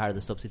try our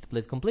hardest, obviously, to play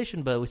it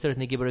completion, but we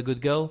certainly give it a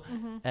good go,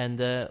 and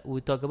we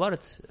talk about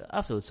it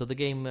afterwards. So the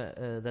game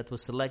that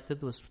was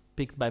selected was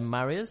picked by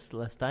Marius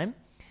last time,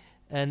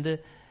 and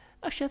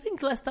actually, I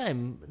think last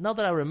time, now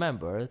that I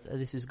remember,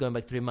 this is going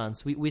back 3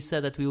 months, we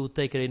said that we would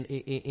take it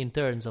in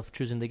turns of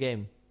choosing the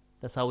game.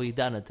 That's how we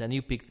done it, and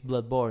you picked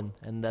Bloodborne,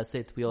 and that's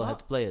it. We all had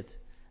to play it.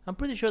 I'm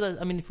pretty sure that,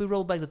 if we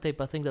roll back the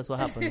tape, I think that's what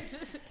happened.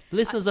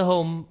 Listeners at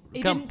home...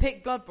 He didn't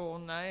pick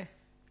Bloodborne, though.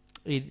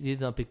 He did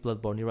not pick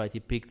Bloodborne, you're right.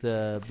 He picked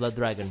Blood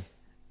Dragon.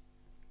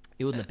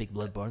 He wouldn't have picked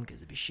Bloodborne because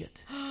it'd be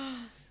shit.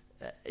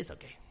 It's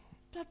okay.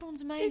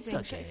 Bloodborne's amazing. It's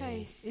okay. Shut your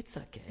face. It's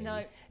okay. No,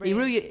 it's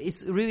brilliant.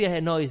 It really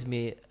annoys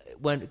me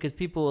because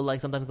people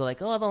like sometimes go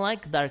like, "Oh, I don't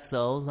like Dark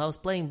Souls. I was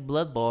playing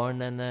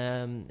Bloodborne and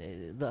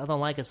I don't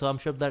like it, so I'm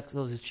sure Dark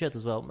Souls is shit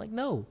as well." I'm like,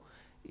 no,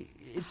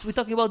 we're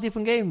talking about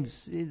different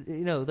games.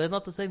 They're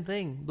not the same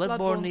thing.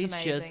 Bloodborne is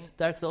amazing. shit.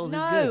 Dark Souls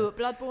is good. No,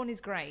 Bloodborne is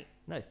great.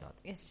 No, it's not.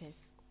 Yes, it is.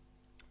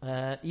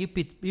 You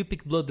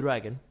picked Blood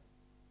Dragon,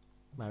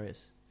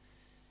 Marius.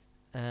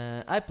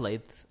 I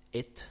played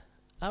it.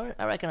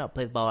 I reckon I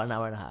played about an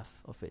hour and a half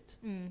of it.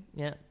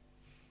 Yeah,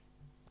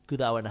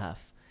 good hour and a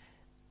half.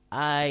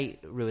 I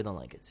really don't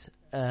like it.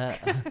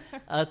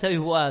 I'll tell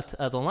you what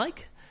I don't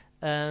like.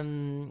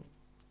 I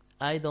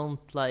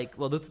don't like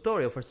the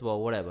tutorial. First of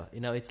all, whatever,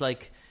 it's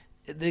like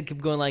they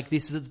keep going like,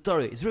 "This is a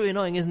tutorial. It's really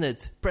annoying, isn't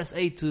it? Press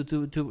A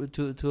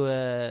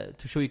to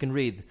show you can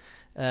read."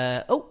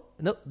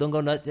 No, don't go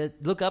nuts.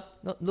 Look up.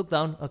 No, look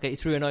down. Okay,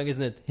 it's really annoying,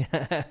 isn't it?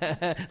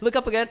 Look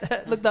up again.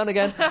 Look down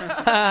again.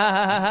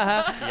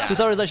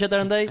 Tutorials are shit,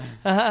 aren't they?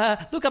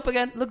 Look up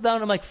again. Look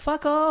down. I'm like,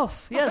 fuck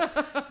off. Yes.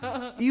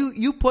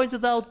 You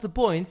pointed out the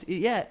point.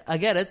 Yeah, I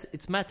get it.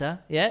 It's meta.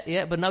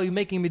 Yeah, but now you're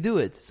making me do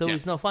it. So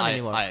it's not fun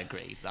anymore. I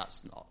agree.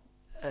 That's not...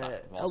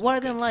 what I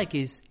don't like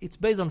is it's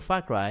based on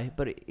Far Cry,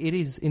 but it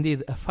is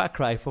indeed a Far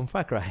Cry from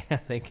Far Cry. I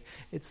think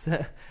it's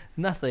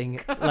nothing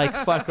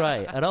like Far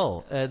Cry at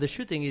all. The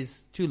shooting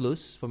is too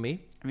loose for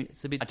me.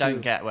 It's a bit. I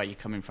don't get where you're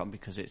coming from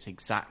because it's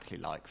exactly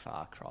like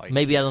Far Cry.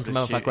 Maybe I don't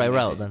remember Far Cry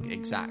well then.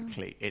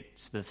 Exactly,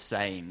 it's the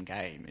same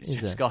game.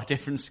 It's just got a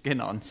different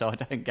skin on, so I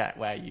don't get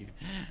where you.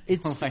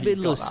 It's where a bit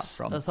you got loose. that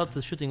from. I thought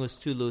the shooting was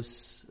too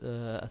loose.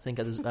 I think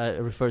I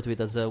refer to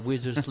it as a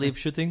wizard sleep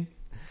shooting.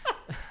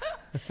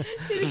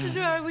 See, this is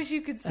where I wish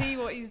you could see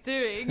what he's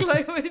doing.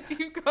 Like,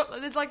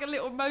 there's like a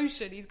little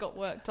motion he's got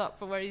worked up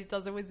for where he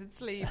does a wizard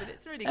sleeve, and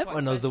it's really everyone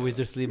quite knows the special.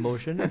 wizard sleeve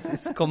motion.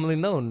 It's commonly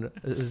known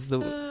as the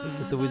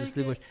wizard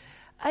sleeve motion.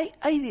 I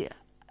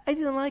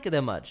didn't like it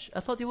that much. I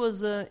thought it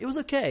was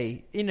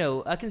okay.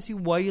 I can see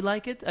why you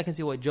like it. I can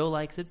see why Joe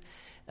likes it.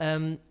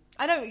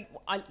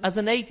 As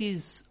an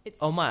 80s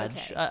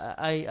homage,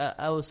 okay.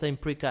 I was saying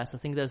precast. I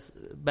think there's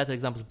better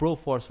examples.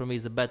 Broforce for me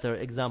is a better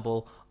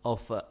example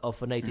of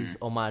an 80s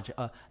homage,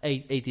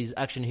 80s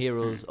action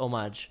heroes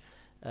homage.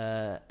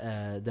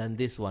 than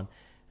this one.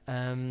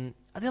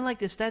 I didn't like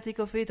the aesthetic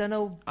of it. I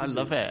know. I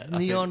love it.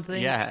 Neon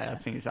thing. Yeah, I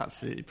think it's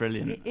absolutely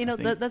brilliant. You know,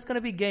 that's going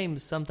to be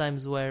games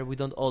sometimes where we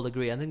don't all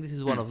agree. I think this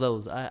is one of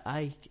those.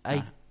 I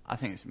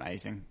think it's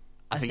amazing.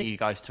 I think you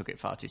guys took it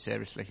far too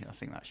seriously. I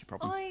think that's your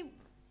problem.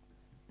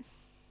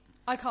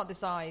 I can't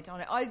decide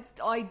on it.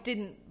 I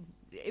didn't.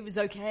 It was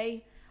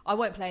okay. I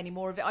won't play any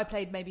more of it. I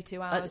played maybe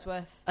 2 hours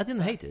worth. I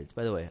didn't hate it,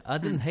 by the way. I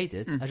didn't hate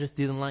it. I just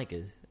didn't like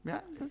it. Yeah.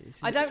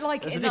 I don't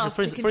like it enough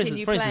to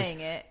continue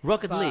playing it.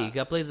 Rocket League,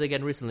 I played it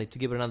again recently to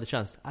give it another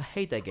chance. I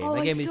hate that game. Oh,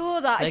 that game I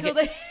saw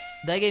that.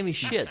 That game is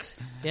shit.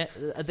 Yeah,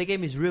 the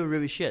game is really,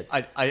 really shit.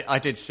 I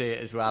did see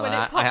it as well. When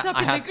it popped up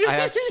in the group. I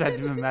had to send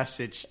him a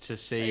message to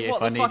see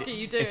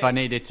if I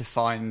needed to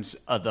find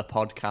other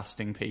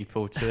podcasting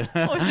people to.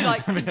 Or if you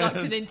like conduct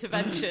an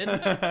intervention.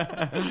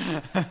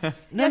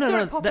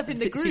 No. Pop up in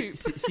the group.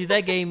 See,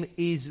 that game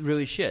is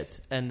really shit,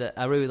 and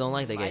I really don't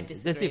like that game.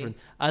 disagree. That's different.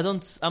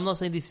 I'm not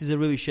saying this is a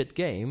really shit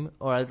game,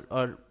 or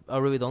I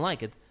really don't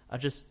like it.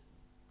 It's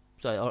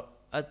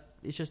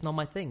just not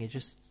my thing. It's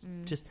just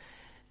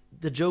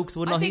the jokes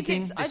were not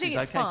hitting. I think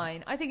it's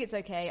fine. I think it's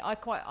okay.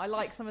 I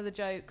like some of the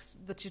jokes.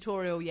 The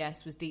tutorial,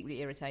 yes, was deeply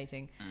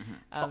irritating.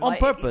 On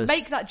purpose.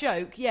 Make that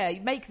joke. Yeah,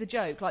 make the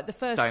joke. Like the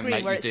first Don't screen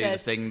make where you it do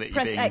says, the thing that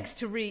press you're X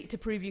to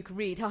prove you can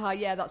read. Haha,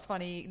 yeah, that's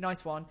funny.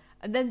 Nice one.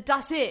 And then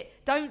that's it.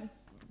 Don't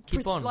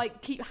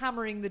keep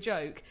hammering the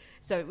joke.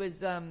 So it was,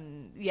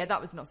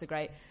 that was not so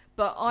great.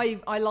 But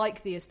I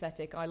like the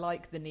aesthetic. I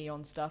like the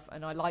neon stuff,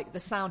 and I like the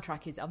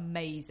soundtrack is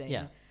amazing.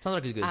 Yeah,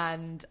 soundtrack is good.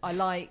 And I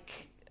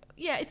like,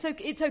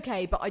 it's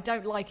okay, but I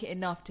don't like it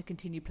enough to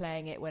continue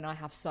playing it when I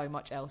have so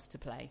much else to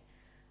play.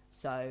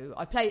 So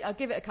I'll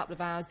give it a couple of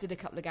hours, did a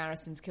couple of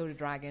garrisons, killed a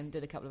dragon,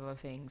 did a couple of other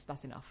things.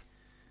 That's enough.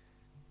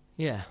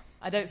 Yeah.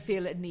 I don't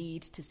feel a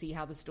need to see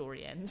how the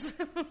story ends.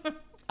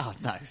 Oh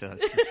no,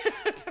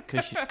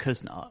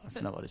 because not.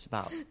 That's not what it's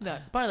about. No.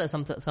 Apparently,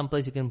 there's some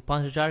place you can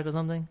punch a shark or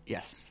something.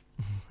 Yes.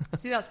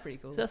 See, that's pretty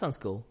cool. So that sounds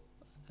cool.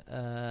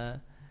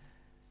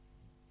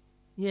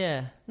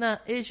 Yeah. Nah,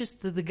 it's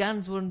just the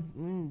guns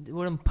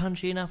weren't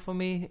punchy enough for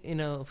me. You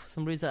know, for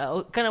some reason,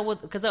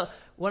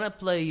 when I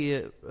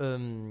play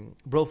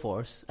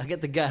Broforce, I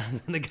get the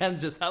guns, and the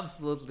guns just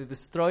absolutely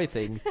destroy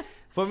things.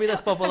 For me,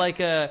 that's proper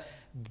like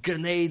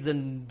grenades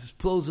and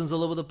explosions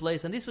all over the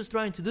place, and this was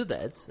trying to do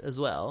that as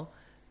well.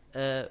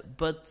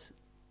 But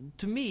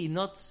to me,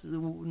 not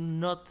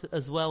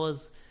as well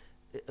as.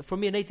 For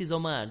me, an 80s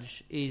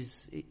homage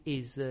is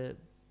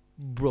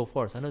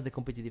Broforce. I know they're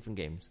completely different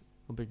games,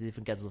 completely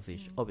different kettles of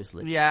fish,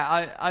 obviously. Yeah,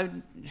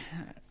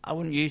 I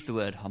wouldn't use the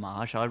word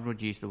homage. I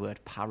would use the word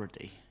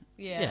parody.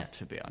 Yeah.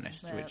 To be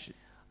honest, Yeah. which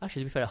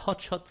Actually, to be fair, a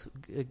hot shot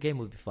game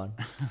would be fun.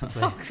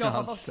 Oh,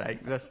 God. God's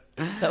sake,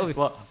 that would be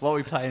what are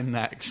we playing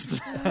next?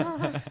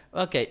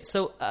 Okay,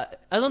 so I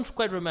don't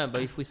quite remember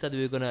if we said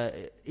we were gonna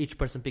each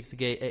person picks a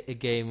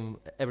game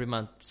every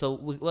month.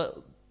 So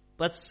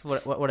that's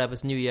what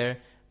happens. New Year.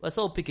 Let's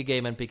all pick a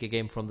game and pick a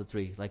game from the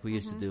three, like we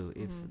used to do.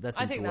 If that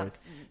seems to work.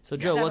 So,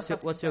 Joe,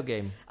 what's your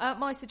game?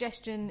 My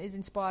suggestion is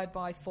inspired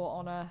by For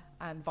Honor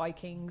and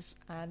Vikings,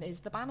 and is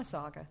the Banner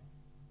Saga.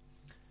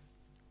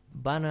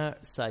 Banner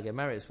Saga.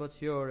 Marius,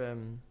 what's your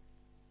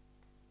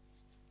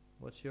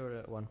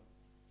one?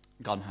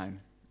 Gone Home.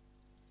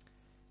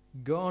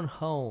 Gone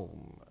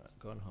Home.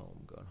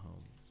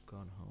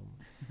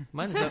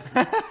 Mine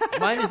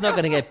is not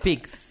going to get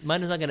picked.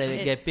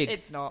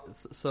 It's not.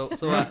 So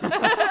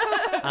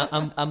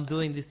I'm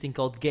doing this thing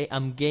called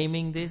I'm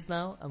gaming this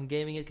now. I'm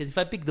gaming it because if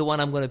I pick the one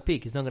I'm going to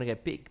pick, it's not going to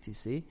get picked. You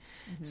see.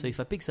 Mm-hmm. So if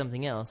I pick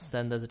something else,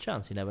 then there's a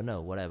chance. You never know.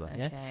 Whatever.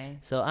 Okay. Yeah.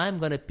 So I'm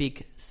going to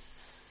pick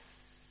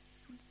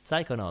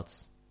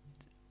Psychonauts.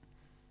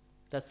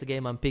 That's the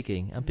game I'm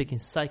picking. I'm picking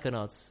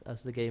Psychonauts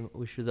as the game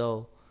we should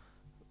all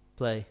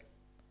play.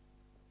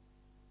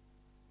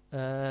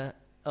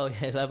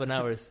 11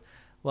 hours.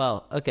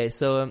 Wow. Okay,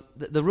 so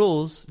the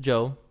rules,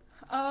 Joe.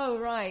 Oh,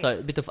 right. So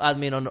a bit of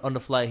admin on the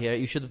fly here.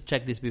 You should have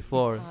checked this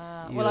before.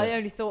 I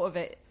only thought of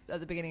it at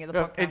the beginning of the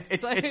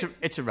podcast.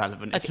 It's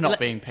irrelevant. It's not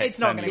being picked. It's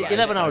not going to anyway,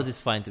 11 hours is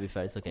fine, to be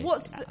fair. It's okay.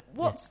 What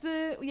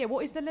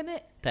is the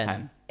limit?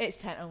 10. It's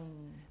 10. Oh.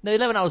 No,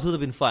 11 hours would have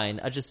been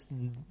fine. I just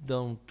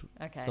don't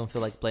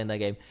feel like playing that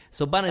game.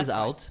 So Banner is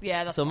out.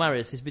 Yeah, that's so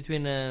Marius is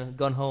between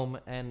Gone Home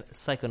and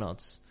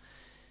Psychonauts.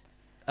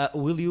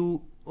 Will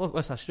you...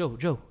 What's that? Joe,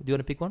 do you want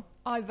to pick one?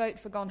 I vote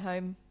for Gone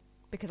Home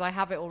because I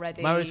have it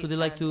already. Marius, would you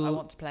like to? I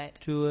want to play it.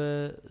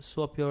 To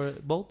swap your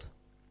bolt?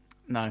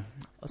 No.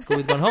 Let's go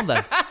with Gone Home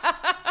then.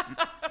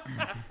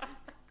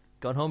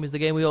 Gone Home is the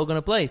game we're all going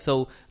to play.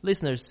 So,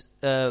 listeners,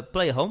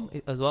 play at home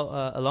as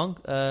well, along.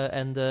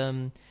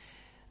 And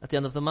at the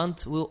end of the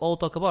month, we'll all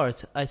talk about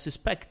it. I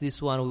suspect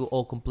this one we'll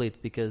all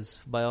complete because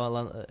by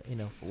all,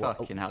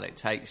 fucking hell, it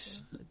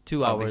takes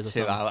 2 hours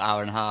or 2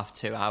 hour and a half,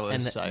 2 hours.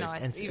 And, so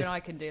nice. Even I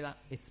can do that.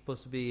 It's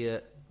supposed to be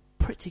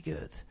pretty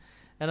good.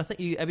 And I think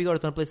have you got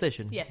it on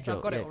PlayStation? Yes, Joe?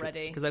 I've got it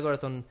already. Because I got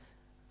it on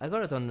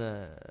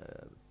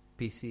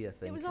PC. I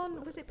think.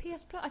 Was it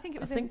PS Plus? I think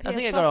it was. I think I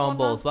got it on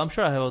both, but I'm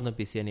sure I have it on the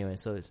PC anyway,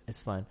 so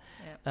it's fine.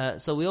 Yeah.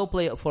 So we all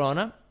play For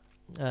Honor.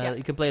 Yeah.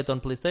 You can play it on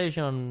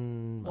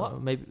PlayStation,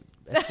 What? maybe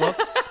Xbox.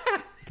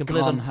 You can play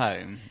it Gone on.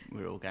 home.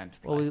 We're all going to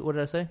play. What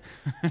did I say?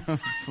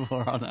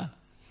 For Honor.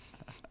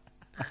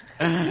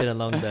 It's been a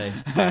long day.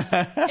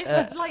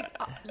 It's like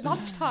You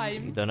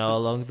lunchtime. don't know how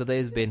long the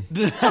day's been.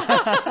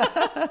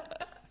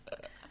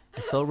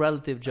 It's all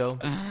relative, Joe.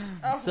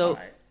 So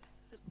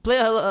play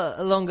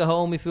along at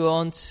home if you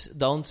want.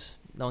 Don't.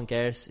 No one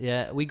cares.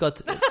 Yeah, we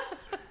got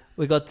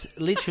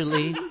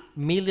literally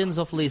millions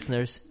of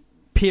listeners.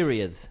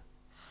 Period.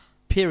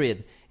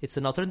 It's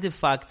an alternative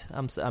fact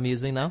I'm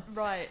using now.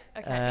 Right.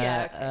 Okay.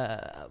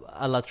 Yeah. Okay.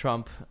 A la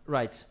Trump.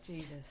 Right.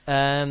 Jesus.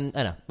 I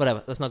know.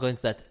 Whatever. Let's not go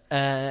into that.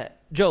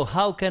 Joe,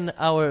 how can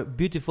our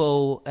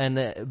beautiful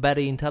and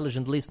very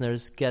intelligent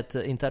listeners get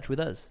in touch with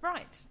us?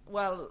 Right.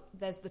 Well,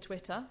 there's the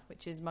Twitter,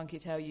 which is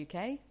Monkeytail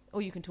UK,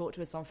 or you can talk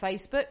to us on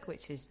Facebook,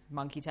 which is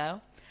Monkeytail.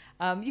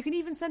 You can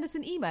even send us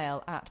an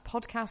email at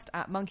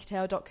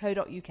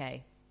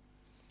podcast@monkeytail.co.uk.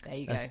 There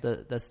you go.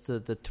 That's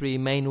the three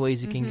main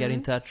ways you can get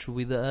in touch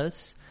with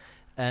us.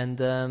 And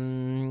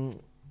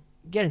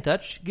get in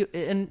touch.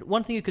 And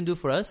one thing you can do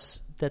for us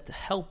that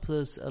helps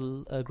us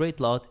a great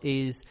lot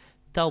is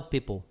tell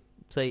people.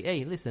 Say,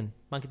 hey, listen,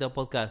 Monkey Tail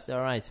Podcast, they're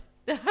all right.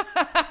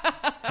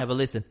 Have a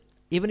listen.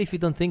 Even if you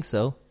don't think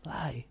so,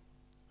 lie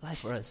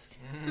for us.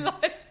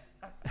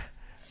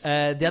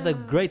 The other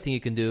great thing you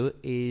can do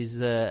is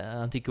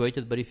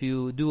antiquated, but if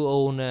you do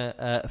own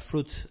a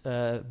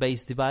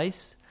fruit-based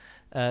device,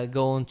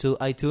 go on to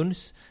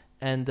iTunes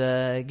and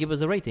give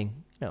us a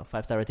rating.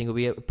 5-star rating would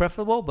be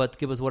preferable, but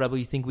give us whatever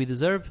you think we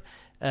deserve.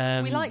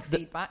 We like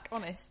feedback,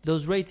 honest.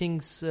 Those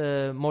ratings,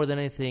 more than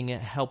anything,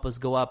 help us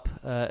go up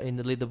in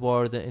the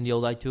leaderboard in the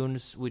old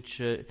iTunes,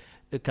 which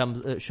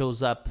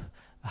shows up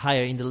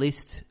higher in the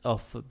list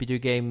of video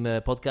game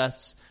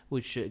podcasts,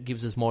 which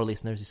gives us more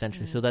listeners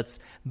essentially. So that's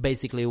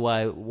basically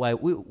why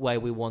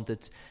we want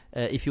it.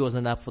 If it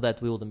wasn't up for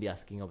that, we wouldn't be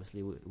asking.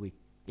 Obviously, we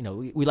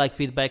like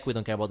feedback. We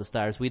don't care about the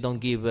stars. We don't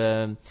give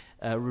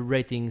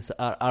ratings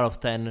out of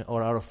 10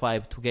 or out of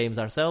 5 to games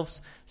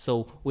ourselves.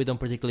 So we don't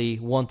particularly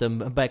want them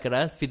back at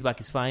us. Feedback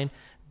is fine.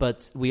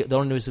 But the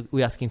only reason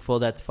we're asking for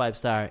that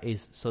 5-star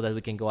is so that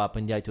we can go up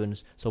in the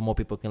iTunes, so more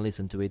people can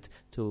listen to it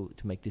to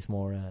make this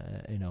more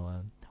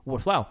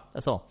worthwhile.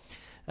 That's all.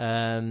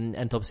 And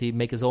obviously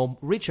make us all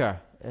richer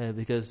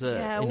because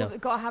we've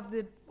got to have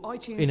the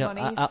iTunes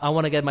monies. I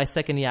want to get my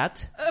second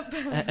yacht,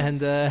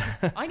 and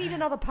I need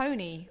another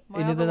pony. My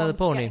You need other another one's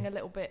pony? getting a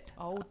little bit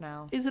old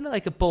now. Isn't it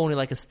like a pony,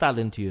 like a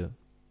stallion to you?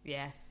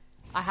 Yeah,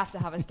 I have to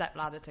have a step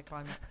ladder to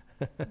climb it.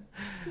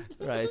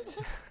 Right.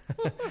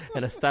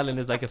 And a stallion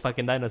is like a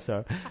fucking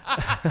dinosaur.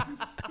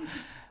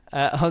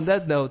 On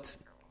that note,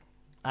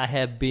 I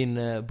have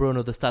been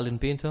Bruno the Stallion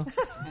Pinto.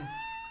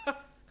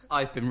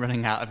 I've been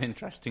running out of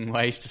interesting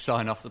ways to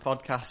sign off the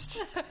podcast.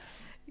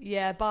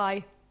 Yeah,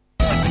 bye.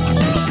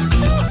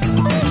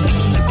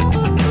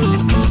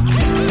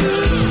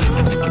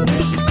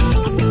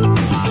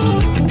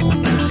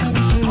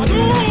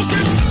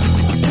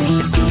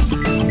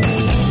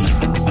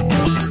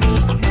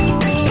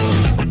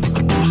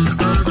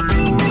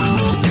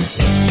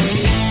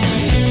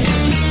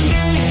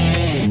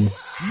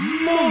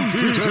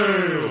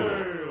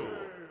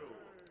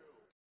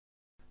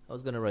 I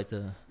was going to write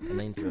an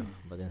intro,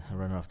 but then I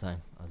ran out of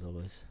time, as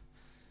always.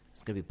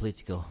 It's going to be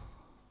political.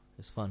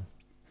 It's fun,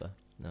 but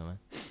no, man.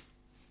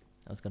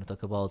 I was going to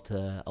talk about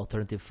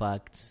alternative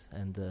facts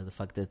and the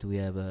fact that we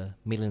have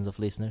millions of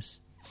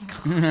listeners.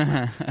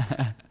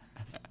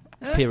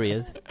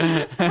 Period.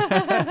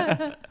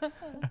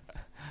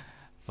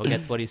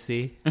 Forget what you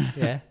see.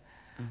 Yeah.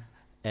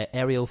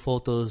 Aerial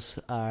photos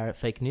are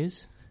fake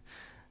news,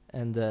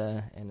 and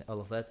all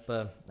of that.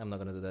 But I'm not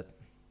going to do that.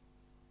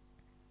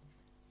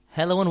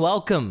 Hello and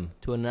welcome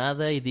to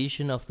another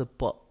edition of the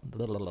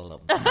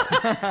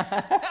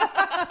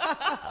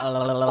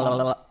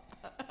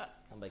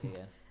I'm back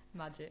again.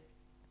 Magic.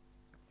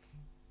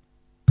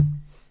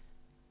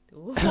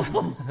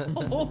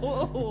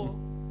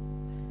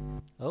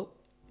 Oh.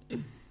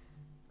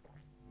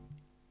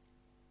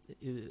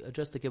 You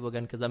adjust the cable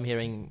again because I'm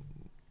hearing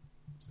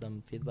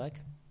some feedback.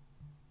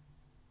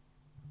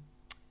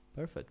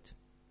 Perfect.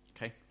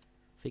 Okay.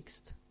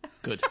 Fixed.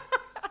 Good.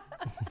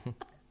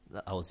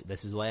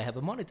 This is why I have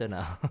a monitor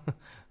now.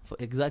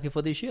 Exactly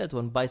for this shit.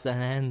 One bicep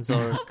hands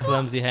or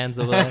clumsy hands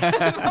over there.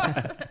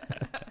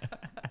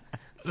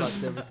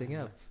 Fucks everything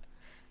up.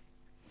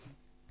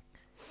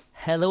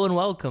 Hello and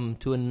welcome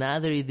to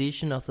another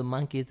edition of the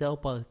Monkey Tail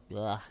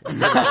Podcast.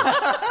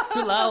 It's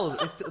too loud.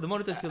 The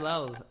monitor's too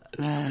loud.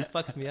 It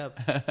fucks me up.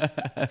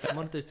 The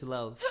monitor's too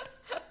loud.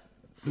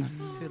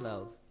 Too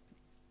loud.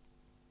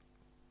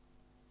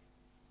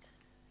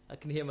 I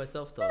can hear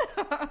myself talk.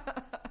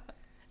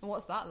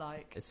 What's that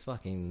like? It's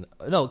fucking...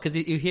 No, because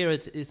you hear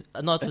it. It's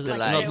not delay.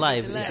 not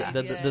live. Delay,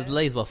 The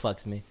delay is what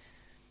fucks me.